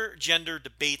 the intergender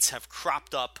debates have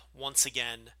cropped up once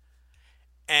again,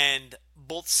 and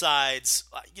both sides,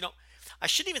 I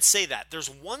shouldn't even say that.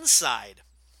 There's one side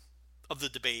of the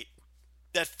debate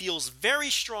that feels very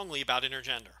strongly about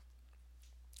intergender,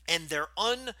 and they're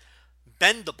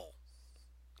unbendable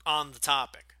on the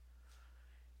topic.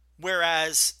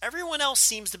 Whereas everyone else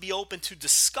seems to be open to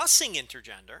discussing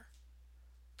intergender,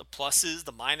 the pluses,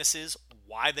 the minuses,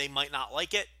 why they might not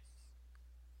like it.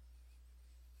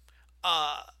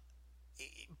 But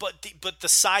the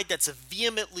side that's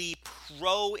vehemently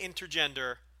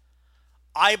pro-intergender,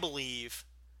 I believe,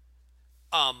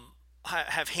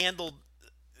 have handled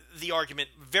the argument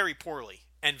very poorly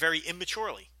and very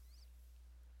immaturely.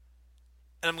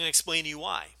 And I'm going to explain to you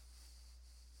why.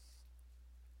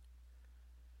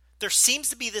 There seems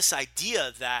to be this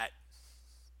idea that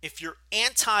if you're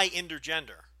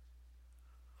anti-intergender,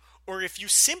 or if you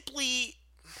simply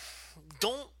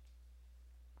don't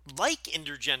like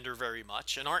intergender very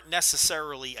much and aren't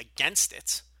necessarily against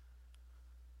it,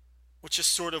 which is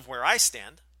sort of where I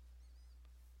stand,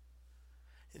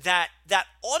 that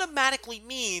automatically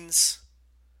means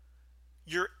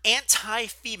you're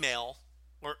anti-female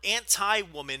or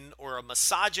anti-woman or a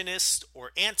misogynist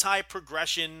or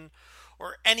anti-progression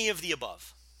or any of the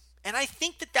above. And I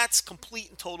think that that's complete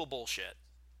and total bullshit.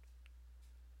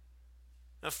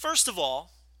 Now, first of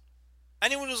all,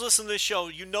 anyone who's listening to this show,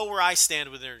 you know where I stand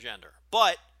with intergender.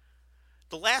 But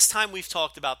the last time we've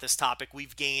talked about this topic,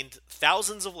 we've gained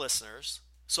thousands of listeners,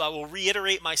 so I will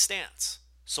reiterate my stance,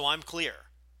 so I'm clear.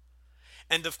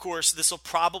 And of course, this will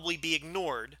probably be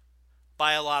ignored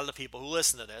by a lot of the people who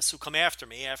listen to this, who come after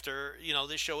me after,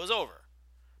 this show is over.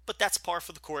 But that's par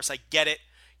for the course. I get it.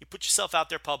 You put yourself out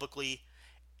there publicly,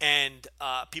 and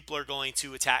people are going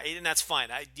to attack, and that's fine.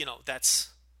 You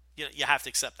have to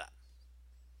accept that.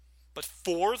 But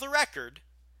for the record,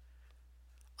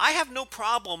 I have no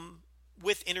problem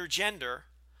with intergender.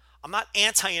 I'm not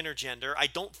anti-intergender. I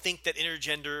don't think that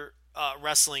intergender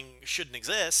wrestling shouldn't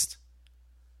exist.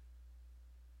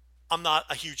 I'm not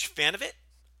a huge fan of it.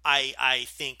 I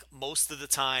think most of the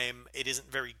time it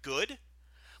isn't very good.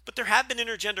 But there have been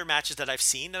intergender matches that I've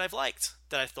seen that I've liked,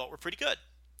 that I thought were pretty good.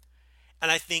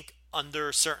 And I think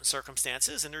under certain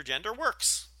circumstances, intergender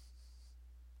works.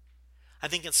 I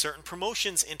think in certain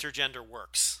promotions, intergender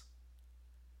works.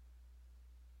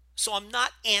 So I'm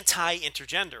not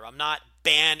anti-intergender. I'm not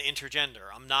ban intergender.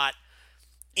 I'm not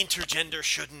intergender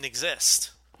shouldn't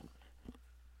exist.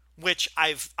 Which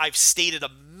I've stated a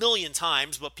million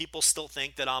times, but people still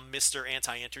think that I'm Mr.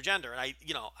 Anti-intergender. And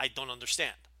I don't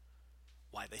understand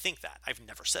why they think that. I've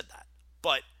never said that.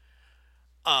 But,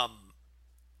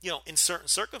 in certain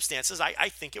circumstances, I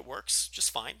think it works just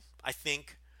fine. I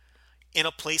think in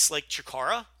a place like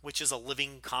Chikara, which is a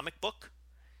living comic book,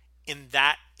 in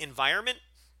that environment,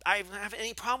 I don't have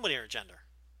any problem with intergender.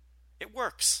 It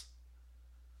works.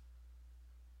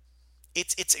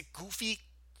 It's a goofy,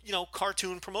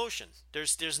 cartoon promotion.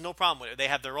 There's no problem with it. They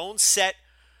have their own set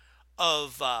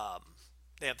of,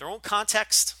 they have their own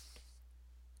context.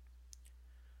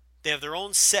 They have their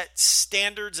own set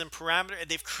standards and parameters.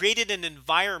 They've created an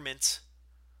environment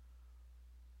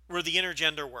where the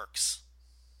intergender works.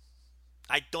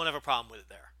 I don't have a problem with it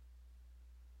there.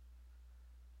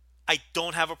 I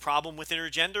don't have a problem with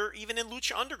intergender even in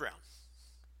Lucha Underground.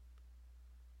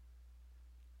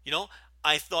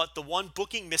 I thought the one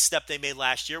booking misstep they made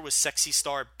last year was Sexy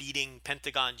Star beating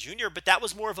Pentagon Jr., but that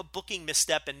was more of a booking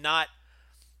misstep and not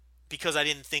because I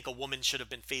didn't think a woman should have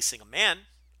been facing a man.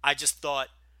 I just thought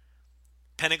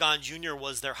Pentagon Jr.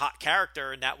 was their hot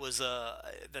character, and that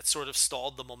sort of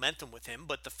stalled the momentum with him.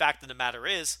 But the fact of the matter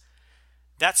is,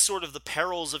 that's sort of the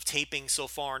perils of taping so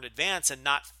far in advance and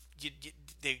not,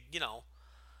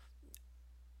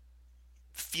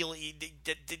 feeling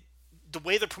the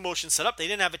way the promotion's set up. They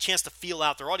didn't have a chance to feel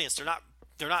out their audience.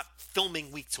 They're not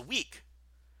filming week to week.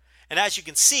 And as you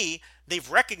can see, they've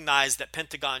recognized that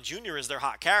Pentagon Jr. is their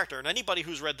hot character. And anybody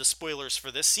who's read the spoilers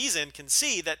for this season can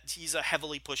see that he's a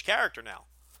heavily pushed character now.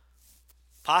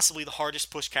 Possibly the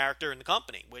hardest pushed character in the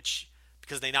company,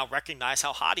 because they now recognize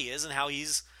how hot he is and how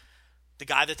he's the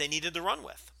guy that they needed to run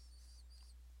with.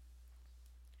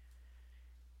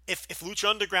 If Lucha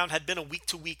Underground had been a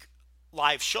week-to-week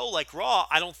live show like Raw,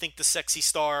 I don't think the Sexy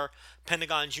Star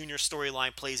Pentagon Jr.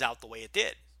 storyline plays out the way it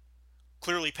did.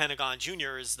 Clearly, Pentagon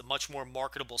Jr. is the much more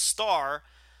marketable star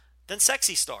than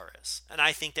Sexy Star is, and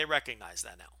I think they recognize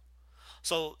that now.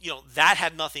 So, that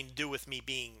had nothing to do with me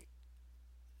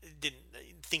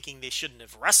thinking they shouldn't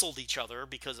have wrestled each other,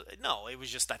 because, no, it was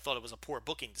just I thought it was a poor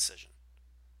booking decision.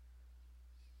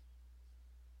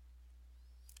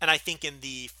 And I think in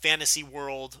the fantasy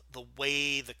world, the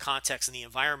way the context and the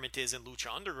environment is in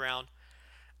Lucha Underground,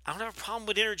 I don't have a problem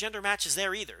with intergender matches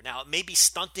there either. Now, it may be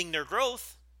stunting their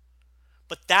growth,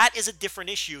 but that is a different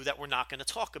issue that we're not going to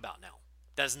talk about now.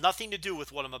 That has nothing to do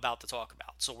with what I'm about to talk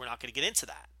about, so we're not going to get into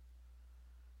that.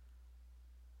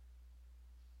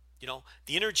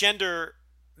 The intergender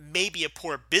may be a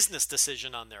poor business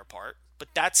decision on their part, but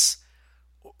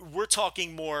we're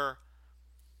talking more...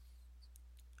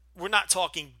 We're not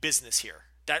talking business here,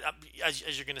 that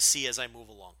as you're going to see as I move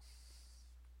along.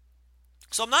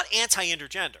 So I'm not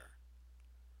anti-intergender.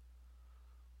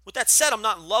 With that said, I'm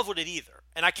not in love with it either,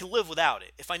 and I can live without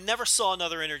it. If I never saw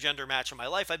another intergender match in my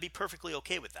life, I'd be perfectly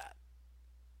okay with that.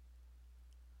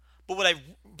 But what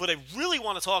I really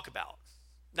want to talk about,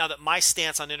 now that my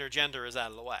stance on intergender is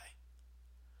out of the way,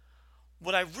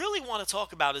 what I really want to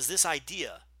talk about is this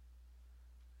idea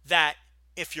that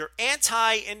if you're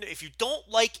if you don't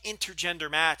like intergender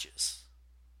matches,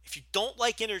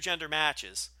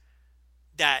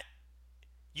 that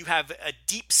you have a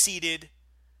deep-seated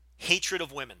hatred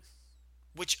of women,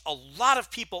 which a lot of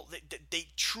people, they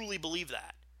truly believe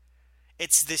that.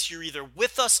 It's this you're either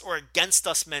with us or against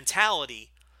us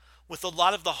mentality with a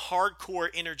lot of the hardcore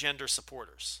intergender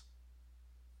supporters.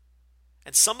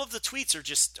 And some of the tweets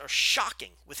are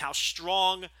shocking with how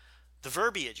strong the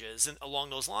verbiage is along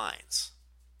those lines.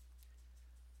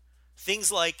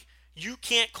 Things like, you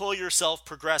can't call yourself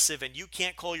progressive and you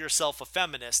can't call yourself a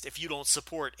feminist if you don't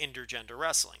support intergender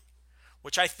wrestling,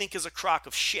 which I think is a crock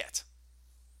of shit.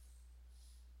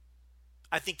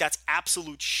 I think that's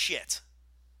absolute shit.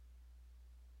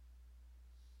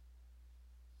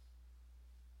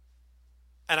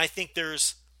 And I think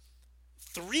there's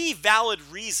 3 valid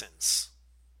reasons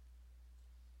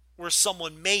where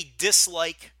someone may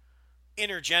dislike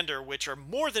intergender, which are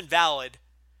more than valid,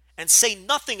 and say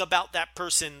nothing about that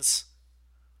person's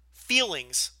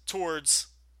feelings towards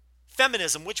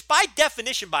feminism, which by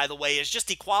definition, by the way, is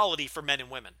just equality for men and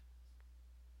women.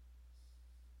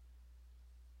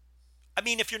 I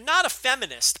mean, if you're not a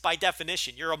feminist by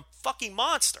definition, you're a fucking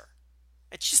monster.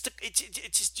 It's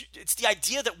the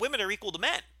idea that women are equal to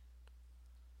men.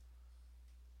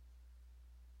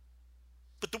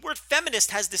 But the word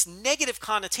feminist has this negative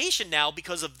connotation now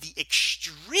because of the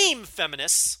extreme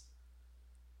feminists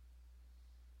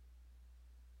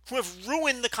who have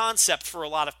ruined the concept for a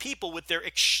lot of people with their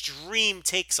extreme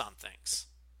takes on things.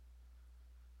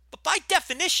 But by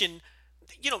definition,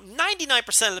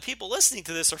 99% of the people listening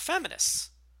to this are feminists.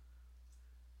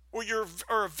 Or you're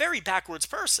a very backwards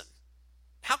person.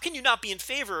 How can you not be in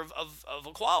favor of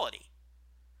equality?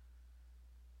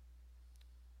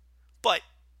 But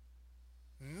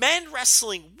men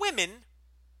wrestling women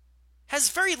has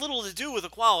very little to do with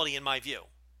equality in my view.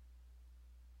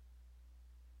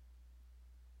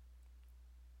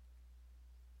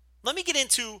 Let me get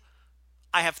into,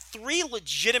 I have 3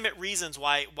 legitimate reasons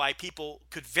why people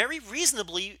could very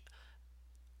reasonably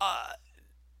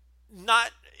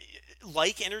not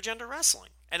like intergender wrestling.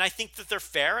 And I think that they're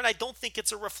fair, and I don't think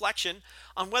it's a reflection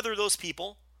on whether those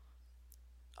people,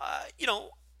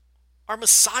 are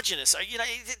misogynist.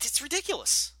 It's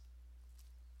ridiculous.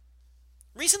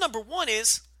 Reason number 1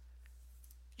 is,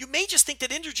 you may just think that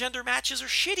intergender matches are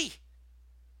shitty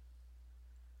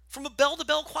from a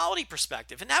bell-to-bell quality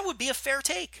perspective, and that would be a fair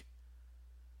take.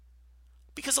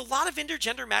 Because a lot of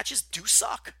intergender matches do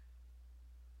suck.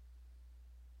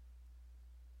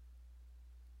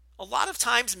 A lot of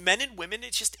times, men and women,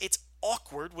 it's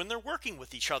awkward when they're working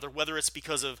with each other, whether it's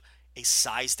because of a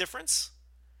size difference,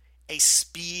 a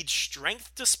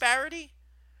speed-strength disparity,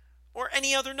 or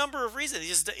any other number of reasons.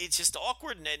 It's just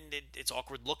awkward, and it's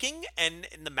awkward looking, and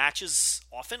the matches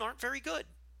often aren't very good.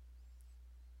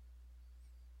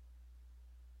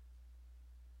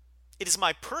 It is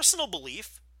my personal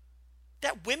belief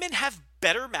that women have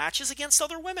better matches against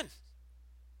other women.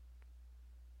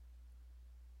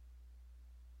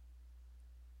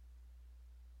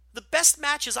 The best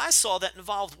matches I saw that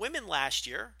involved women last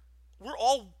year were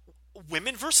all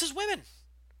women versus women.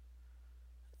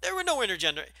 There were no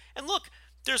intergender. And look,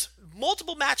 there's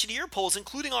multiple match of the year polls,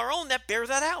 including our own, that bear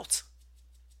that out.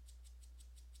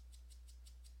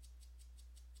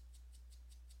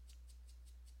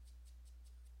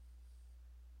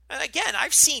 And again,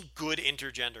 I've seen good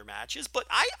intergender matches, but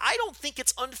I don't think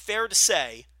it's unfair to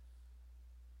say,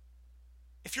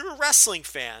 if you're a wrestling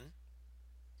fan,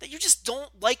 that you just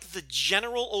don't like the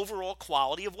general overall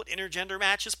quality of what intergender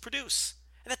matches produce.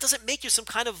 And that doesn't make you some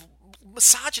kind of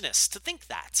misogynist to think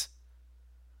that.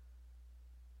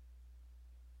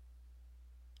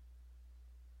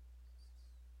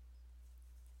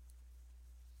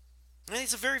 And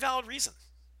it's a very valid reason.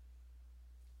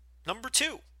 Number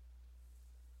 2.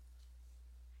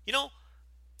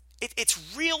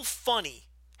 It's real funny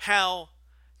how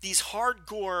these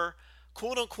hardcore,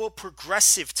 quote-unquote,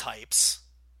 progressive types,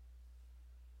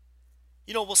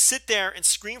 will sit there and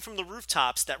scream from the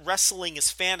rooftops that wrestling is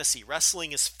fantasy,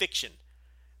 wrestling is fiction.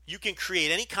 You can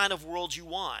create any kind of world you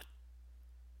want.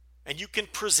 And you can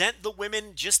present the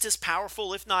women just as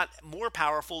powerful, if not more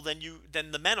powerful than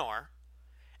the men are.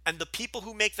 And the people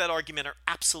who make that argument are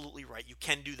absolutely right. You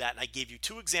can do that. And I gave you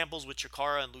 2 examples with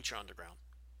Chikara and Lucha Underground.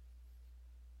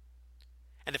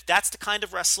 And if that's the kind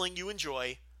of wrestling you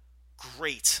enjoy,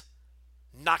 great.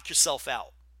 Knock yourself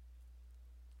out.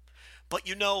 But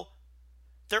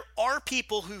there are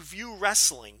people who view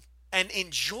wrestling and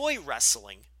enjoy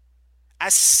wrestling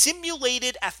as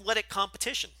simulated athletic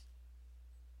competition,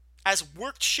 as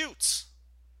worked shoots,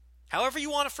 however you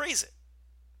want to phrase it.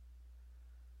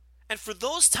 And for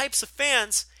those types of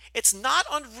fans, it's not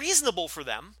unreasonable for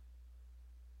them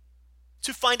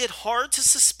to find it hard to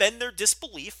suspend their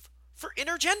disbelief for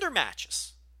intergender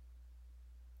matches.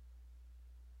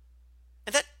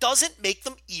 And that doesn't make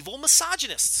them evil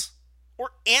misogynists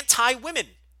or anti-women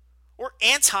or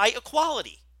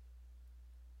anti-equality.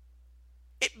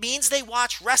 It means they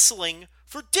watch wrestling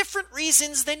for different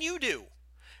reasons than you do.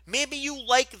 Maybe you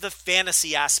like the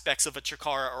fantasy aspects of a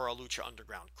Chikara or a Lucha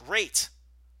Underground. Great.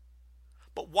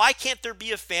 But why can't there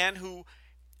be a fan who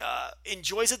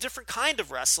enjoys a different kind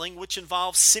of wrestling, which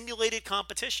involves simulated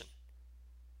competition?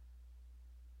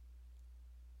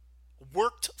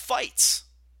 Worked fights.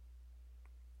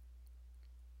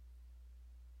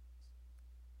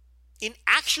 In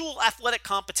actual athletic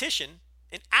competition,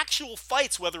 in actual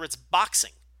fights, whether it's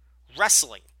boxing,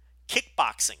 wrestling,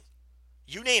 kickboxing,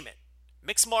 you name it,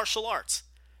 mixed martial arts,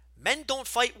 men don't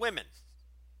fight women.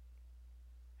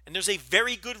 And there's a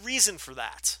very good reason for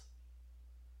that.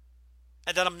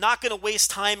 And that I'm not going to waste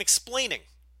time explaining.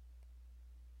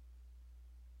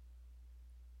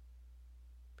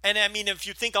 And I mean, if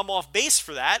you think I'm off base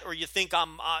for that, or you think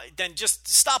I'm, then just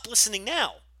stop listening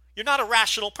now. You're not a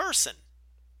rational person.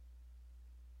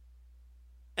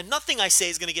 And nothing I say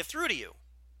is going to get through to you.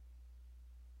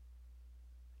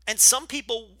 And some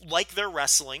people like their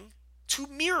wrestling to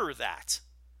mirror that.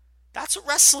 That's what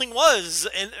wrestling was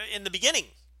in the beginning.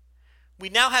 We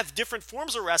now have different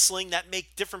forms of wrestling that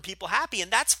make different people happy,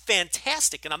 and that's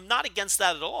fantastic, and I'm not against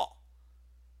that at all.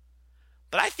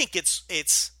 But I think it's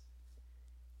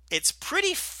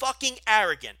pretty fucking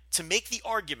arrogant to make the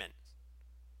argument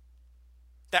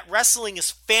that wrestling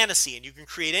is fantasy and you can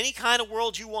create any kind of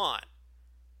world you want.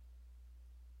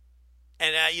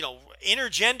 And,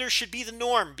 intergender should be the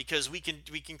norm because we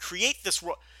can create this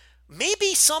world.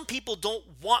 Maybe some people don't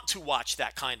want to watch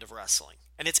that kind of wrestling.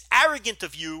 And it's arrogant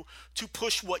of you to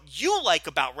push what you like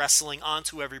about wrestling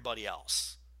onto everybody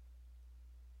else.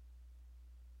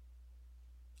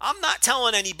 I'm not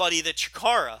telling anybody that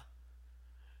Chikara,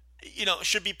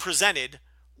 should be presented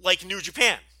like New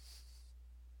Japan,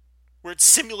 where it's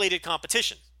simulated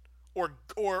competition, or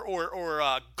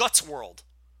Guts World.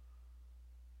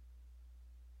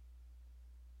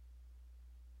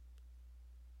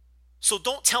 So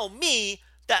don't tell me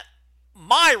that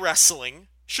my wrestling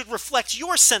should reflect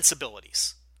your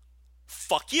sensibilities.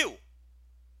 Fuck you.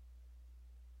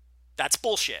 That's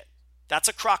bullshit. That's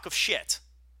a crock of shit.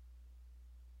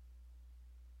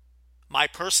 My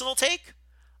personal take,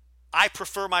 I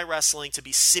prefer my wrestling to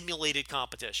be simulated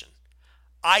competition.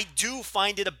 I do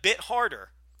find it a bit harder,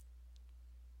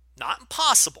 not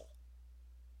impossible,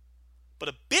 but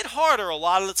a bit harder a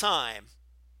lot of the time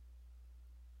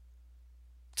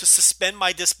to suspend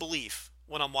my disbelief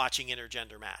when I'm watching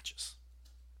intergender matches.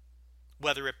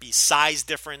 Whether it be size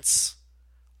difference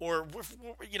or,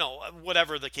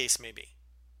 whatever the case may be.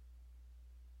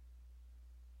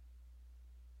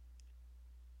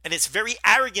 And it's very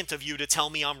arrogant of you to tell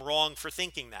me I'm wrong for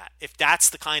thinking that, if that's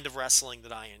the kind of wrestling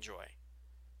that I enjoy.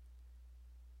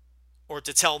 Or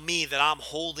to tell me that I'm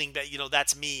holding back,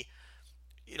 that's me,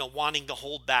 wanting to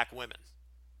hold back women.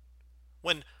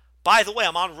 When, by the way,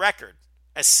 I'm on record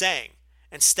as saying,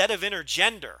 instead of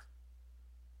intergender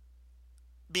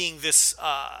being this,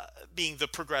 being the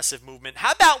progressive movement,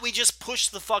 how about we just push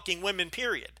the fucking women,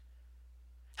 period?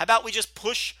 How about we just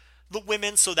push the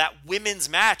women so that women's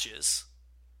matches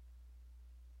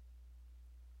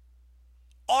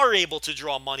are able to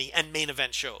draw money and main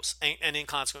event shows, and in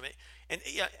consequence, and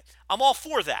I'm all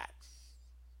for that.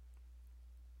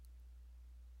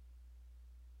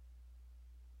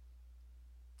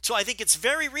 So I think it's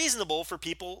very reasonable for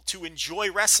people to enjoy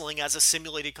wrestling as a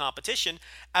simulated competition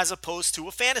as opposed to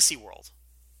a fantasy world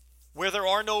where there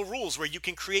are no rules, where you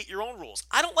can create your own rules.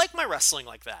 I don't like my wrestling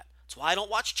like that. That's why I don't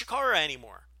watch Chikara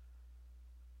anymore.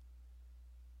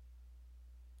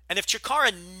 And if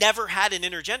Chikara never had an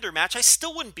intergender match, I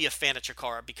still wouldn't be a fan of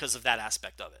Chikara because of that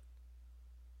aspect of it.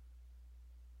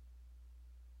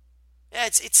 Yeah,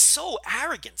 it's so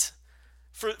arrogant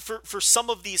for some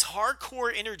of these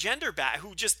hardcore intergender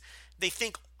who just, they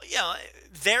think,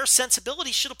 their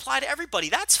sensibilities should apply to everybody.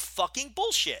 That's fucking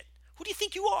bullshit. Who do you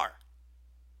think you are?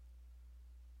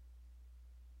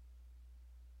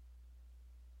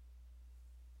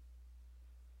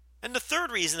 And the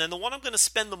third reason, and the one I'm going to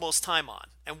spend the most time on,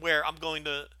 and where I'm going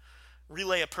to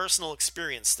relay a personal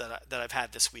experience that I've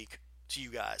had this week to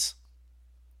you guys,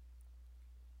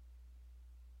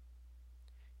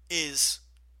 is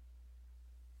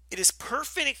it is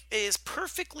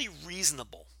perfectly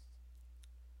reasonable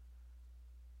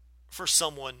for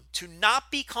someone to not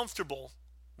be comfortable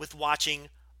with watching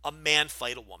a man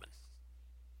fight a woman.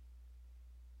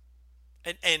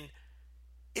 And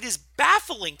it is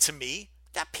baffling to me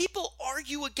that people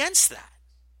argue against that.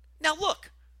 Now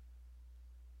look,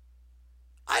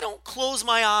 I don't close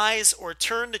my eyes or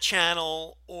turn the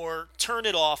channel or turn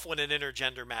it off when an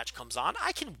intergender match comes on.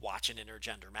 I can watch an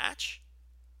intergender match.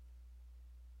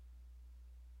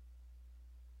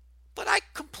 But I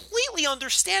completely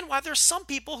understand why there's some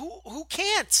people who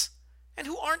can't and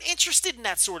who aren't interested in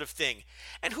that sort of thing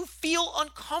and who feel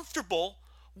uncomfortable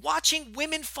watching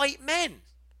women fight men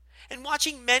and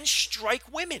watching men strike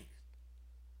women.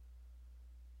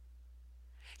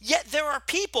 Yet there are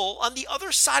people on the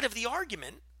other side of the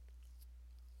argument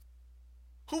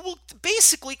who will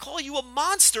basically call you a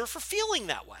monster for feeling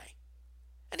that way.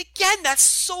 And again, that's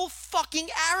so fucking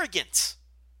arrogant.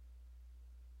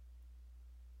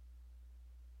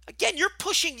 Again, you're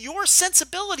pushing your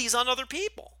sensibilities on other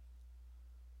people.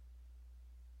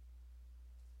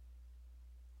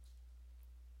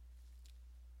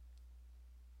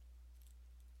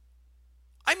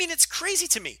 I mean, it's crazy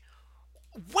to me.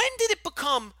 When did it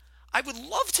become, I would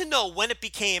love to know when it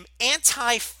became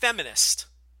anti-feminist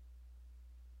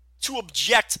to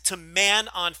object to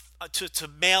to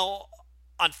male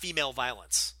on female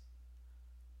violence.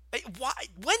 Why?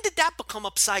 When did that become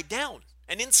upside down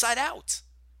and inside out?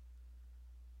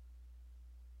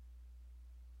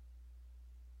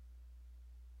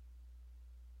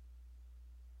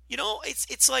 You know,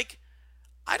 it's like,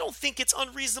 I don't think it's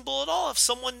unreasonable at all if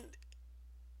someone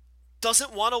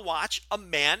doesn't want to watch a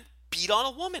man beat on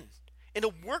a woman in a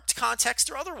worked context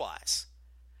or otherwise.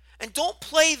 And don't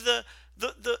play the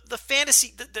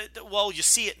fantasy. Well, you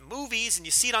see it in movies and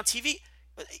you see it on TV.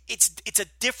 It's a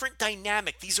different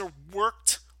dynamic. These are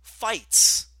worked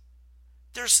fights.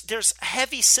 There's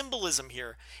heavy symbolism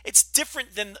here. It's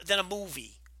different than a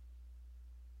movie.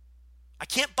 I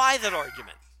can't buy that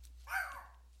argument.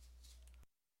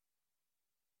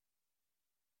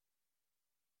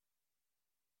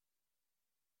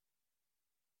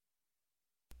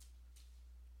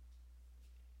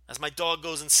 As my dog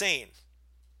goes insane.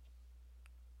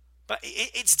 But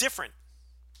it's different.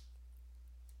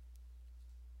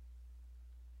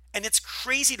 And it's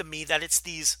crazy to me that it's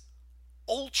these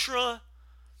ultra,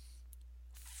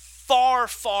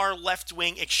 far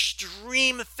left-wing,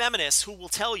 extreme feminists who will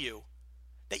tell you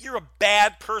that you're a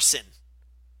bad person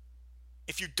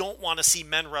if you don't want to see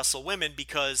men wrestle women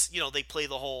because, you know, they play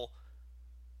the whole,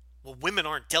 well, women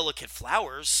aren't delicate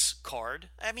flowers card.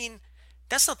 I mean,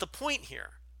 that's not the point here.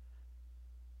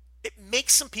 It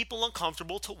makes some people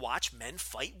uncomfortable to watch men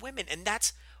fight women. And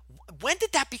when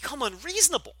did that become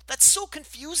unreasonable? That's so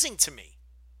confusing to me.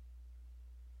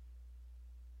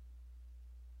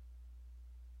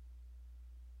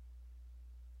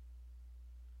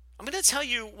 I'm going to tell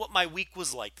you what my week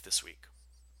was like this week.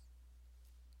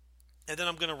 And then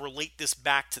I'm going to relate this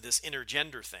back to this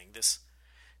intergender thing, this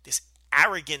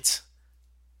arrogant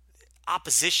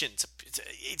opposition.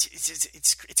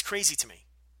 It's crazy to me.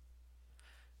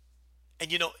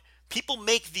 And, you know, people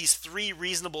make these three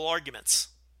reasonable arguments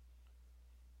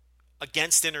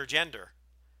against intergender.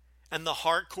 And the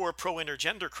hardcore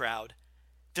pro-intergender crowd,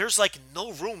 there's like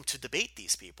no room to debate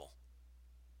these people.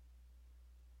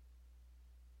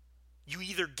 You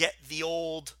either get the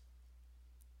old,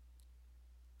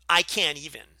 I can't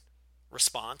even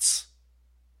response,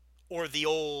 or the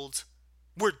old,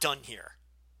 we're done here.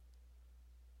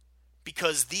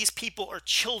 Because these people are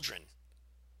children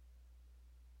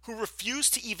who refuse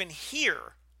to even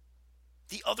hear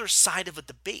the other side of a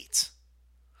debate.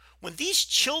 When these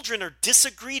children are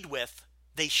disagreed with,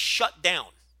 they shut down.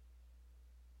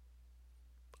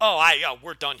 Oh,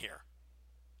 we're done here.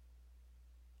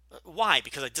 Why?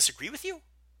 Because I disagree with you?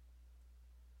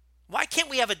 Why can't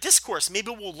we have a discourse?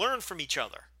 Maybe we'll learn from each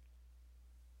other.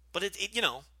 But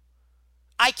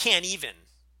I can't even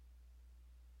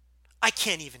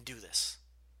do this.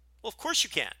 Well, of course you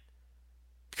can't.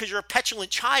 Because you're a petulant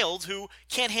child who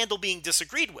can't handle being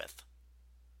disagreed with.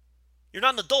 You're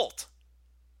not an adult.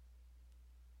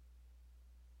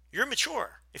 You're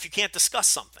immature if you can't discuss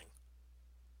something.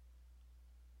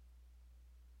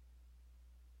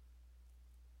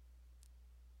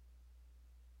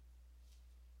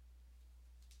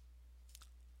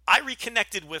 I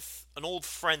reconnected with an old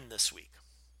friend this week.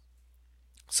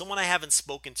 Someone I haven't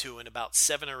spoken to in about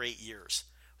 7 or 8 years.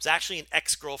 It was actually an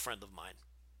ex-girlfriend of mine.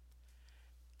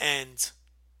 And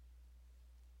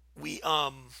we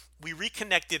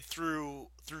reconnected through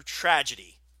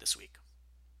tragedy this week.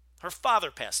 Her father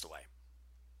passed away.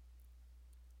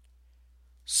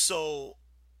 So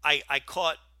I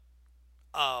caught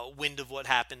wind of what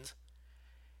happened.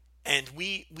 And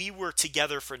we were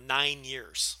together for 9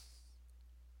 years.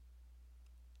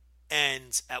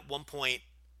 And at one point,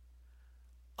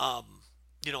 I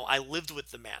lived with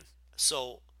the man.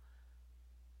 So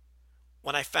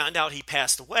when I found out he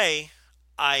passed away,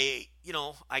 I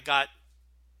got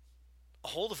a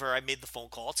hold of her. I made the phone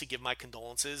call to give my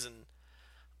condolences and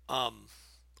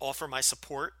offer my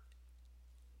support.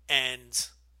 And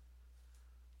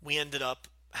we ended up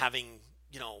having,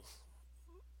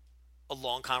 a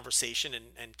long conversation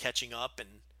and catching up. And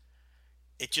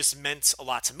it just meant a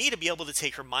lot to me to be able to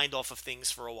take her mind off of things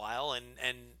for a while. And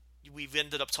we've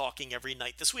ended up talking every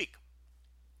night this week.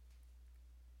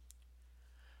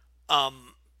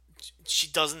 She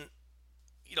doesn't,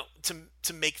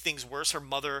 to make things worse,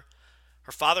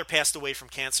 her father passed away from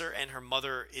cancer, and her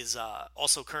mother is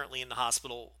also currently in the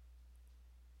hospital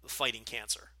fighting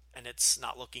cancer, and it's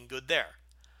not looking good there.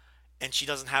 And she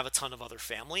doesn't have a ton of other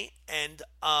family, and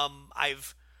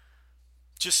I've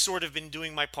just sort of been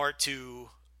doing my part to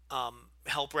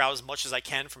help her out as much as I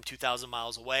can from 2,000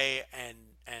 miles away, and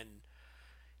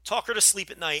talk her to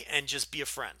sleep at night and just be a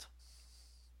friend.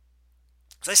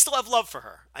 Because I still have love for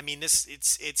her. I mean,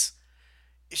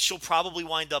 she'll probably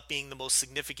wind up being the most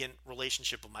significant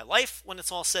relationship of my life when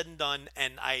it's all said and done.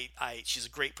 And she's a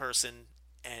great person,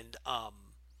 and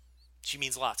she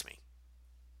means a lot to me.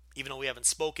 Even though we haven't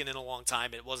spoken in a long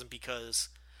time, it wasn't because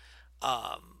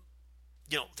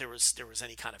there was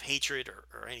any kind of hatred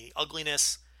or any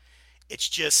ugliness. It's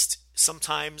just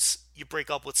sometimes you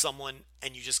break up with someone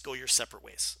and you just go your separate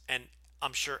ways. And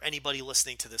I'm sure anybody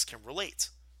listening to this can relate.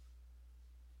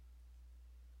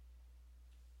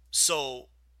 So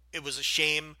it was a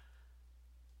shame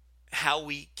how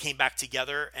we came back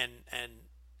together and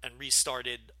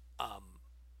restarted,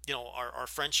 our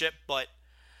friendship. But,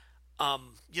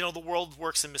 the world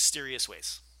works in mysterious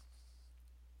ways.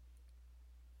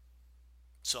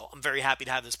 So I'm very happy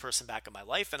to have this person back in my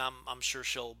life, and I'm sure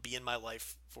she'll be in my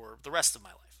life for the rest of my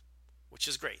life, which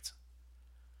is great.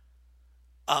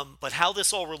 But how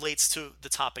this all relates to the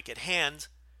topic at hand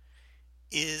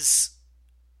is,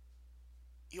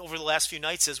 over the last few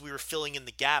nights, as we were filling in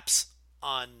the gaps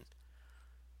on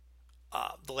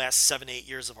the last 7-8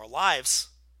 years of our lives,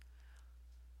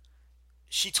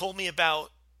 she told me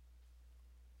about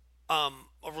a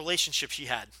relationship she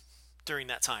had during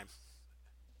that time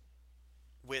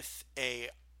with a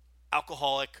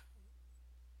alcoholic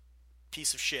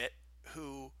piece of shit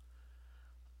who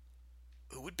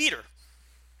would beat her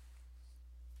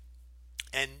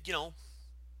and,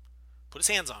 put his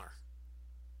hands on her.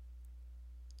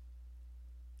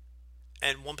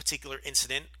 And one particular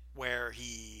incident where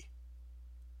he,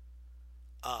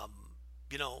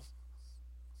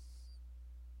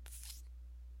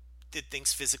 did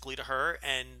things physically to her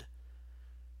and,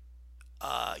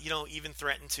 even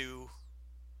threatened to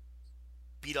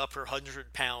beat up her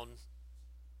 100-pound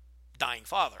dying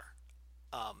father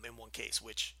in one case,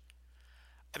 which,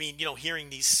 hearing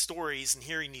these stories and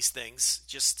hearing these things,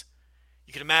 just,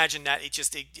 you can imagine that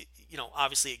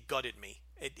obviously it gutted me.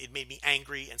 It made me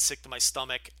angry and sick to my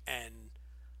stomach and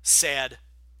sad,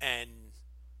 and,